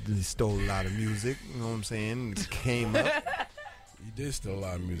 He stole a lot of music. You know what I'm saying? It came up. He did steal a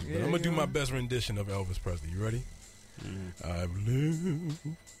lot of music, but I'm gonna do my best rendition of Elvis Presley. You ready? I've lived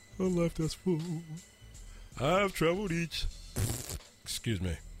a life that's full. I've traveled excuse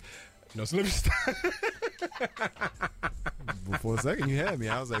me. No, so let me stop. For a second, you had me.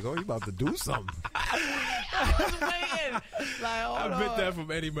 I was like, "Oh, you about to do something?" I was waiting. Like, hold I on. bet that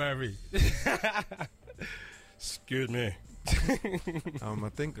from Eddie Murray. Excuse me. I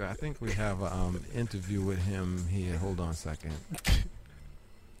think we have an interview with him here. Hold on a second.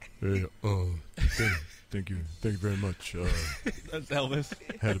 Hey, thank you very much. That's Elvis.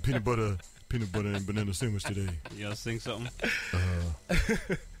 Had a peanut butter and banana sandwich today. You gonna sing something?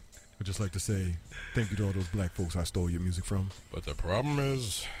 I'd just like to say thank you to all those black folks I stole your music from. But the problem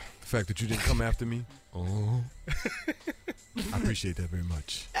is the fact that you didn't come after me. Oh, I appreciate that very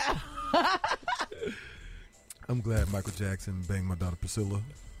much. I'm glad Michael Jackson banged my daughter Priscilla.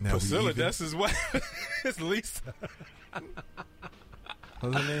 Now Priscilla, that's his wife. It's Lisa.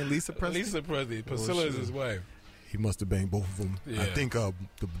 What's her name? Lisa Presley? Lisa Presley. Priscilla is his wife. He must have banged both of them. Yeah. I think the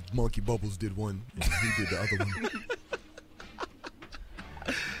Monkey Bubbles did one, and he did the other one.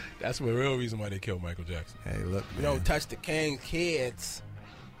 That's the real reason why they killed Michael Jackson. Hey, look, you don't touch the king's kids.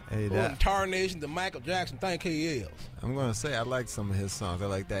 Hey, Who in tarnation to Michael Jackson think he is? I'm gonna say I like some of his songs. I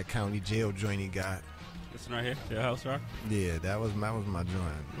like that county jail joint he got. This one right here, Jailhouse Rock. Yeah, that was my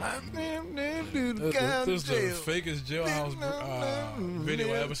joint. My name to the This county is the jail. fakest jailhouse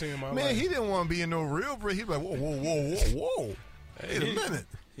video I ever seen in my life. Man, he didn't want to be in no real. He was like, whoa. Wait a minute.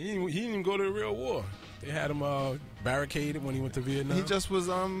 He didn't even go to the real war. They had him barricaded when he went to Vietnam. He just was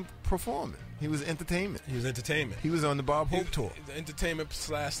performing. He was entertainment. He was entertainment. He was on the Bob Hope tour. The entertainment /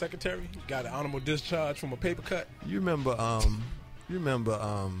 secretary. Got an honorable discharge from a paper cut. You remember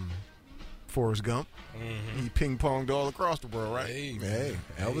Forrest Gump? Mm-hmm. He ping-ponged all across the world, right? Hey,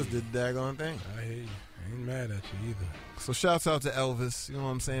 Elvis did the daggone thing. I hear you. I ain't mad at you either. So shouts out to Elvis. You know what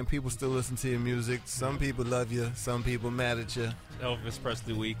I'm saying? People still listen to your music. Some people love you. Some people mad at you. Elvis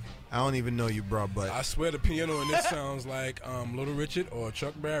Presley week. I don't even know you, bro, but I swear the piano in this sounds like Little Richard or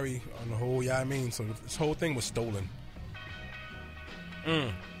Chuck Berry on the whole Yeah I Mean. So this whole thing was stolen.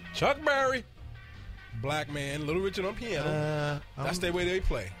 Chuck Berry, black man, Little Richard on piano. That's the way they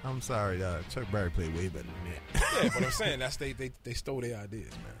play. I'm sorry, Chuck Berry played way better than that. Yeah, but I'm saying that's they stole their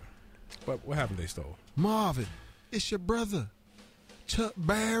ideas, man. But what happened? They stole. Marvin, it's your brother, Chuck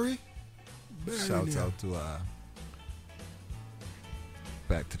Berry. Shouts out to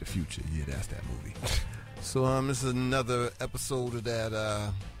Back to the Future. Yeah, that's that movie. So this is another episode of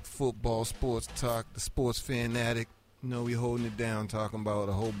that football sports talk, the Sports Fanatic. You know, we holding it down, talking about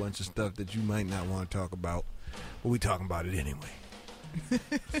a whole bunch of stuff that you might not want to talk about, but we talking about it anyway.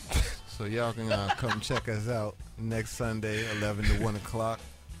 So y'all can come check us out next Sunday, 11 to 1 o'clock.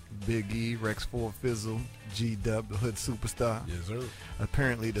 Big E, Rex 4 Fizzle, G-Dub, the Hood Superstar. Yes, sir.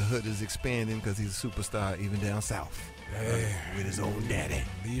 Apparently the Hood is expanding because he's a superstar even down south. Hey, with his own daddy.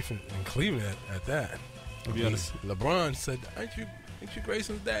 Leaf in Cleveland at that. To be honest, LeBron said, ain't you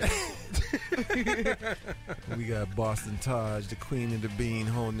Grayson's daddy? We got Boston Taj, the queen of the bean,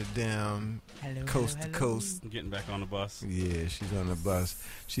 holding it down, coast to coast. Getting back on the bus. Yeah, she's on the bus.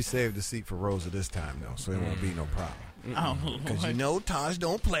 She saved the seat for Rosa this time, though, so it won't be no problem. Because you know Taj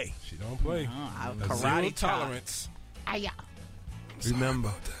don't play. She don't play. Karate Zero tolerance.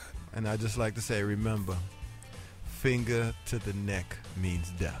 Remember, and I just like to say, remember, finger to the neck means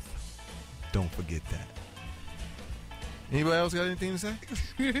death. Don't forget that. Anybody else got anything to say?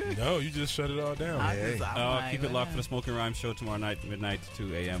 No, you just shut it all down. Keep it locked for the Smoking Rhyme show tomorrow night, midnight to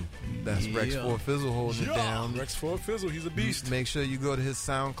 2 a.m. That's Rex 4 Fizzle holding it down. Rex 4 Fizzle, he's a beast. Make sure you go to his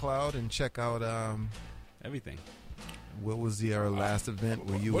SoundCloud and check out everything. What was our last event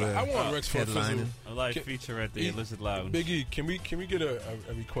where you were I want Rex 4 Fizzle. A live feature at the Illicit Lounge. Big E, can we get a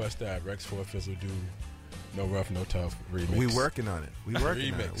request that Rex 4 Fizzle do No Rough, No Tough remix? We working on it. We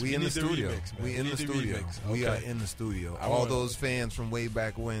working on it. We in the studio. We in the studio. We are in the studio. All those fans from way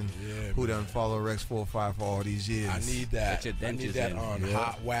back when who done follow Rex 45 for all these years. I need that. I need that on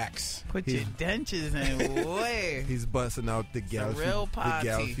hot wax. Put your dentures in. Boy. He's busting out the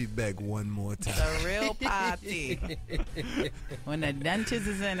Galfy bag one more time. It's a real party. When the dentures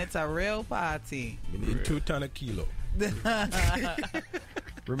is in, it's a real party. You need 2 ton of kilo.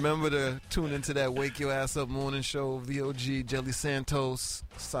 Remember to tune into that Wake Your Ass Up morning show. VOG, Jelly Santos.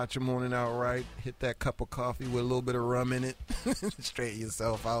 Start your morning out right. Hit that cup of coffee with a little bit of rum in it. Straighten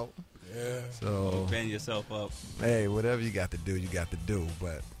yourself out. Yeah. So bend yourself up. Hey, whatever you got to do, you got to do.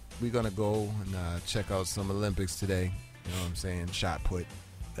 But we're going to go and check out some Olympics today. You know what I'm saying? Shot put,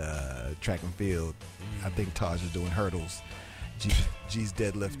 track and field. I think Taj is doing hurdles. G's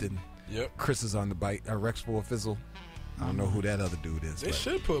deadlifting. Yep. Chris is on the bike. Rex 4 Fizzle. I don't know who that other dude is. They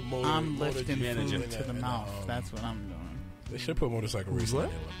should put more. I'm lifting food to the mouth. That's what I'm doing. They should put motorcycle racing in the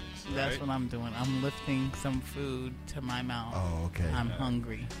Olympics. That's what I'm doing. I'm lifting some food to my mouth. Oh, okay. I'm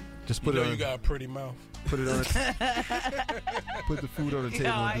hungry. Just put you it know on. You got a pretty mouth. Put it on. Put the food on the table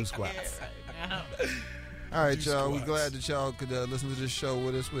and do squats. All right, y'all. We're glad that y'all could listen to this show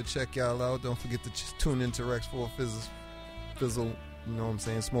with us. We'll check y'all out. Don't forget to tune into Rex 4 Fizzle. You know what I'm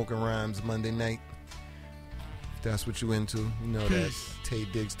saying? Smoking Rhymes Monday night. If that's what you into, you know that Tay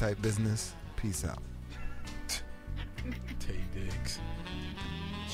Diggs type business. Peace out.